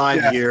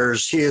 25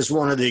 years. He is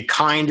one of the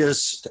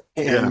kindest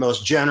and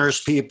most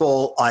generous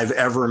people I've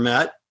ever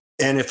met.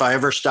 And if I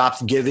ever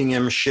stopped giving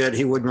him shit,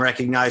 he wouldn't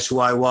recognize who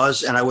I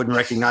was, and I wouldn't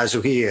recognize who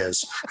he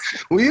is.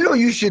 Well,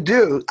 you should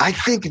do? I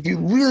think if you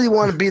really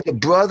want to be the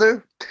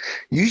brother,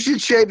 you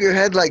should shave your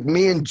head like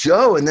me and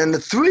Joe, and then the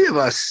three of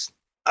us.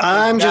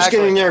 I'm just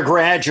getting there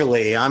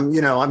gradually. I'm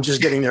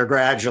just getting there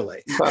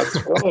gradually. That's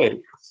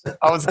right.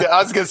 I was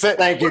going to say.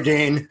 Thank you,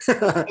 Dean.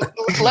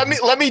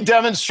 let me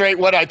demonstrate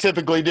what I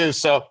typically do.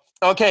 So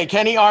Okay,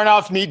 Kenny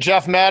Arnoff, meet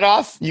Jeff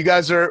Madoff. You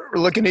guys are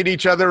looking at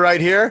each other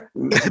right here.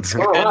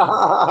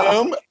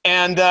 Boom.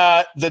 And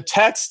the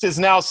text is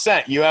now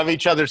sent. You have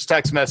each other's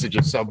text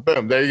messages. So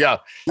boom, there you go.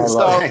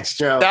 Thanks,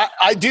 Joe.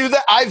 I do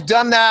that. I've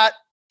done that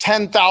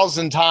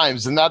 10,000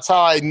 times, and that's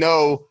how I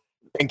know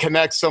and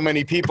connect so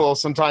many people.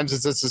 Sometimes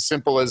it's just as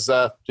simple as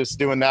just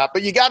doing that.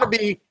 But you got to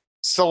be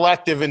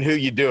selective in who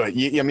you do it.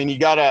 You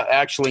got to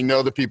actually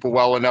know the people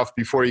well enough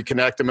before you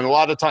connect them. And a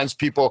lot of times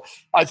people,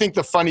 I think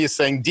the funniest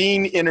thing,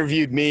 Dean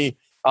interviewed me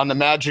on the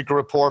Magic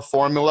Rapport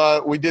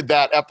Formula. We did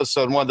that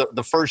episode one,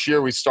 the first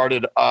year we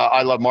started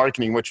I Love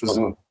Marketing, which was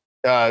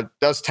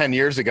that's 10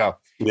 years ago.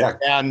 Yeah.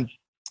 And,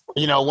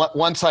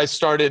 once I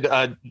started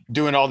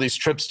doing all these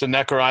trips to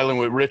Necker Island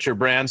with Richard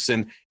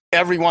Branson,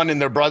 everyone and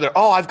their brother,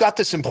 oh, I've got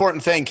this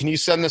important thing. Can you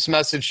send this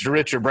message to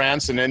Richard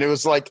Branson? And it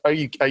was like, are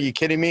you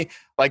kidding me?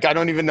 Like, I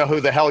don't even know who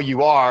the hell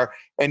you are.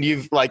 And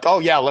you've like, oh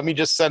yeah, let me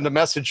just send a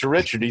message to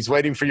Richard. He's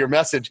waiting for your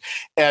message.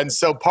 And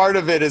so part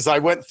of it is I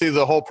went through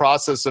the whole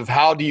process of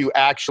how do you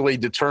actually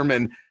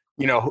determine,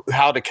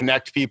 how to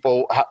connect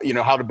people,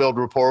 how to build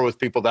rapport with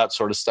people, that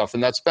sort of stuff.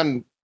 And that's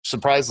been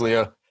surprisingly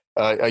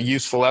a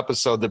useful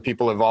episode that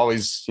people have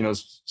always,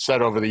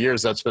 said over the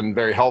years. That's been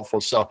very helpful.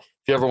 So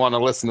if you ever want to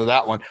listen to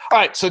that one. All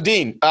right. So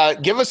Dean,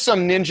 give us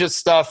some ninja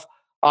stuff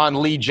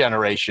on lead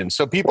generation.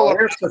 So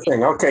here's the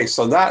thing. Okay.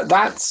 So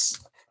that's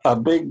a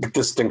big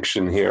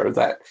distinction here,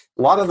 that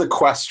a lot of the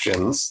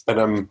questions that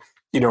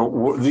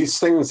these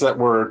things that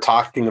we're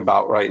talking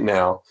about right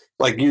now,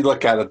 like you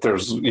look at it,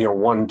 there's,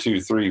 1,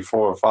 2, 3,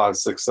 4, 5,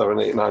 6, 7,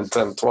 8, 9,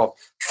 10, 12,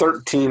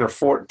 13 or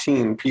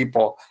 14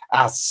 people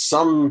ask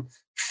some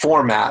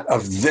format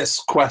of this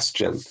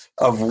question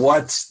of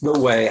what's the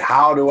way,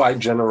 how do I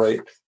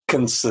generate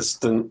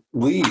consistent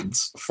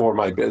leads for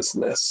my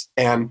business?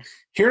 And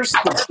here's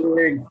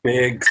the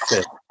big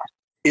thing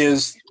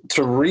is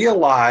to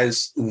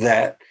realize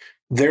that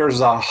there's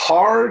a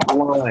hard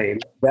line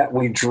that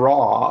we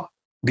draw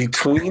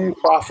between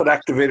Profit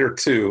Activator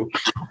 2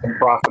 and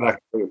Profit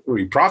Activator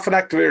 3. Profit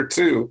Activator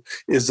 2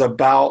 is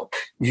about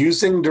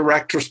using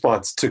direct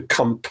response to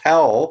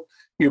compel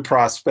your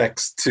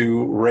prospects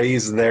to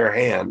raise their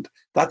hand.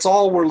 That's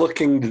all we're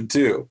looking to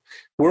do.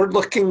 We're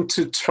looking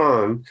to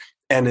turn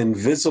an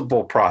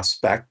invisible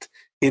prospect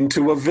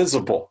into a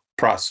visible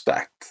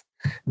prospect.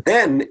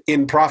 Then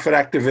in Profit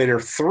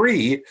Activator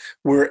 3,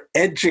 we're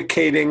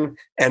educating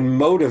and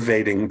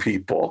motivating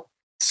people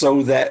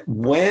so that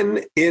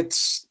when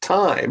it's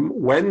time,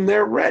 when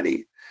they're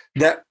ready,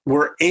 that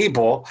we're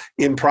able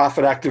in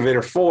Profit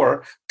Activator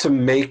 4 to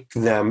make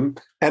them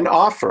an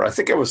offer. I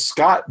think it was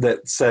Scott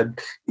that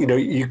said,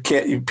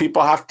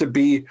 people have to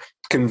be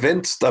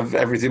convinced of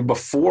everything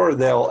before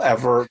they'll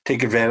ever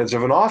take advantage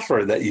of an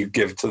offer that you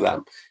give to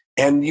them.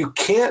 And you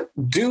can't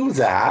do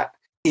that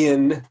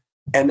in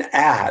an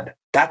ad.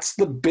 That's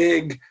the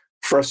big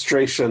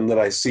frustration that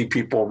I see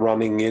people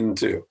running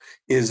into,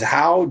 is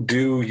how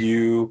do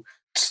you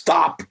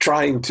stop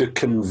trying to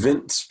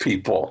convince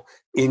people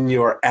in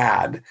your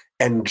ad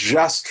and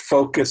just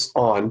focus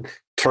on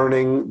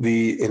turning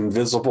the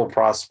invisible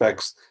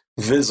prospects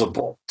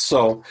visible.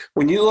 So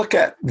when you look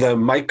at the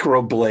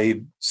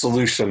microblade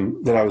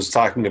solution that I was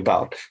talking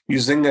about,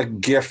 using a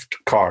gift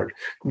card,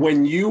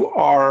 when you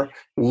are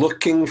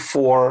looking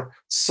for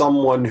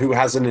someone who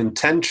has an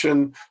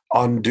intention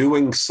on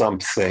doing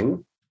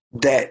something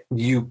that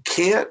you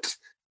can't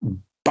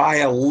buy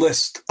a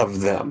list of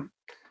them.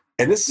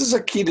 And this is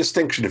a key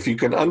distinction. If you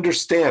can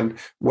understand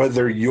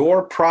whether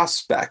your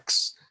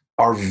prospects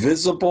are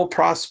visible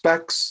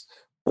prospects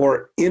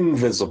or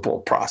invisible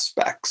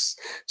prospects.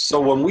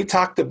 So when we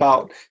talked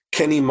about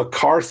Kenny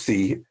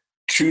McCarthy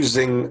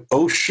choosing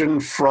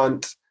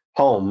oceanfront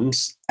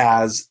homes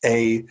as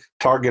a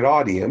target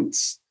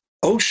audience,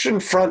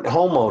 oceanfront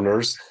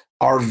homeowners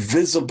are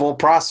visible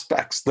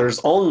prospects.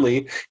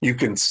 You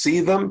can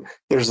see them.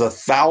 There's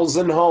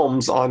 1,000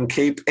 homes on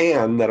Cape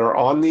Ann that are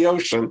on the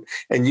ocean,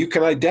 and you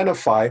can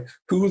identify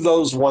who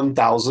those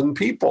 1,000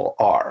 people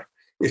are.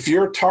 If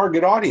your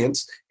target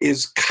audience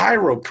is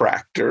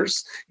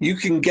chiropractors, you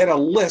can get a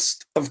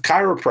list of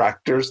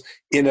chiropractors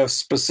in a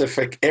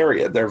specific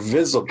area. They're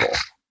visible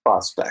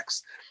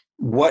prospects.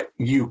 What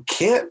you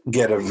can't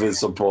get a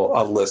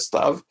list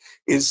of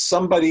is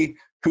somebody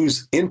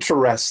who's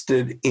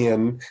interested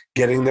in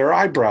getting their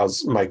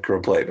eyebrows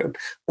microbladed,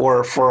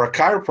 or for a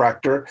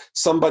chiropractor,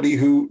 somebody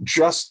who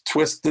just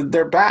twisted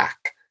their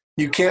back.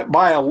 You can't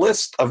buy a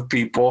list of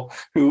people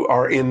who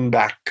are in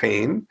back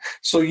pain,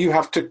 so you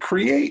have to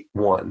create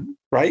one,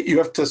 right? You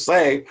have to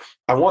say,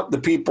 I want the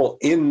people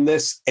in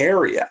this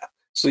area.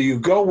 So you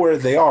go where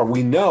they are.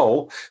 We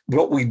know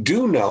what we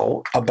do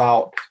know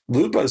about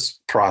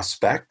Luba's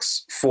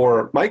prospects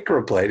for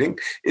microblading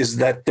is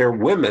that they're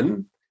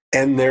women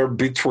and they're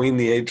between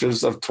the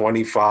ages of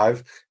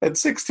 25 and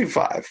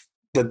 65.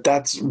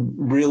 That's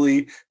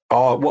really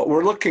what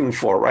we're looking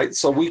for, right?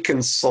 So we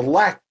can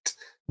select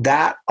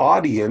that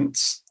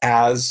audience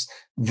as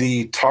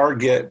the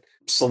target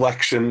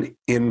selection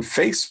in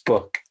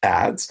Facebook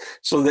ads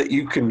so that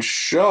you can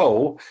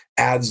show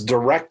ads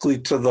directly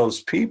to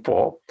those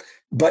people.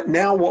 But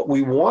now what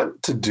we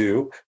want to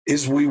do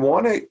is we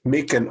want to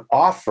make an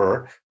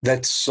offer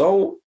that's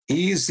so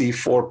easy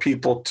for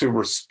people to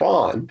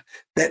respond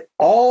that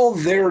all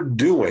they're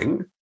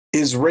doing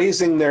is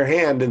raising their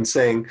hand and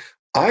saying,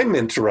 I'm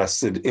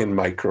interested in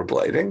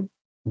microblading.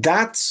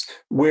 That's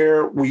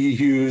where we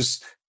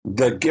use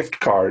the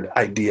gift card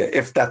idea,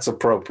 if that's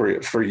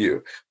appropriate for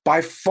you.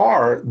 By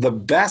far, the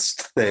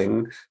best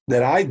thing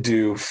that I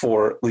do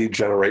for lead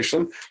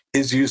generation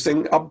is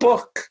using a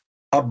book.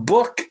 A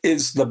book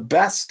is the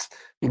best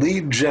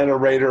lead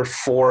generator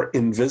for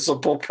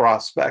invisible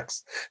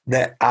prospects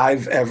that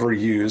I've ever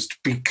used,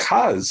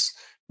 because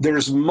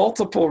there's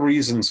multiple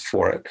reasons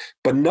for it.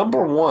 But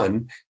number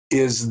one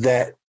is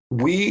that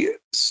we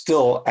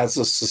still, as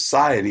a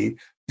society,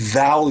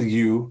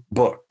 value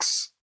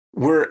books.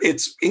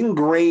 It's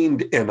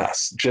ingrained in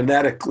us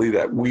genetically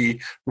that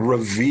we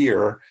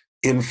revere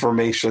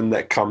information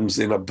that comes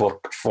in a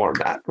book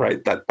format,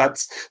 right?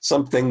 That's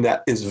something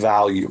that is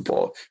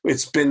valuable.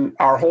 It's been,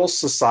 our whole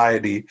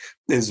society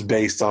is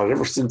based on it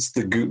ever since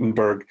the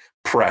Gutenberg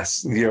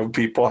press.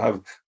 People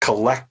have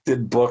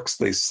collected books,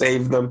 they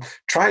save them.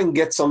 Try and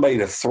get somebody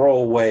to throw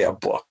away a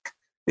book.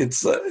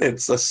 It's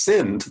a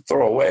sin to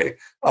throw away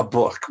a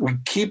book. We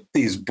keep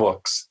these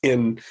books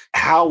in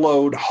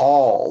hallowed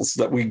halls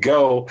that we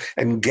go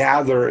and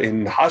gather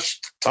in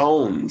hushed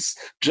tones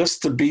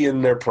just to be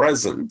in their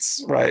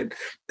presence, right?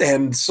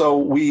 And so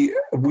we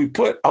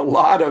put a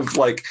lot of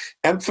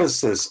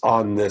emphasis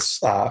on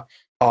this,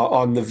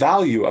 on the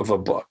value of a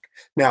book.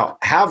 Now,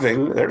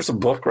 there's a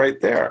book right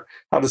there,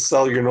 How to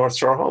Sell Your North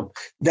Shore Home,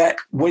 that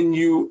when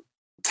you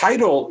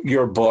title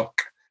your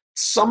book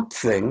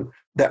something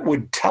that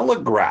would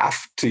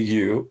telegraph to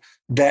you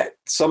that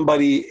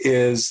somebody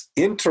is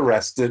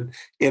interested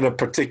in a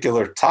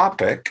particular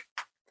topic.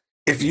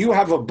 If you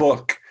have a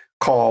book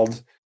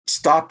called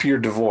Stop Your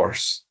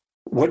Divorce,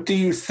 what do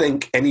you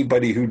think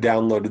anybody who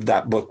downloaded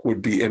that book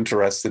would be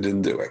interested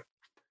in doing?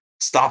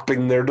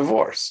 Stopping their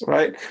divorce,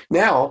 right?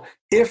 Now,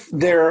 if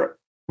they're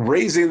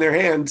raising their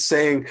hand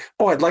saying,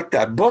 oh, I'd like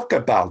that book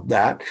about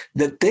that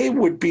they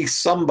would be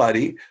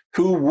somebody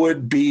who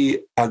would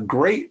be a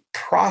great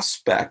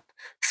prospect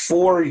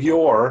for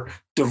your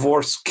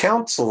divorce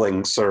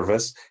counseling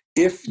service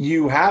if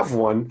you have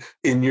one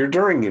in your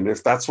During unit,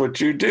 if that's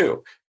what you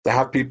do, to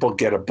have people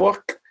get a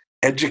book,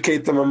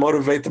 educate them and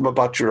motivate them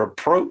about your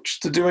approach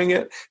to doing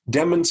it,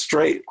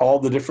 demonstrate all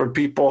the different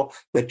people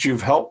that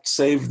you've helped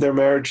save their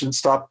marriage and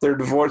stop their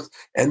divorce,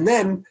 and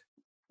then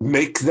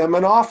make them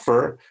an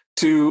offer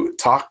to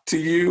talk to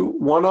you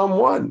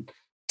one-on-one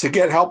to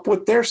get help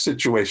with their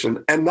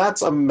situation. And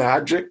that's a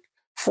magic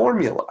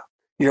formula.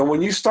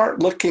 When you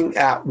start looking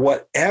at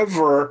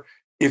whatever,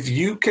 if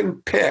you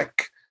can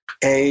pick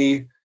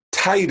a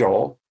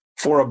title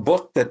for a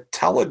book that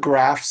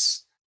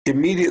telegraphs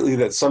immediately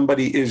that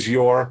somebody is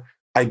your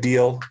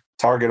ideal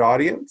target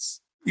audience,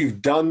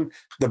 you've done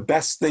the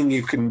best thing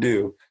you can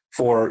do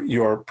for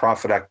your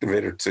Profit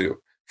Activator 2,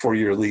 for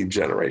your lead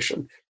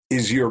generation,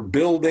 is you're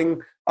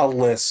building a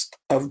list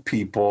of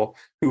people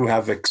who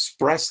have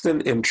expressed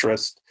an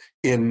interest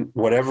in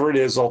whatever it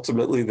is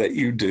ultimately that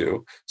you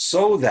do,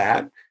 so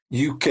that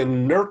you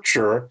can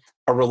nurture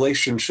a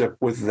relationship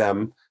with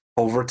them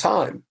over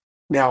time.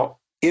 Now,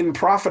 in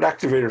Profit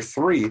Activator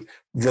 3,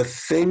 the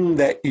thing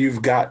that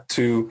you've got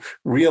to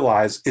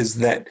realize is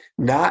that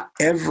not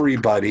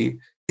everybody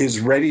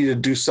is ready to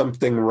do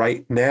something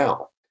right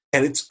now.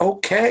 And it's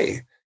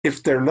okay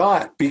if they're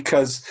not,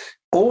 because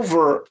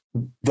over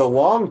the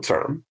long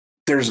term,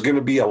 there's going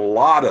to be a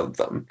lot of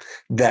them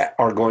that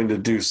are going to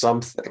do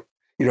something.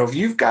 If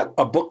you've got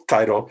a book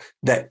title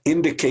that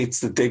indicates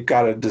that they've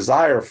got a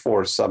desire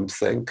for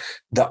something,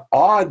 the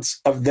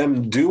odds of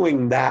them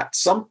doing that,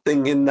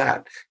 something in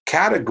that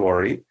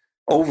category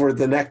over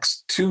the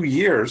next 2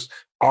 years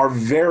are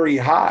very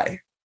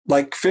high,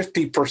 like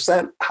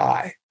 50%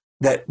 high,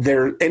 that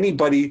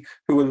anybody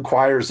who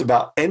inquires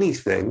about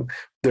anything,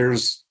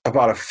 there's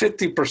about a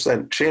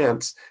 50%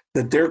 chance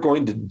that they're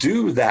going to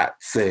do that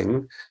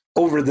thing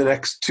over the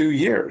next 2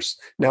 years.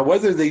 Now,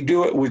 whether they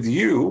do it with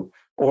you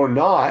or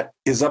not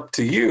is up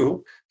to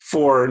you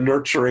for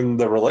nurturing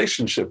the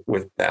relationship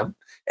with them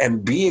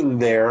and being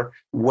there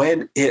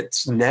when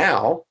it's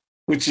now,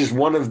 which is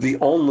one of the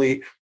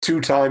only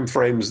 2 time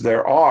frames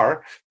there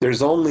are.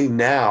 There's only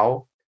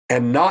now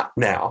and not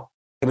now.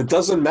 And it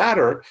doesn't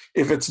matter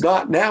if it's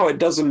not now. It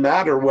doesn't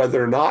matter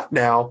whether or not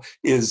now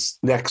is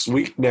next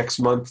week, next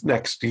month,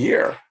 next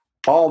year.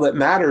 All that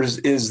matters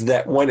is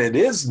that when it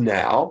is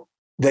now,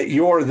 that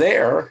you're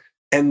there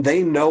and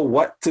they know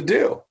what to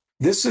do.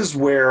 This is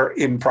where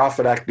in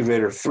Profit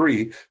Activator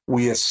 3,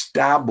 we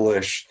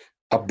establish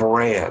a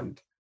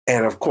brand.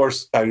 And of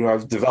course,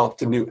 I've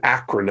developed a new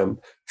acronym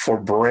for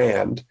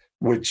brand,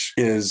 which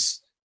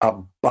is a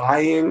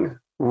buying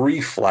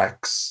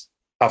reflex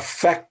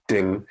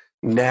affecting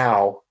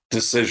now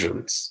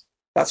decisions.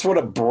 That's what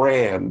a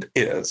brand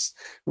is.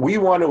 We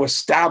want to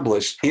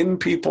establish in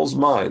people's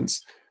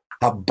minds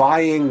a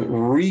buying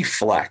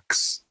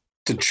reflex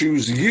to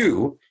choose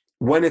you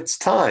when it's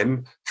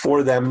time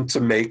for them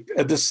to make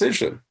a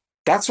decision.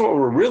 That's what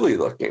we're really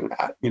looking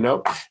at,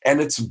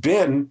 and it's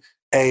been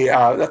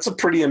that's a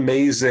pretty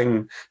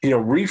amazing,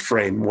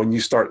 reframe when you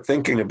start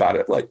thinking about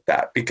it like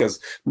that, because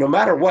no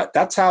matter what,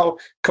 that's how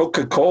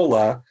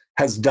Coca-Cola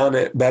has done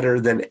it better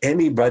than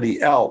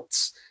anybody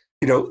else.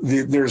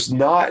 There's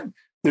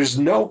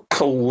no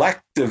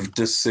collective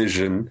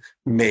decision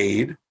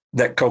made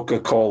that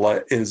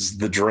Coca-Cola is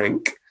the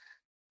drink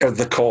or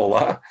the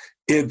cola.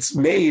 It's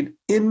made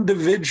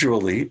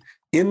individually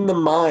in the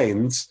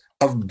minds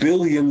of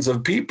billions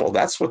of people.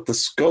 That's what the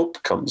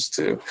scope comes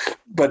to.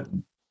 But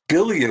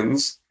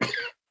billions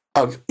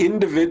of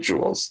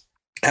individuals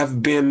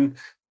have been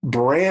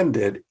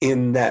branded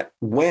in that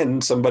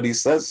when somebody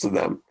says to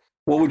them,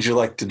 what would you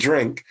like to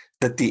drink?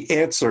 That the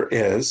answer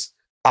is,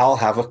 I'll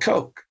have a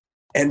Coke.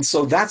 And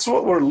so that's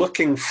what we're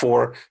looking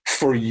for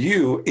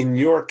you in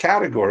your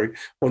category.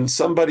 When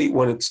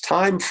it's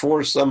time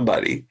for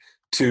somebody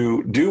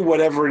to do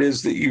whatever it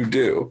is that you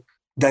do,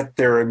 that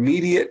their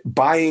immediate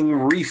buying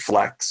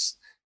reflex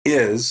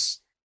is,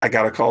 I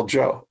got to call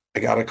Joe. I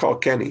got to call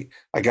Kenny.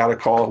 I got to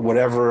call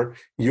whatever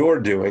you're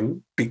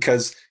doing,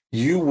 because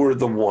you were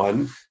the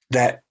one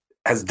that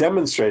has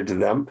demonstrated to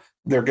them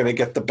they're going to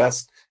get the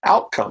best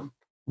outcome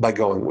by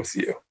going with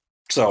you.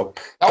 So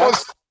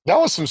that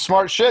was some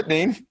smart shit,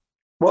 Dean.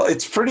 Well,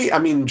 it's pretty,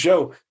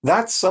 Joe,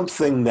 that's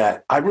something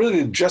that I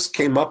really just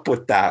came up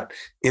with that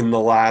in the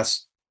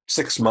last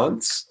 6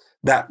 months,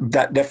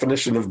 that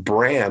definition of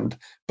brand.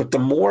 But the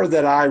more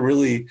that I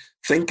really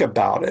think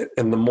about it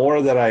and the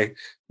more that I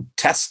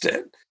test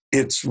it,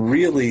 it's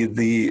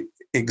really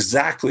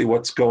exactly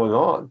what's going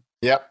on.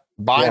 Yep.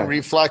 Buying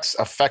reflex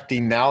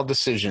affecting now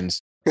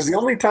decisions. Because the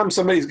only time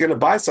somebody's going to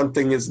buy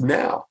something is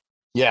now.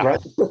 Yeah. Right?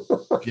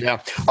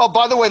 Yeah. Oh,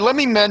 by the way, let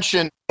me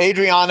mention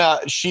Adriana.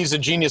 She's a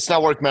Genius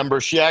Network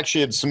member. She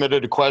actually had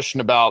submitted a question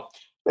about,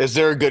 is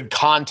there a good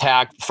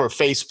contact for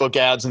Facebook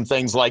ads and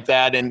things like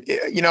that? And,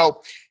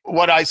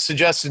 what I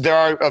suggested, there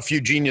are a few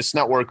Genius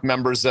Network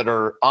members that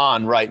are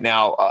on right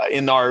now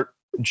in our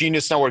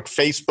Genius Network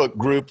Facebook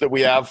group that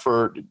we have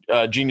for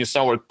Genius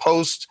Network.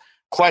 Post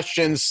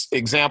questions,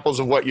 examples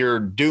of what you're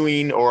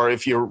doing, or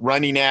if you're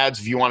running ads,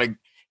 if you want to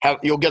have,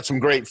 you'll get some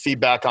great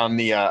feedback on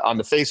the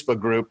Facebook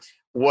group.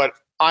 What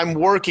I'm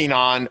working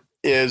on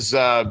is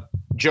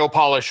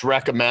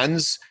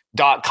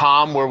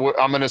JoePolishRecommends.com, where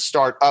I'm going to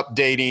start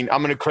updating.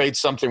 I'm going to create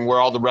something where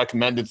all the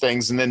recommended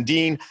things. And then,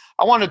 Dean,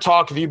 I want to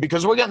talk with you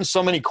because we're getting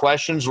so many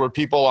questions where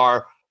people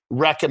are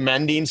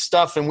recommending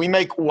stuff, and we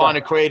want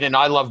to create an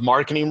I Love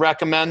Marketing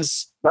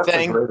Recommends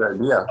thing. That's a great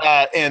idea.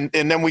 And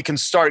then we can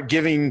start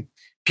giving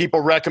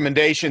people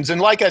recommendations. And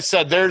like I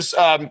said, there's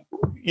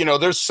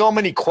so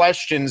many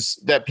questions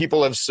that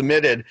people have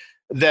submitted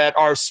that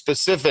are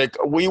specific.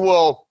 We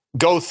will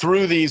go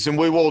through these and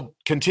we will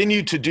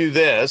continue to do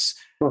this.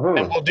 Mm-hmm.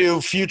 And we'll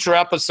do future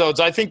episodes.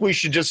 I think we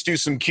should just do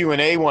some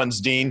Q&A ones,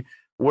 Dean,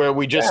 where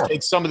we just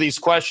take some of these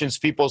questions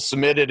people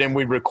submitted and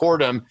we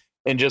record them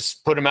and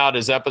just put them out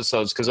as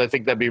episodes, because I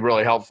think that'd be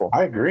really helpful.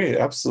 I agree.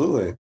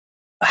 Absolutely.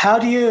 How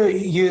do you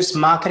use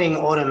marketing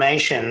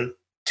automation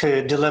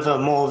to deliver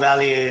more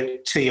value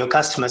to your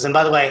customers? And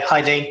by the way,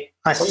 hi, Dean.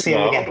 Nice to see you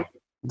again. Good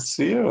to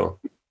see you.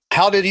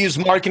 How to use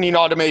marketing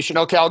automation.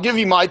 Okay, I'll give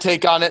you my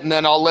take on it, and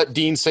then I'll let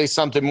Dean say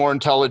something more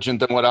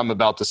intelligent than what I'm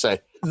about to say.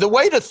 The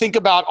way to think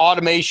about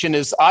automation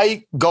is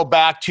I go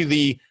back to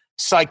the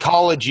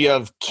psychology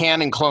of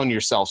can and clone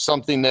yourself,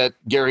 something that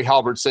Gary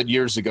Halbert said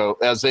years ago.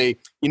 As the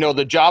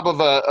job of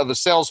a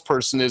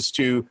salesperson is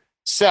to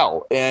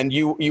sell, and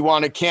you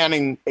want to can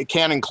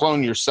and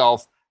clone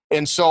yourself.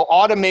 And so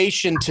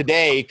automation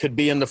today could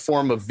be in the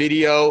form of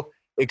video.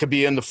 It could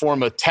be in the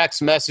form of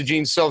text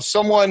messaging. So if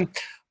someone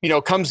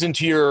comes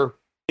into your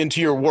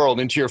world,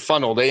 into your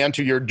funnel, they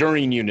enter your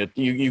during unit,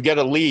 you get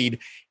a lead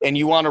and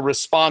you want to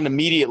respond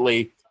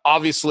immediately.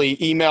 Obviously,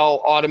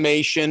 email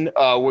automation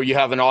where you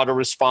have an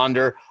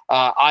autoresponder.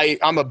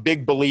 I'm a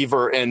big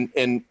believer in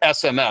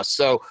SMS.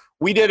 So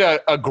we did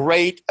a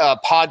great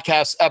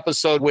podcast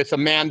episode with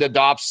Amanda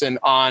Dobson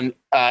on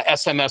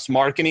SMS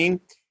marketing.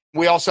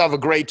 We also have a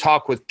great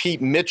talk with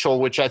Pete Mitchell,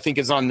 which I think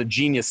is on the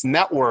Genius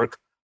Network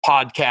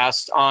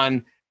podcast,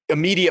 on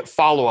immediate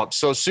follow-up.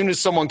 So as soon as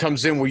someone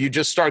comes in, where you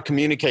just start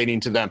communicating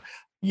to them.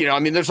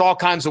 There's all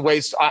kinds of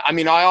ways. I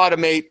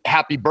automate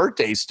happy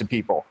birthdays to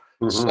people.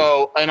 Mm-hmm.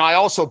 So, and I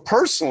also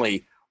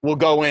personally will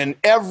go in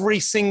every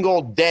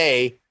single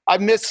day. I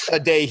miss a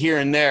day here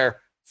and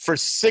there. For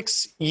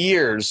 6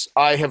 years,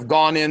 I have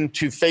gone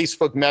into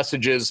Facebook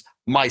messages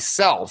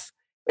myself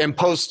and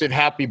posted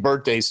happy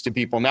birthdays to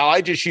people. Now,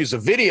 I just use a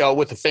video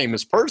with a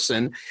famous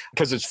person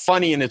because it's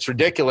funny and it's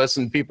ridiculous,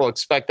 and people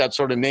expect that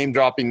sort of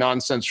name-dropping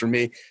nonsense from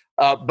me.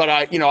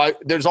 But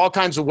there's all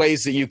kinds of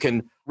ways that you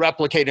can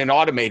replicate and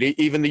automate it,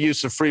 even the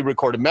use of free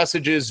recorded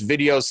messages,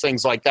 videos,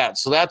 things like that.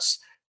 So that's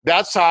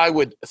how I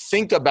would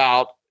think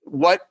about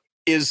what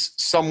is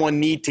someone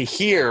need to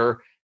hear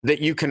that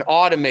you can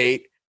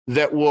automate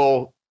that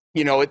will,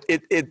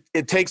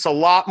 it takes a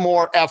lot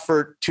more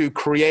effort to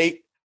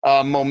create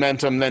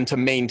momentum than to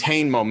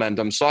maintain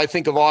momentum. So I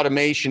think of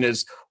automation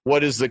as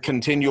what is the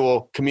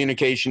continual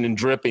communication and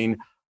dripping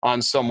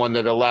on someone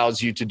that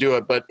allows you to do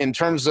it. But in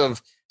terms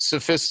of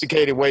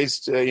sophisticated ways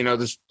to,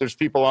 there's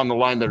people on the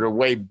line that are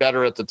way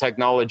better at the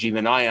technology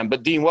than I am.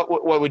 But Dean,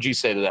 what would you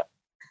say to that?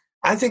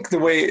 I think the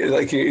way,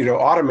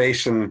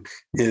 automation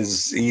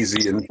is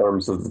easy in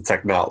terms of the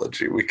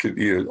technology. We could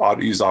use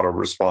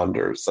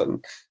autoresponders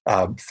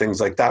and things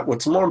like that.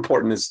 What's more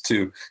important is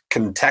to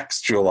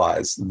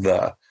contextualize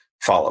the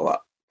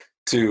follow-up,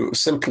 to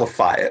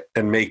simplify it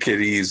and make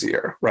it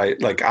easier,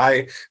 right?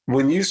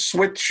 When you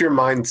switch your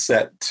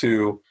mindset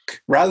to,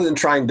 rather than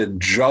trying to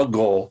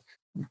juggle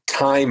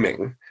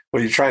timing,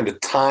 where you're trying to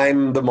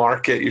time the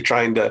market, you're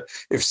trying to,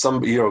 if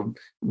somebody,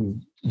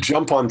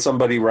 jump on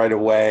somebody right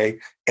away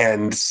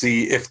and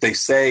see if they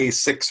say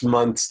 6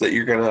 months that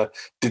you're going to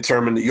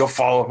determine that you'll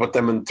follow up with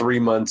them in 3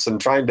 months, and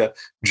trying to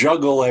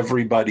juggle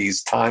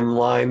everybody's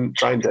timeline,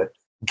 trying to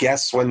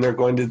guess when they're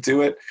going to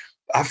do it.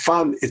 I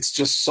found it's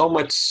just so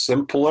much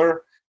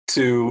simpler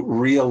to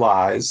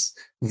realize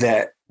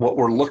that what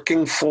we're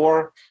looking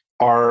for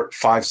are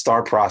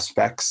 5-star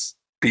prospects,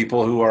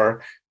 people who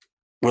are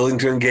willing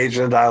to engage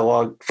in a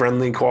dialogue,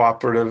 friendly,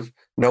 cooperative,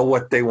 know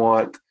what they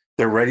want,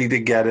 they're ready to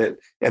get it,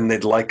 and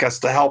they'd like us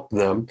to help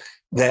them.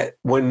 That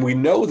when we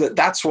know that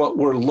that's what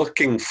we're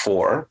looking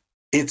for,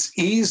 it's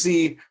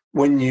easy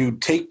when you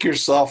take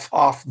yourself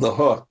off the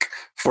hook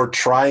for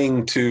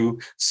trying to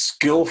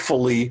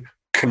skillfully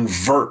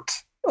convert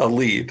a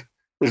lead.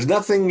 There's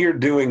nothing you're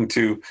doing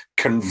to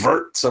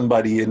convert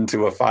somebody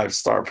into a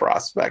 5-star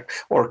prospect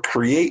or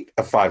create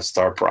a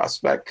 5-star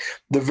prospect.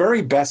 The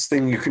very best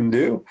thing you can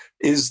do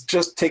is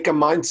just take a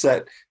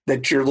mindset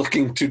that you're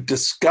looking to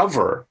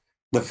discover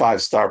the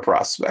 5-star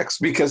prospects,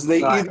 because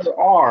they either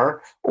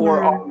are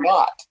or are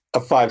not a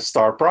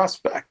 5-star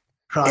prospect.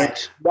 Right.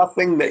 And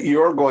nothing that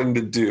you're going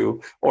to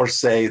do or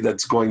say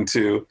that's going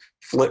to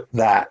flip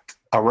that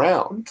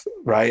around,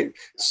 right?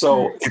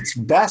 So it's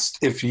best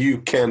if you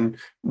can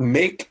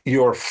make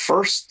your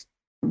first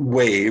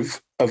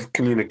wave of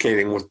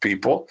communicating with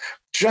people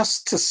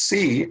just to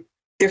see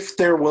if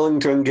they're willing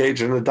to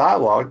engage in a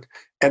dialogue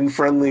and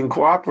friendly and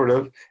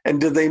cooperative, and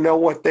do they know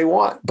what they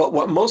want. But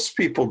what most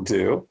people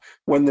do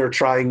when they're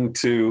trying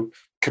to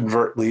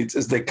convert leads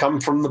is they come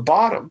from the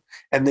bottom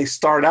and they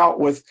start out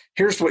with,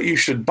 here's what you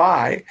should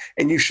buy,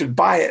 and you should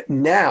buy it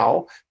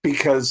now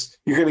because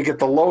you're going to get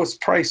the lowest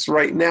price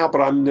right now,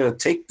 but I'm going to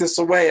take this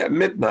away at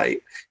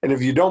midnight. And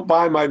if you don't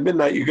buy by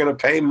midnight, you're going to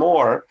pay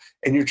more.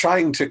 And you're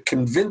trying to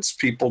convince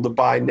people to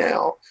buy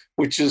now,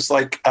 which is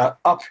like an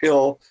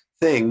uphill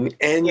thing.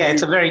 And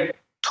it's a very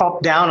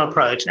top-down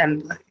approach.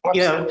 And,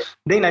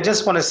 Dean, I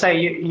just want to say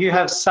you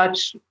have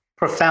such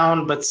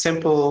profound but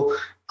simple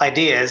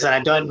ideas. And I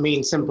don't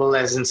mean simple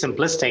as in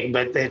simplistic,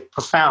 but they're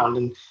profound.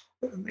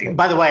 And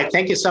by the way,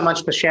 thank you so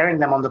much for sharing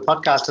them on the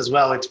podcast as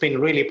well. It's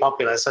been really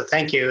popular. So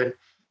thank you.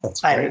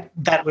 And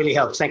that really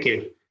helps. Thank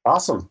you.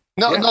 Awesome.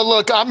 No,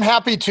 look, I'm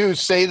happy to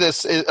say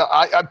this.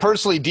 I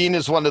personally, Dean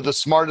is one of the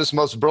smartest,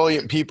 most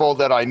brilliant people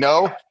that I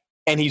know.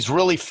 And he's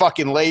really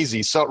fucking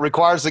lazy. So it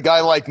requires a guy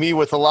like me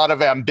with a lot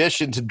of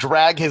ambition to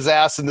drag his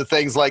ass into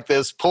things like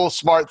this, pull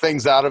smart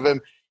things out of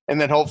him,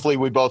 and then hopefully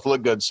we both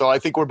look good. So I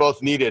think we're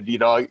both needed,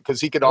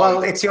 because he could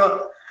always...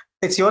 Well,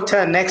 it's your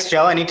turn next,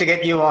 Joe. I need to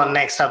get you on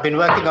next. I've been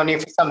working on you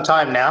for some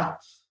time now.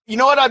 You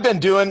know what I've been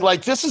doing?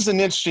 This is an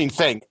interesting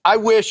thing. I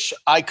wish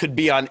I could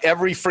be on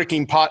every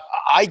freaking pot.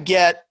 I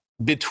get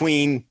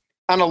between,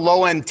 on a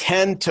low end,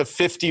 10 to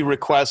 50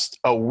 requests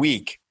a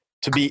week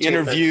to be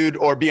interviewed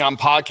or be on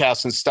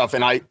podcasts and stuff.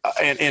 And I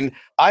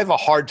have a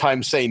hard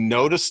time saying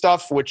no to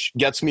stuff, which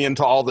gets me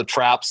into all the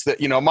traps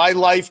that, my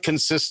life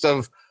consists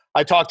of.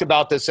 I talked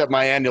about this at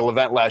my annual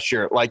event last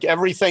year. Like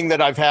everything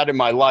that I've had in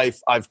my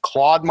life, I've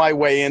clawed my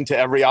way into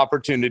every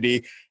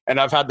opportunity, and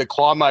I've had to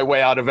claw my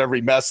way out of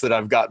every mess that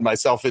I've gotten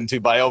myself into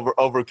by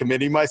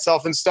overcommitting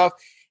myself and stuff.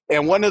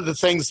 And one of the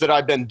things that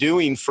I've been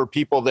doing for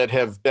people that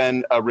have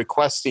been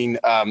requesting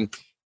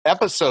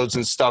episodes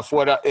and stuff,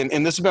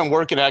 and this has been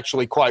working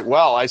actually quite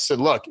well. I said,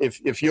 look,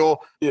 if you'll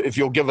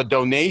give a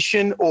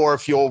donation or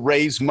if you'll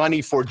raise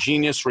money for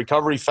Genius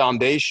Recovery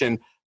Foundation,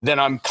 then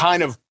I'm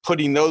kind of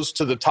putting those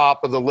to the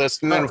top of the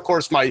list. And then, of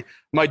course, my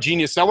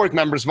Genius Network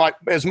members.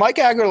 Is Mike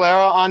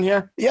Aguilera on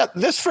here? Yeah,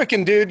 this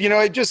freaking dude,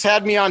 it just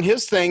had me on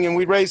his thing, and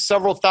we raised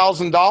several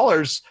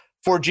 $1,000s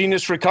for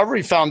Genius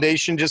Recovery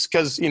Foundation just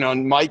because,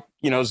 Mike,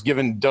 is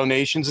giving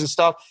donations and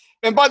stuff.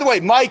 And by the way,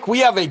 Mike, we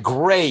have a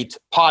great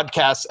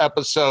podcast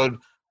episode.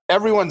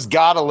 Everyone's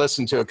got to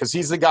listen to it because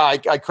he's the guy,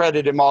 I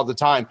credit him all the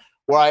time,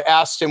 where I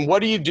asked him,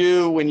 what do you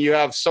do when you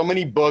have so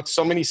many books,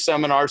 so many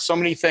seminars, so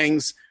many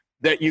things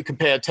that you can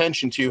pay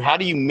attention to? How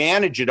do you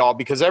manage it all?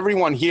 Because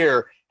everyone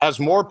here has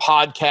more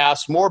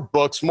podcasts, more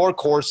books, more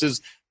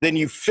courses than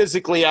you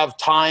physically have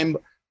time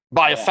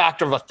by a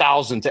factor of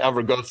 1,000 to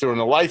ever go through in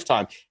a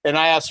lifetime. And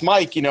I asked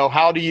Mike,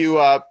 how do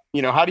you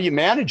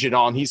manage it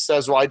all? And he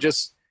says, well, I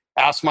just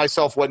ask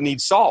myself what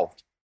needs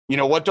solved.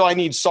 What do I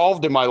need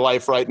solved in my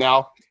life right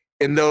now?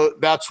 And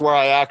that's where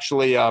I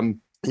actually,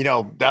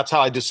 that's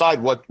how I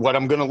decide what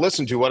I'm going to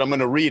listen to, what I'm going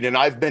to read. And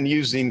I've been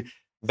using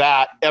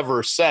that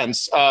ever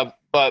since.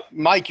 But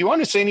Mike, you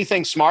want to say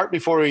anything smart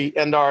before we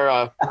end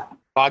our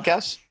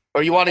podcast?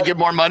 Or you want to give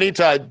more money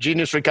to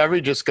Genius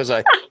Recovery just because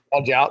I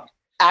called you out?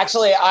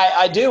 Actually,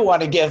 I do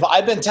want to give.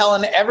 I've been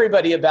telling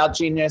everybody about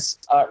Genius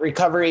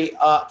Recovery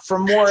for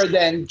more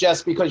than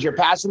just because you're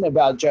passionate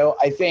about it, Joe.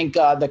 I think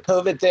the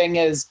COVID thing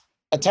is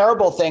a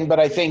terrible thing, but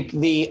I think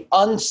the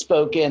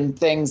unspoken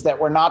things that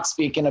we're not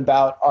speaking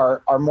about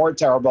are more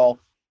terrible.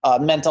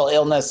 Mental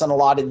illness and a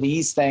lot of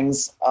these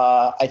things,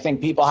 I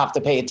think people have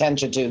to pay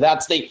attention to.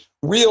 That's the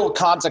real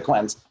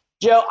consequence.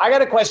 Joe, I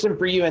got a question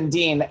for you and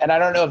Dean, and I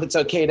don't know if it's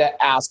okay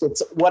to ask.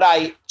 It's what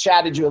I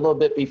chatted you a little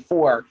bit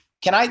before.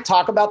 Can I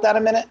talk about that a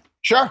minute?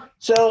 Sure.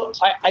 So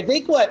I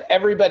think what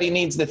everybody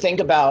needs to think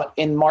about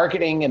in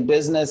marketing and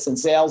business and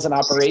sales and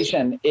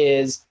operation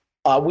is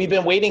we've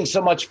been waiting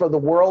so much for the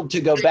world to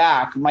go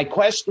back. My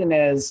question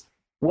is,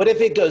 what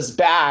if it goes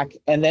back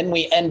and then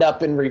we end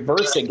up in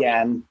reverse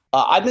again?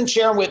 I've been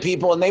sharing with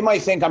people and they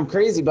might think I'm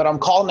crazy, but I'm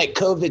calling it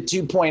COVID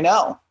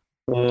 2.0.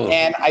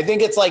 And I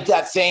think it's like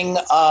that thing,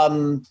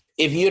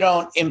 if you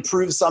don't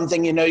improve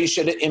something, you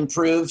should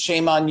improve,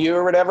 shame on you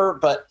or whatever.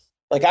 But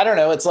like, I don't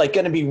know, it's like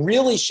going to be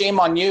really shame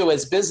on you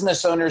as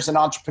business owners and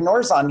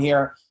entrepreneurs on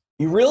here.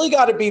 You really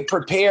got to be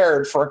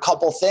prepared for a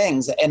couple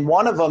things. And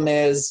one of them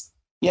is,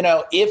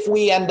 if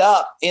we end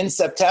up in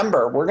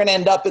September, we're going to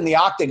end up in the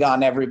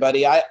octagon,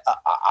 everybody. I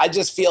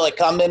just feel it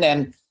coming.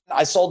 And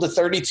I sold a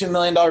 $32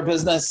 million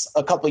business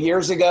a couple of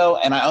years ago,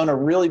 and I own a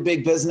really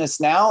big business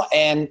now.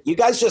 And you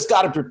guys just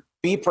got to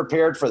be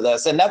prepared for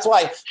this. And that's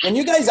why when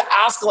you guys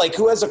ask, like,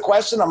 who has a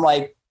question, I'm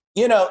like,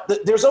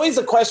 there's always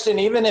a question,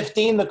 even if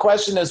Dean, the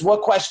question is,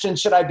 what question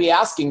should I be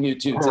asking you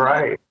to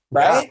tonight?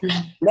 Right?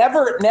 Yeah.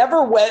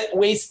 Never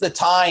waste the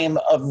time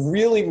of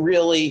really,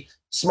 really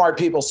smart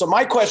people. So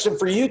my question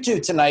for you two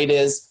tonight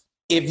is,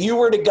 if you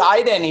were to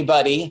guide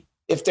anybody,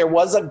 if there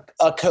was a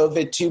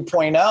COVID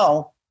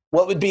 2.0,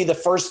 what would be the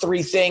first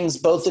three things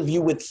both of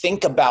you would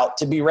think about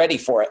to be ready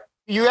for it?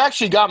 You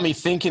actually got me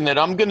thinking that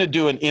I'm going to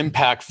do an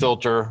impact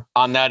filter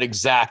on that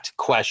exact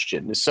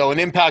question. So an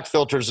impact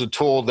filter is a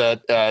tool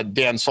that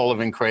Dan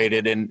Sullivan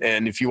created.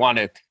 And if you want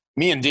to,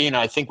 me and Dean,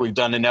 I think we've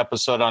done an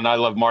episode on I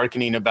Love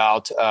Marketing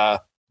about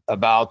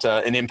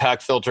an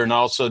impact filter. And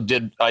also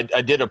did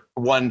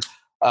an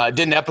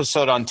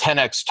episode on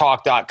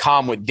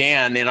 10xtalk.com with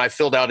Dan, and I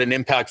filled out an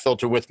impact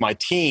filter with my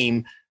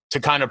team to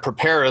kind of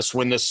prepare us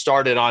when this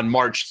started on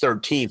March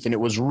 13th. And it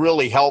was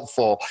really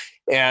helpful.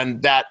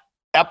 And that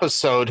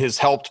episode has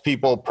helped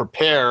people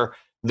prepare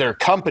their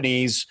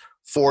companies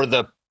for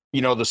the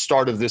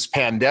start of this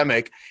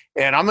pandemic.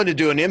 And I'm going to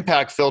do an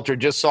impact filter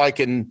just so I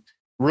can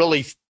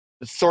really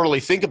thoroughly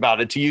think about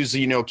it, to use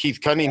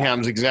Keith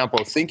Cunningham's example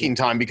of thinking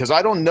time, because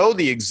I don't know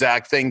the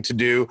exact thing to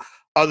do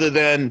other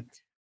than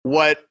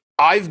what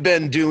I've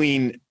been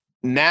doing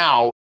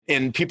now,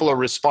 and people have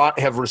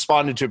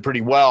responded to it pretty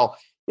well,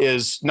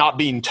 is not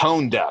being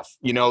tone deaf,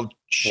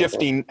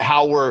 shifting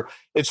how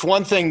it's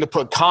one thing to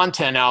put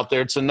content out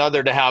there. It's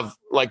another to have,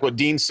 like what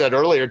Dean said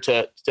earlier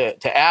to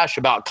Ash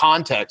about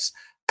context.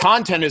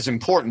 Content is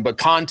important, but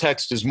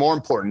context is more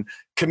important.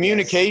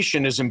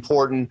 Communication is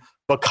important,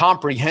 but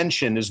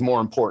comprehension is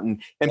more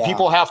important. And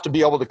people have to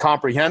be able to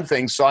comprehend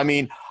things. So,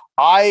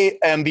 I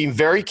am being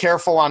very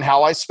careful on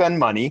how I spend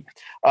money.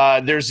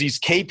 There's these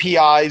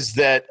KPIs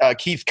that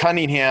Keith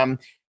Cunningham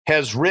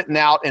has written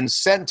out and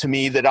sent to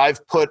me that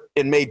I've put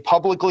and made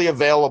publicly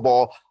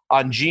available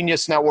on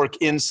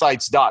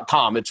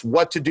geniusnetworkinsights.com. It's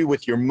what to do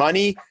with your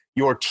money,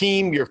 your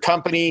team, your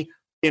company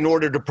in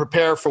order to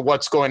prepare for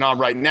what's going on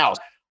right now.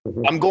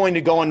 I'm going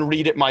to go and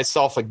read it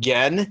myself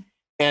again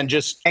and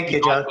just, thank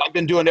you, Joe. I've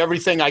been doing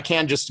everything I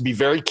can just to be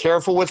very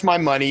careful with my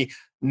money,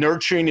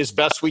 nurturing as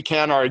best we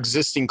can our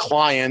existing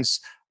clients,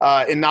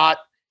 and not,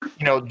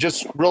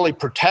 just really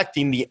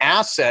protecting the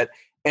asset.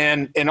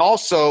 And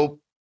also,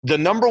 the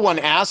number one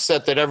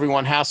asset that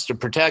everyone has to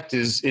protect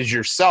is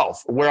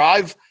yourself. Where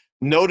I've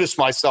noticed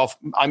myself,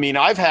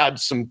 I've had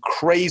some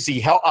crazy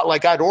health,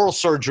 like I had oral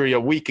surgery a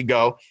week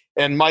ago.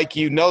 And Mike,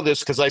 this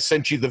because I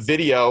sent you the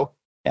video.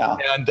 Yeah.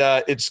 And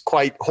it's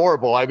quite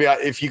horrible.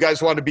 If you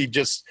guys want to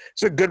it's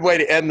a good way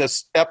to end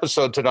this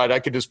episode tonight. I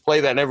could just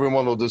play that and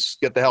everyone will just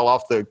get the hell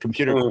off the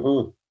computer.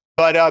 Mm-hmm.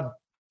 But,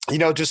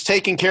 just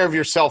taking care of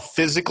yourself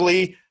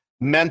physically,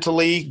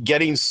 mentally,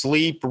 getting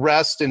sleep,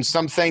 rest, and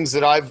some things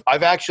that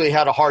I've actually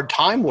had a hard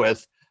time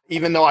with,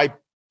 even though I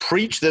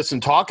preach this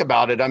and talk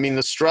about it.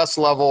 The stress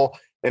level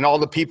and all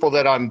the people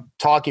that I'm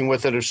talking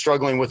with that are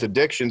struggling with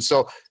addiction.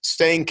 So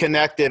staying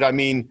connected,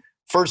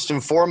 first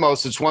and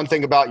foremost, it's one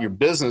thing about your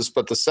business,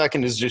 but the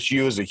second is just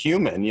you as a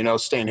human,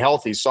 staying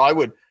healthy.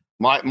 So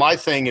my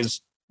thing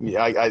is,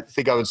 I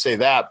think I would say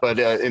that. But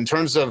in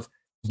terms of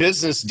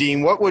business,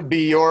 Dean, what would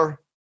be your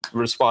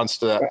response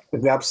to that?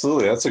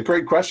 Absolutely. That's a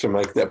great question,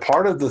 Mike. That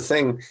part of the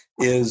thing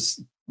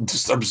is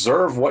just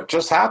observe what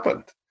just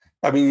happened.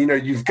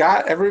 You've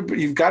got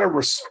a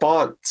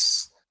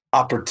response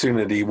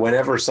opportunity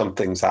whenever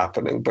something's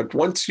happening. But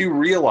once you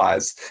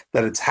realize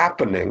that it's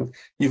happening,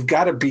 you've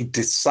got to be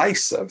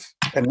decisive.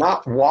 and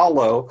not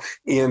wallow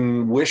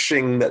in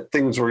wishing that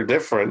things were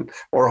different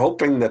or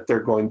hoping that they're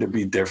going to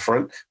be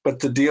different, but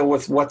to deal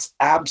with what's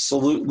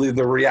absolutely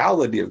the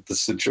reality of the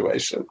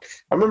situation.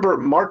 I remember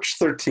March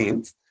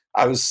 13th,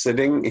 I was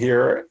sitting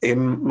here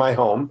in my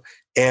home,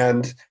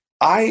 and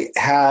I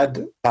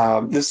had,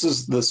 this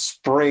is the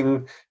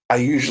spring, I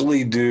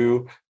usually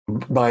do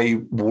my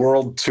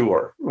world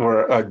tour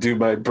where I do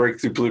my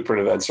Breakthrough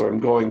Blueprint events, where I'm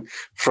going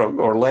from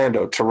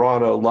Orlando,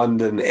 Toronto,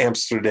 London,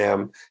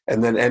 Amsterdam,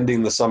 and then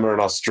ending the summer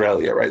in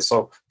Australia, right?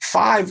 So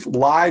 5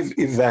 live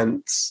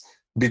events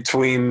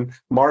between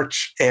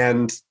March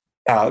and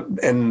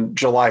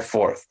July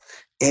 4th.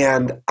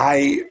 And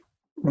I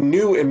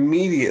knew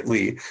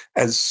immediately,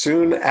 as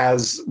soon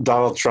as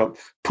Donald Trump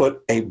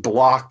put a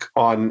block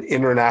on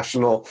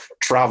international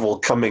travel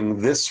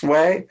coming this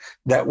way,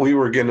 that we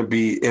were going to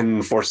be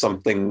in for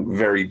something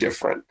very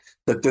different.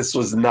 That this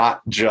was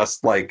not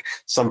just like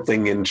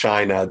something in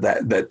China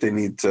that they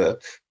need to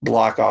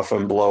block off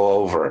and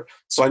blow over.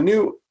 So I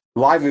knew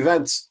live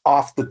events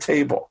off the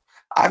table.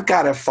 I've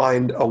got to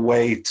find a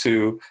way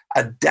to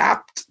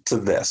adapt to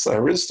this. I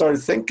really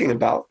started thinking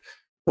about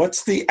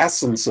what's the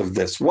essence of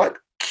this? What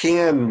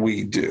can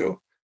we do,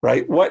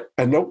 right?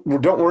 Don't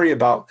worry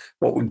about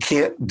what we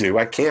can't do.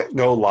 I can't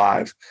go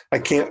live. I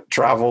can't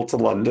travel to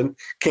London,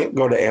 can't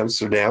go to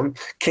Amsterdam,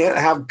 can't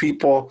have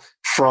people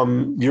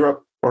from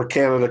Europe or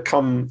Canada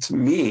come to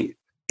me.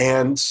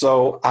 And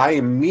so I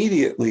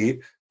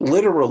immediately,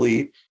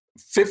 literally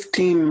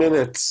 15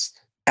 minutes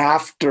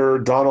after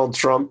Donald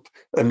Trump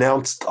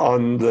announced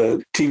on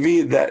the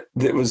TV that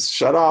it was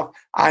shut off,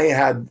 I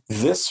had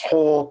this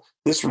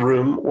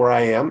room where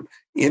I am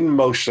in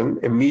motion,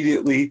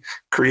 immediately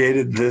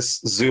created this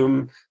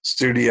Zoom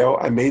studio.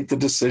 I made the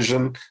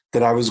decision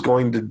that I was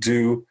going to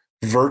do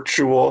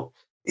virtual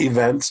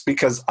events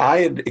because I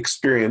had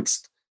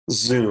experienced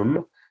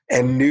Zoom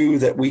and knew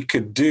that we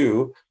could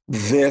do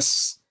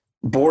this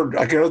board.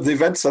 The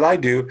events that I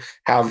do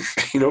have,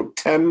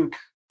 10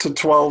 to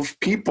 12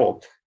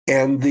 people.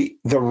 And the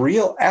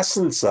real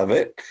essence of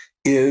it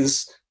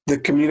is the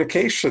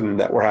communication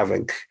that we're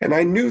having. And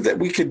I knew that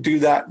we could do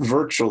that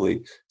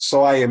virtually.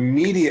 So I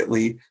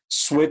immediately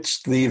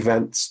switched the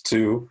events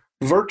to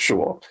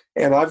virtual.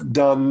 And I've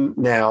done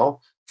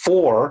now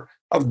 4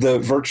 of the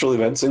virtual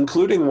events,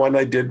 including one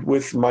I did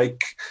with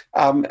Mike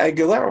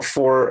Aguilera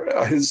for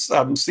his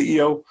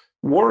CEO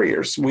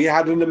Warriors. We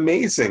had an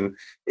amazing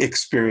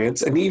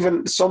experience. And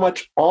even so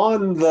much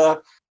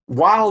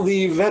while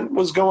the event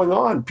was going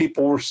on,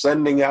 people were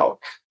sending out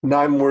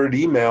 9-word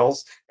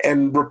emails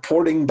and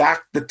reporting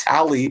back the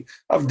tally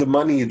of the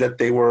money that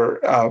they were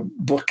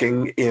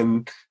booking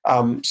in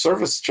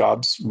service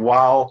jobs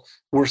while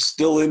we're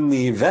still in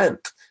the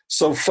event.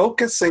 So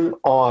focusing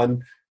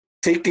on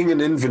taking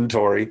an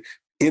inventory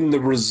in the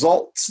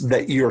results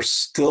that you're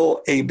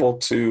still able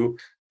to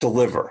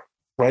deliver,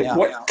 right? Yeah.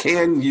 What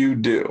can you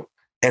do?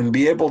 And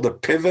be able to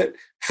pivot,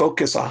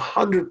 focus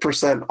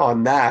 100%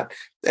 on that,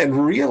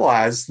 and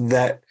realize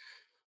that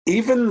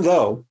even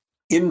though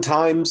in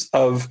times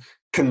of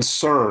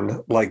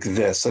concern like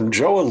this, and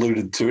Joe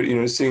alluded to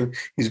it,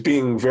 he's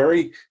being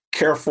very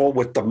careful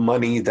with the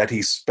money that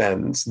he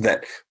spends,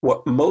 that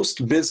what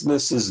most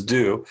businesses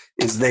do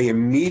is they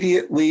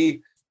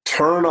immediately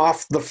turn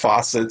off the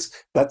faucets.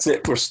 That's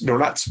it. We're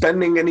not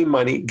spending any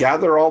money.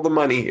 Gather all the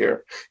money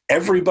here.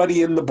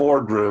 Everybody in the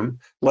boardroom,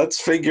 let's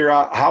figure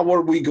out how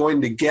are we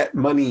going to get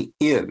money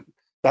in.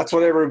 That's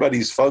what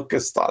everybody's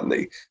focused on.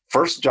 The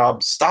first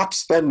job, stop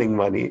spending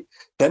money,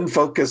 then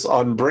focus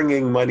on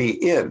bringing money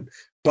in.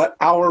 But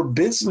our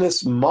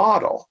business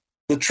model,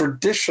 the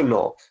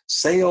traditional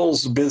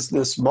sales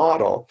business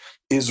model,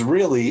 is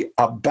really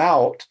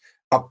about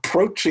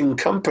approaching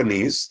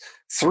companies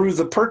through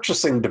the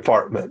purchasing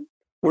department.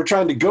 We're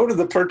trying to go to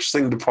the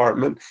purchasing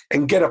department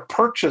and get a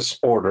purchase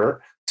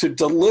order to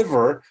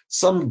deliver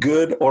some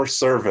good or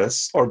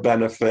service or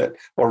benefit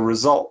or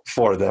result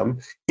for them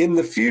in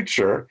the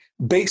future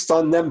based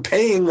on them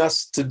paying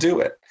us to do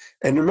it.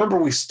 And remember,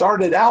 we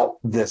started out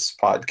this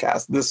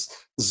podcast, this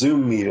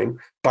Zoom meeting,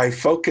 by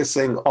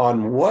focusing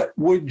on what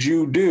would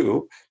you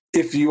do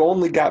if you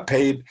only got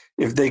paid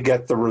if they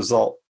get the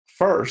result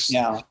first.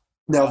 Yeah.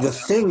 Now, the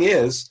thing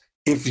is,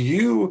 if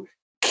you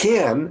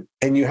can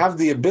and you have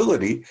the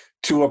ability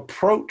to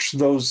approach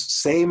those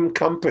same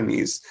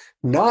companies,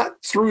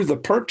 not through the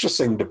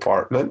purchasing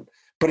department,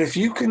 but if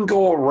you can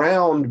go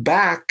around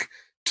back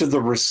to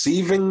the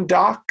receiving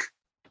dock,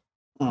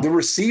 the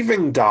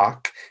receiving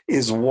dock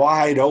is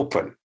wide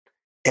open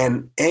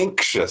and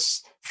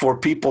anxious for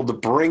people to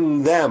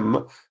bring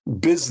them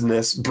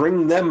business,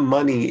 bring them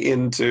money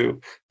into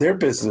their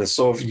business.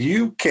 So if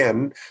you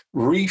can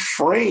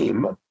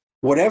reframe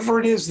whatever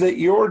it is that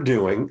you're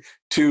doing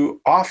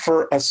to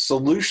offer a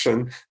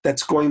solution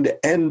that's going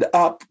to end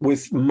up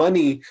with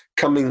money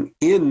coming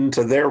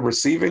into their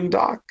receiving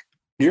dock,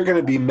 you're going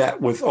to be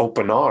met with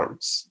open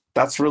arms.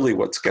 that's really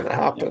what's going to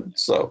happen.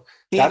 So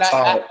that's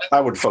how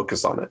I would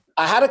focus on it.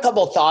 I had a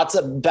couple of thoughts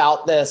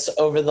about this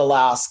over the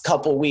last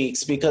couple of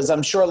weeks, because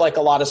I'm sure, like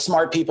a lot of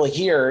smart people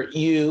here,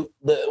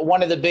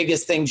 one of the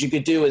biggest things you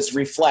could do is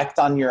reflect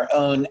on your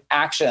own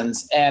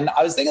actions. And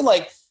I was thinking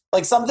like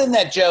something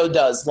that Joe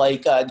does,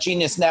 like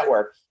Genius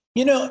Network.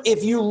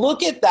 If you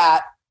look at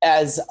that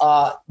as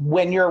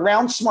when you're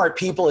around smart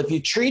people, if you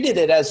treated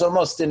it as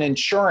almost an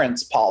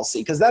insurance policy,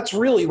 because that's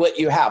really what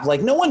you have.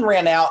 Like, no one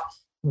ran out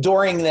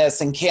during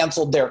this and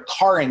canceled their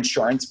car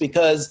insurance,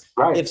 because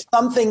if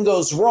something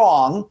goes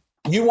wrong,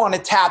 you want to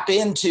tap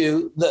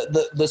into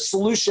the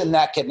solution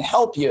that can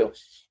help you.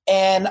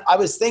 And I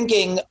was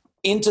thinking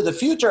into the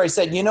future, I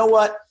said, you know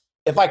what?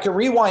 If I could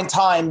rewind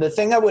time, the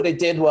thing I would have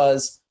did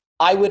was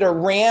I would have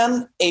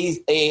ran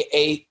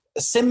a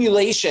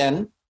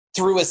simulation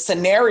through a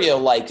scenario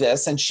like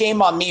this, and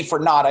shame on me for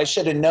not. I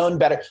should have known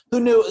better.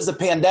 Who knew it was a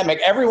pandemic?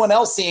 Everyone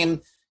else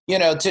seemed,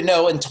 to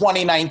know in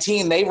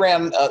 2019,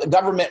 the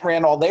government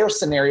ran all their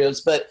scenarios,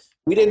 but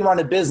we didn't run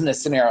a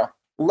business scenario.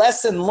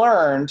 Lesson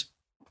learned.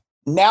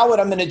 Now what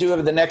I'm going to do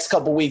over the next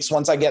couple of weeks,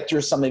 once I get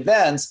through some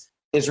events,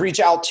 is reach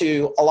out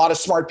to a lot of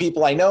smart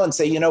people I know and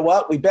say, you know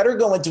what, we better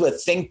go into a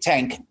think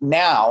tank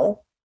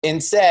now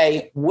and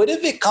say, what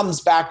if it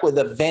comes back with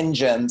a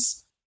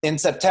vengeance in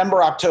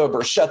September,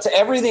 October, shuts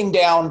everything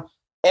down,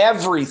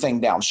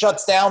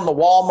 shuts down the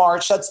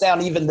Walmart, shuts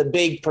down even the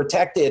big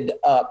protected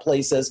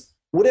places.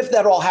 What if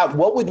that all happened?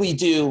 What would we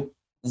do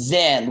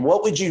then?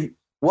 What would you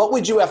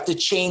have to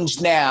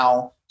change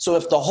now? So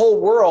if the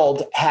whole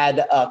world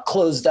had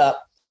closed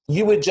up,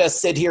 you would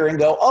just sit here and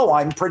go, oh,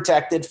 I'm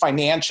protected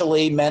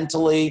financially,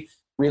 mentally,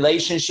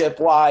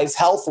 relationship-wise,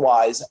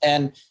 health-wise.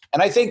 And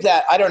I think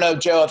that, I don't know,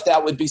 Joe, if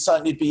that would be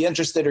something you'd be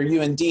interested, or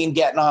you and Dean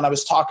getting on. I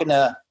was talking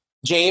to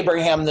Jay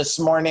Abraham this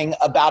morning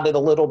about it a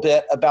little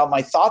bit, about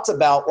my thoughts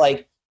about,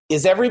 like,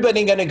 is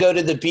everybody going to go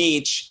to the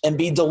beach and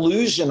be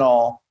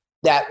delusional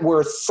that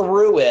we're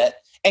through it?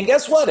 And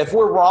guess what? If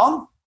we're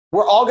wrong,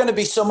 we're all going to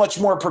be so much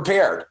more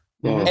prepared.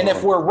 Mm-hmm. And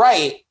if we're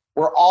right,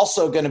 we're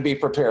also going to be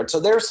prepared. So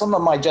there's some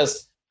of my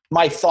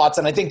thoughts.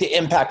 And I think the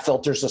impact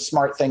filter is a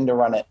smart thing to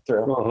run it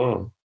through.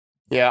 Mm-hmm.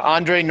 Yeah.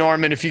 Andre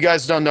Norman, if you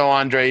guys don't know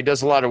Andre, he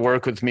does a lot of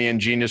work with me in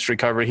Genius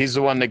Recovery. He's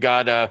the one that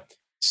got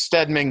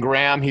Stedman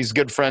Graham. He's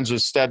good friends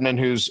with Stedman,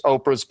 who's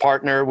Oprah's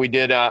partner. We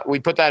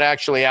put that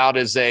actually out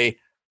as we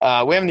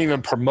haven't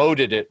even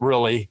promoted it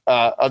really,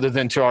 other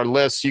than to our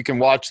list. You can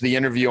watch the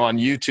interview on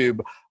YouTube.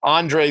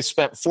 Andre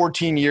spent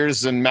 14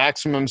 years in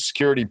maximum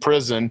security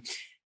prison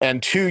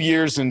and 2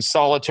 years in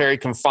solitary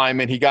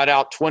confinement. He got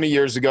out 20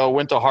 years ago,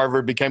 went to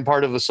Harvard, became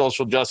part of the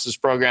social justice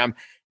program.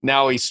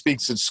 Now he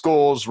speaks at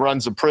schools,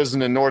 runs a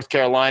prison in North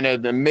Carolina,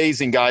 an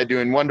amazing guy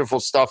doing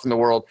wonderful stuff in the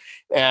world.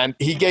 And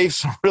he gave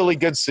some really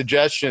good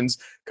suggestions,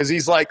 because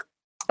he's like,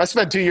 I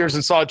spent 2 years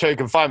in solitary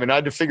confinement. I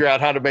had to figure out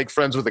how to make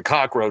friends with a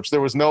cockroach.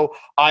 There was no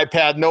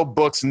iPad, no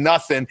books,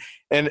 nothing.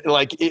 And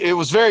it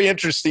was very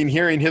interesting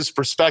hearing his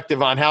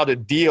perspective on how to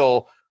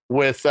deal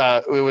with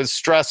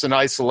stress and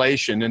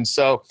isolation. And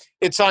so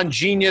it's on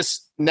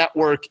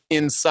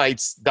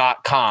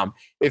geniusnetworkinsights.com.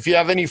 If you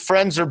have any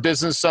friends or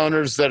business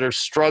owners that are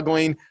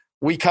struggling,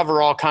 we cover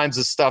all kinds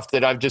of stuff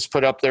that I've just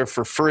put up there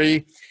for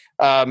free.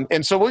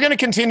 And so we're going to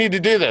continue to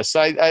do this.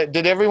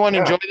 Did everyone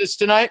enjoy this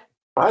tonight?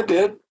 I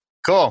did.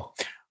 Cool.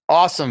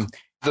 Awesome.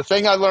 The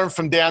thing I learned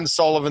from Dan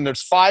Sullivan,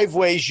 there's 5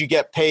 ways you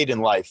get paid in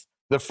life.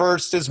 The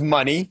first is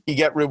money. You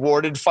get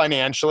rewarded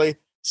financially.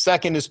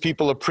 Second is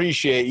people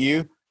appreciate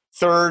you.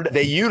 Third,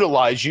 they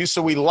utilize you.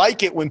 So we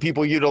like it when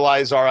people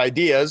utilize our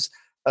ideas.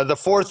 The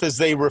fourth is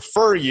they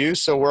refer you.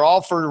 So we're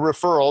all for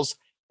referrals.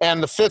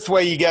 And the fifth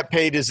way you get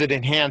paid is it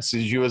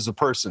enhances you as a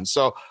person.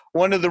 So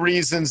one of the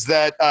reasons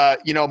that,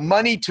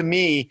 money to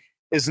me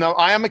is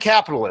I am a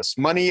capitalist.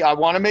 Money, I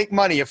want to make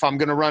money. If I'm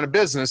going to run a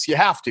business, you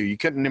have to. You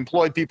couldn't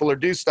employ people or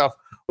do stuff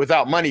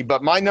without money.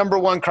 But my number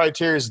one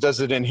criteria is,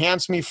 does it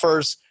enhance me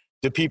first?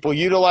 Do people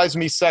utilize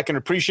me second,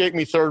 appreciate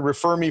me third,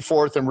 refer me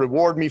fourth, and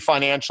reward me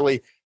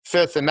financially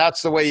fifth? And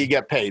that's the way you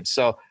get paid.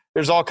 So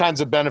there's all kinds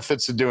of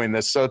benefits of doing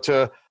this. So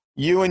to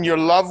you and your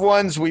loved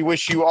ones, we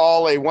wish you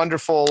all a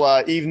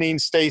wonderful evening.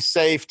 Stay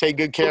safe. Take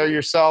good care of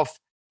yourself.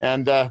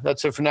 And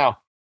that's it for now.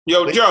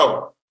 Yo,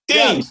 Joe.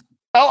 Dean. Yeah.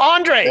 Oh,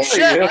 Andre. There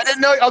Shit. I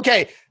didn't know.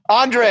 Okay.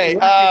 Andre.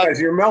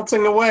 You're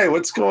melting away.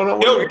 What's going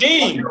on? Yo,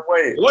 Dean.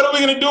 What are we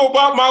going to do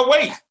about my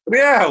weight?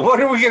 Yeah.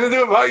 What are we going to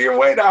do about your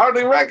weight? I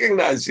hardly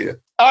recognize you.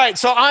 All right.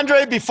 So,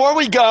 Andre, before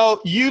we go,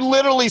 you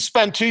literally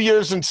spent 2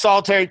 years in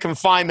solitary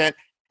confinement.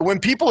 When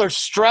people are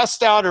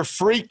stressed out or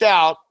freaked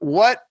out,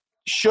 what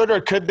should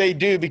or could they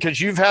do? Because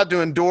you've had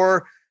to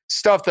endure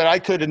stuff that I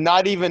could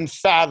not even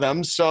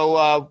fathom.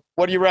 So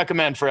what do you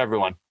recommend for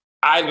everyone?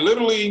 I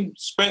literally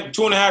spent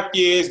 2.5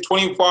 years,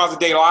 24 hours a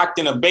day, locked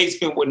in a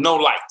basement with no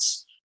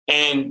lights.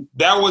 And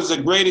that was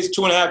the greatest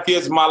 2.5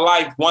 years of my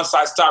life once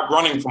I stopped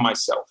running for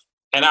myself.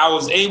 And I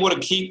was able to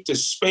keep the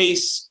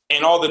space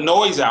and all the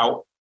noise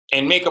out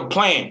and make a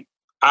plan.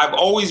 I've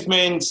always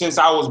been, since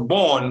I was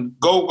born,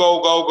 go,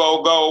 go, go,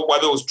 go, go,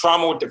 whether it was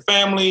trauma with the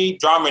family,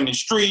 drama in the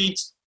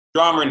streets,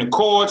 drama in the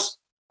courts.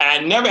 And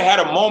I never had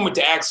a moment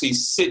to actually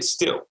sit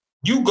still.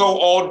 You go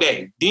all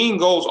day. Dean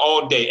goes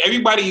all day.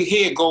 Everybody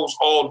here goes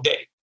all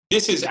day.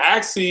 This is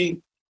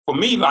actually, for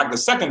me, like the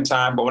second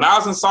time. But when I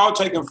was in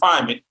solitary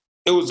confinement,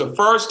 it was the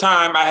first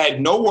time I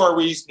had no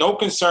worries, no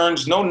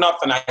concerns, no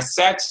nothing. I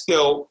sat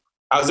still.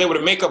 I was able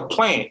to make a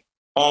plan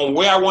on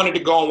where I wanted to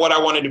go and what I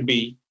wanted to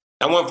be.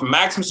 I went from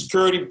maximum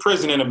security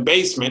prison in a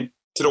basement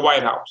to the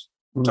White House,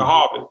 to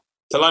Harvard,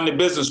 to London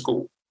Business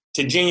School,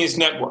 to Genius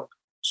Network.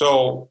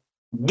 So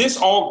this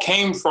all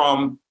came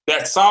from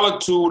that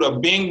solitude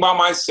of being by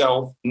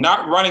myself,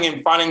 not running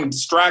and finding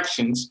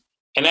distractions,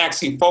 and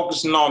actually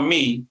focusing on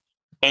me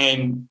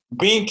and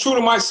being true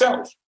to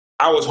myself.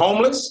 I was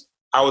homeless.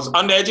 I was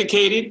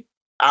undereducated.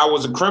 I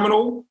was a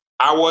criminal.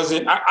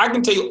 I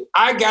can tell you,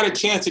 I got a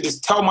chance to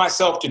just tell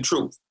myself the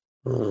truth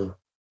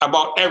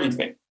about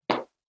everything.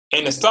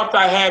 And the stuff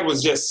I had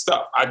was just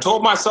stuff. I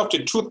told myself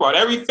the truth about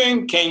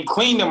everything, came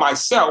clean to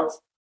myself.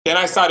 Then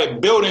I started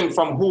building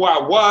from who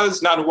I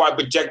was, not who I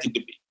projected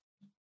to be.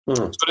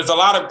 So there's a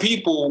lot of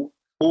people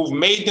who've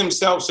made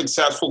themselves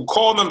successful,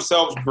 call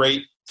themselves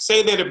great,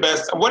 say they're the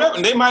best, whatever,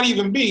 and they might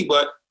even be,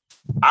 but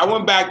I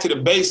went back to the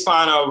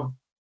baseline of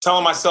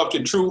telling myself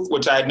the truth,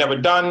 which I had never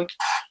done,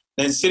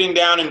 then sitting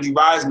down and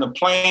devising a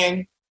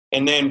plan,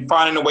 and then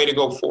finding a way to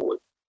go forward.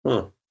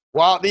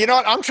 Well, you know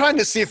what? I'm trying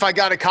to see if I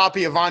got a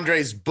copy of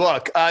Andre's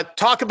book.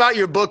 Talk about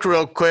your book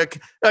real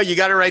quick. Oh, you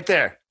got it right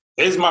there.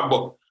 Here's my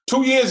book.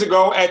 2 years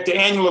ago at the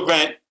annual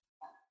event,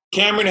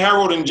 Cameron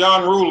Herold and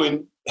John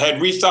Rulin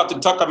had reached out to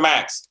Tucker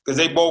Max because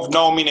they both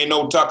know me. They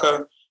know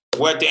Tucker.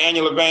 We're at the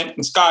annual event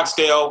in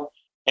Scottsdale,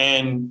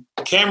 and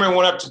Cameron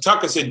went up to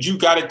Tucker and said, "You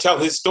got to tell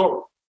his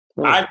story."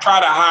 I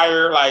try to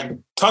hire like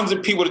tons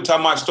of people to tell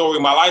my story.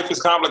 My life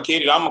is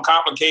complicated. I'm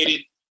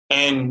complicated,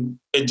 and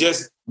it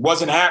just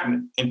wasn't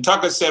happening. And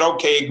Tucker said,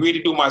 "Okay, agree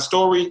to do my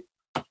story."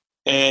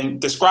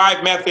 And the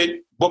scribe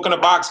method, book in a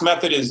box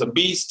method is a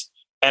beast.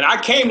 And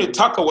I came to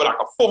Tucker with like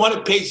a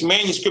 400-page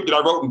manuscript that I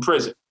wrote in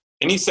prison.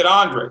 And he said,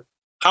 "Andre,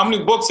 how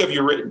many books have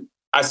you written?"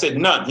 I said,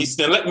 "None." He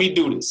said, "Let me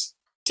do this.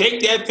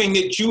 Take that thing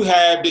that you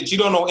have that you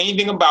don't know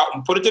anything about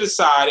and put it to the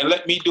side and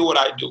let me do what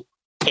I do."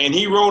 And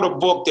he wrote a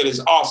book that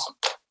is awesome.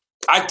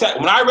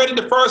 When I read it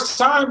the first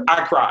time,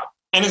 I cried.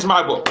 And it's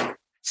my book.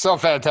 So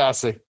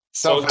fantastic.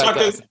 So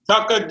fantastic.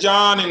 Tucker,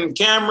 John, and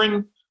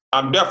Cameron,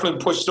 I'm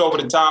definitely pushed over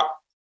the top.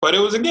 But it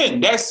was,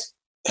 again, that's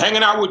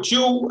hanging out with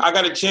you. I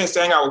got a chance to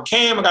hang out with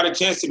Cam. I got a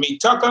chance to meet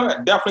Tucker. I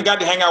definitely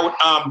got to hang out with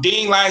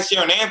Dean last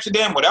year in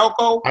Amsterdam with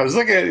Elko. I was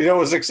looking at, what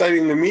was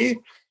exciting to me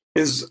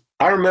is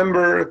I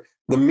remember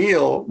the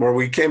meal where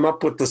we came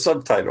up with the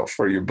subtitle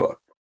for your book.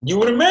 You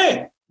were the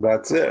man.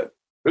 That's it.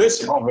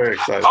 Listen. Oh, very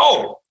exciting.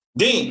 Oh,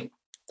 Dean,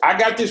 I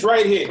got this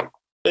right here.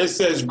 It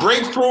says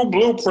Breakthrough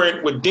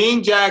Blueprint with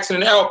Dean Jackson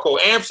and Elko,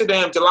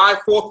 Amsterdam, July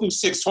 4th through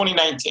 6th,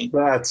 2019.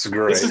 That's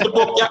great. This is the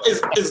book.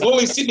 It's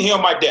literally sitting here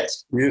on my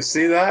desk. You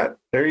see that?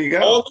 There you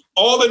go.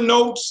 All the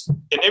notes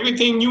and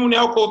everything you and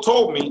Elko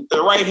told me,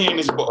 they're right here in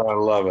this book. I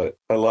love it.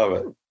 I love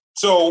it.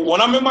 So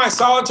when I'm in my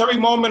solitary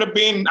moment of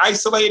being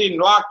isolated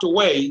and locked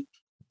away,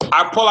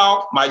 I pull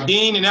out my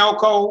Dean and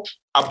Elko.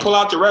 I pull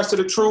out the rest of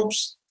the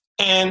troops,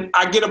 and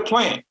I get a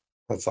plan.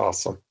 That's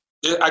awesome.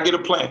 I get a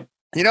plan.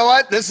 You know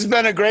what? This has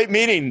been a great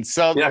meeting.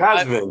 So yeah, it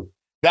has been.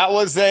 That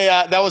was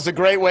a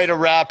great way to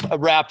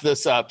wrap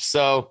this up.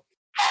 So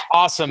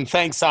awesome.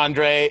 Thanks,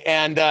 Andre.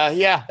 And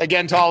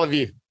again, to all of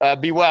you,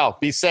 be well,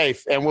 be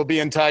safe, and we'll be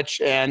in touch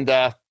and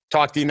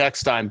talk to you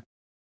next time.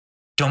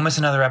 Don't miss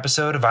another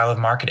episode of I Love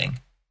Marketing.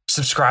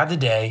 Subscribe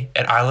today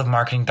at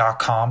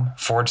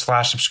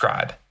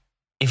ilovemarketing.com/subscribe.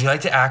 If you'd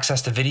like to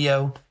access the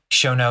video,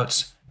 show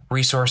notes,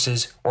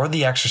 resources, or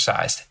the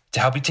exercise to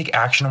help you take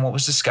action on what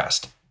was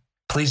discussed,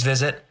 please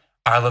visit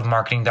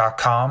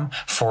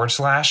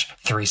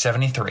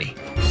ilovemarketing.com/373.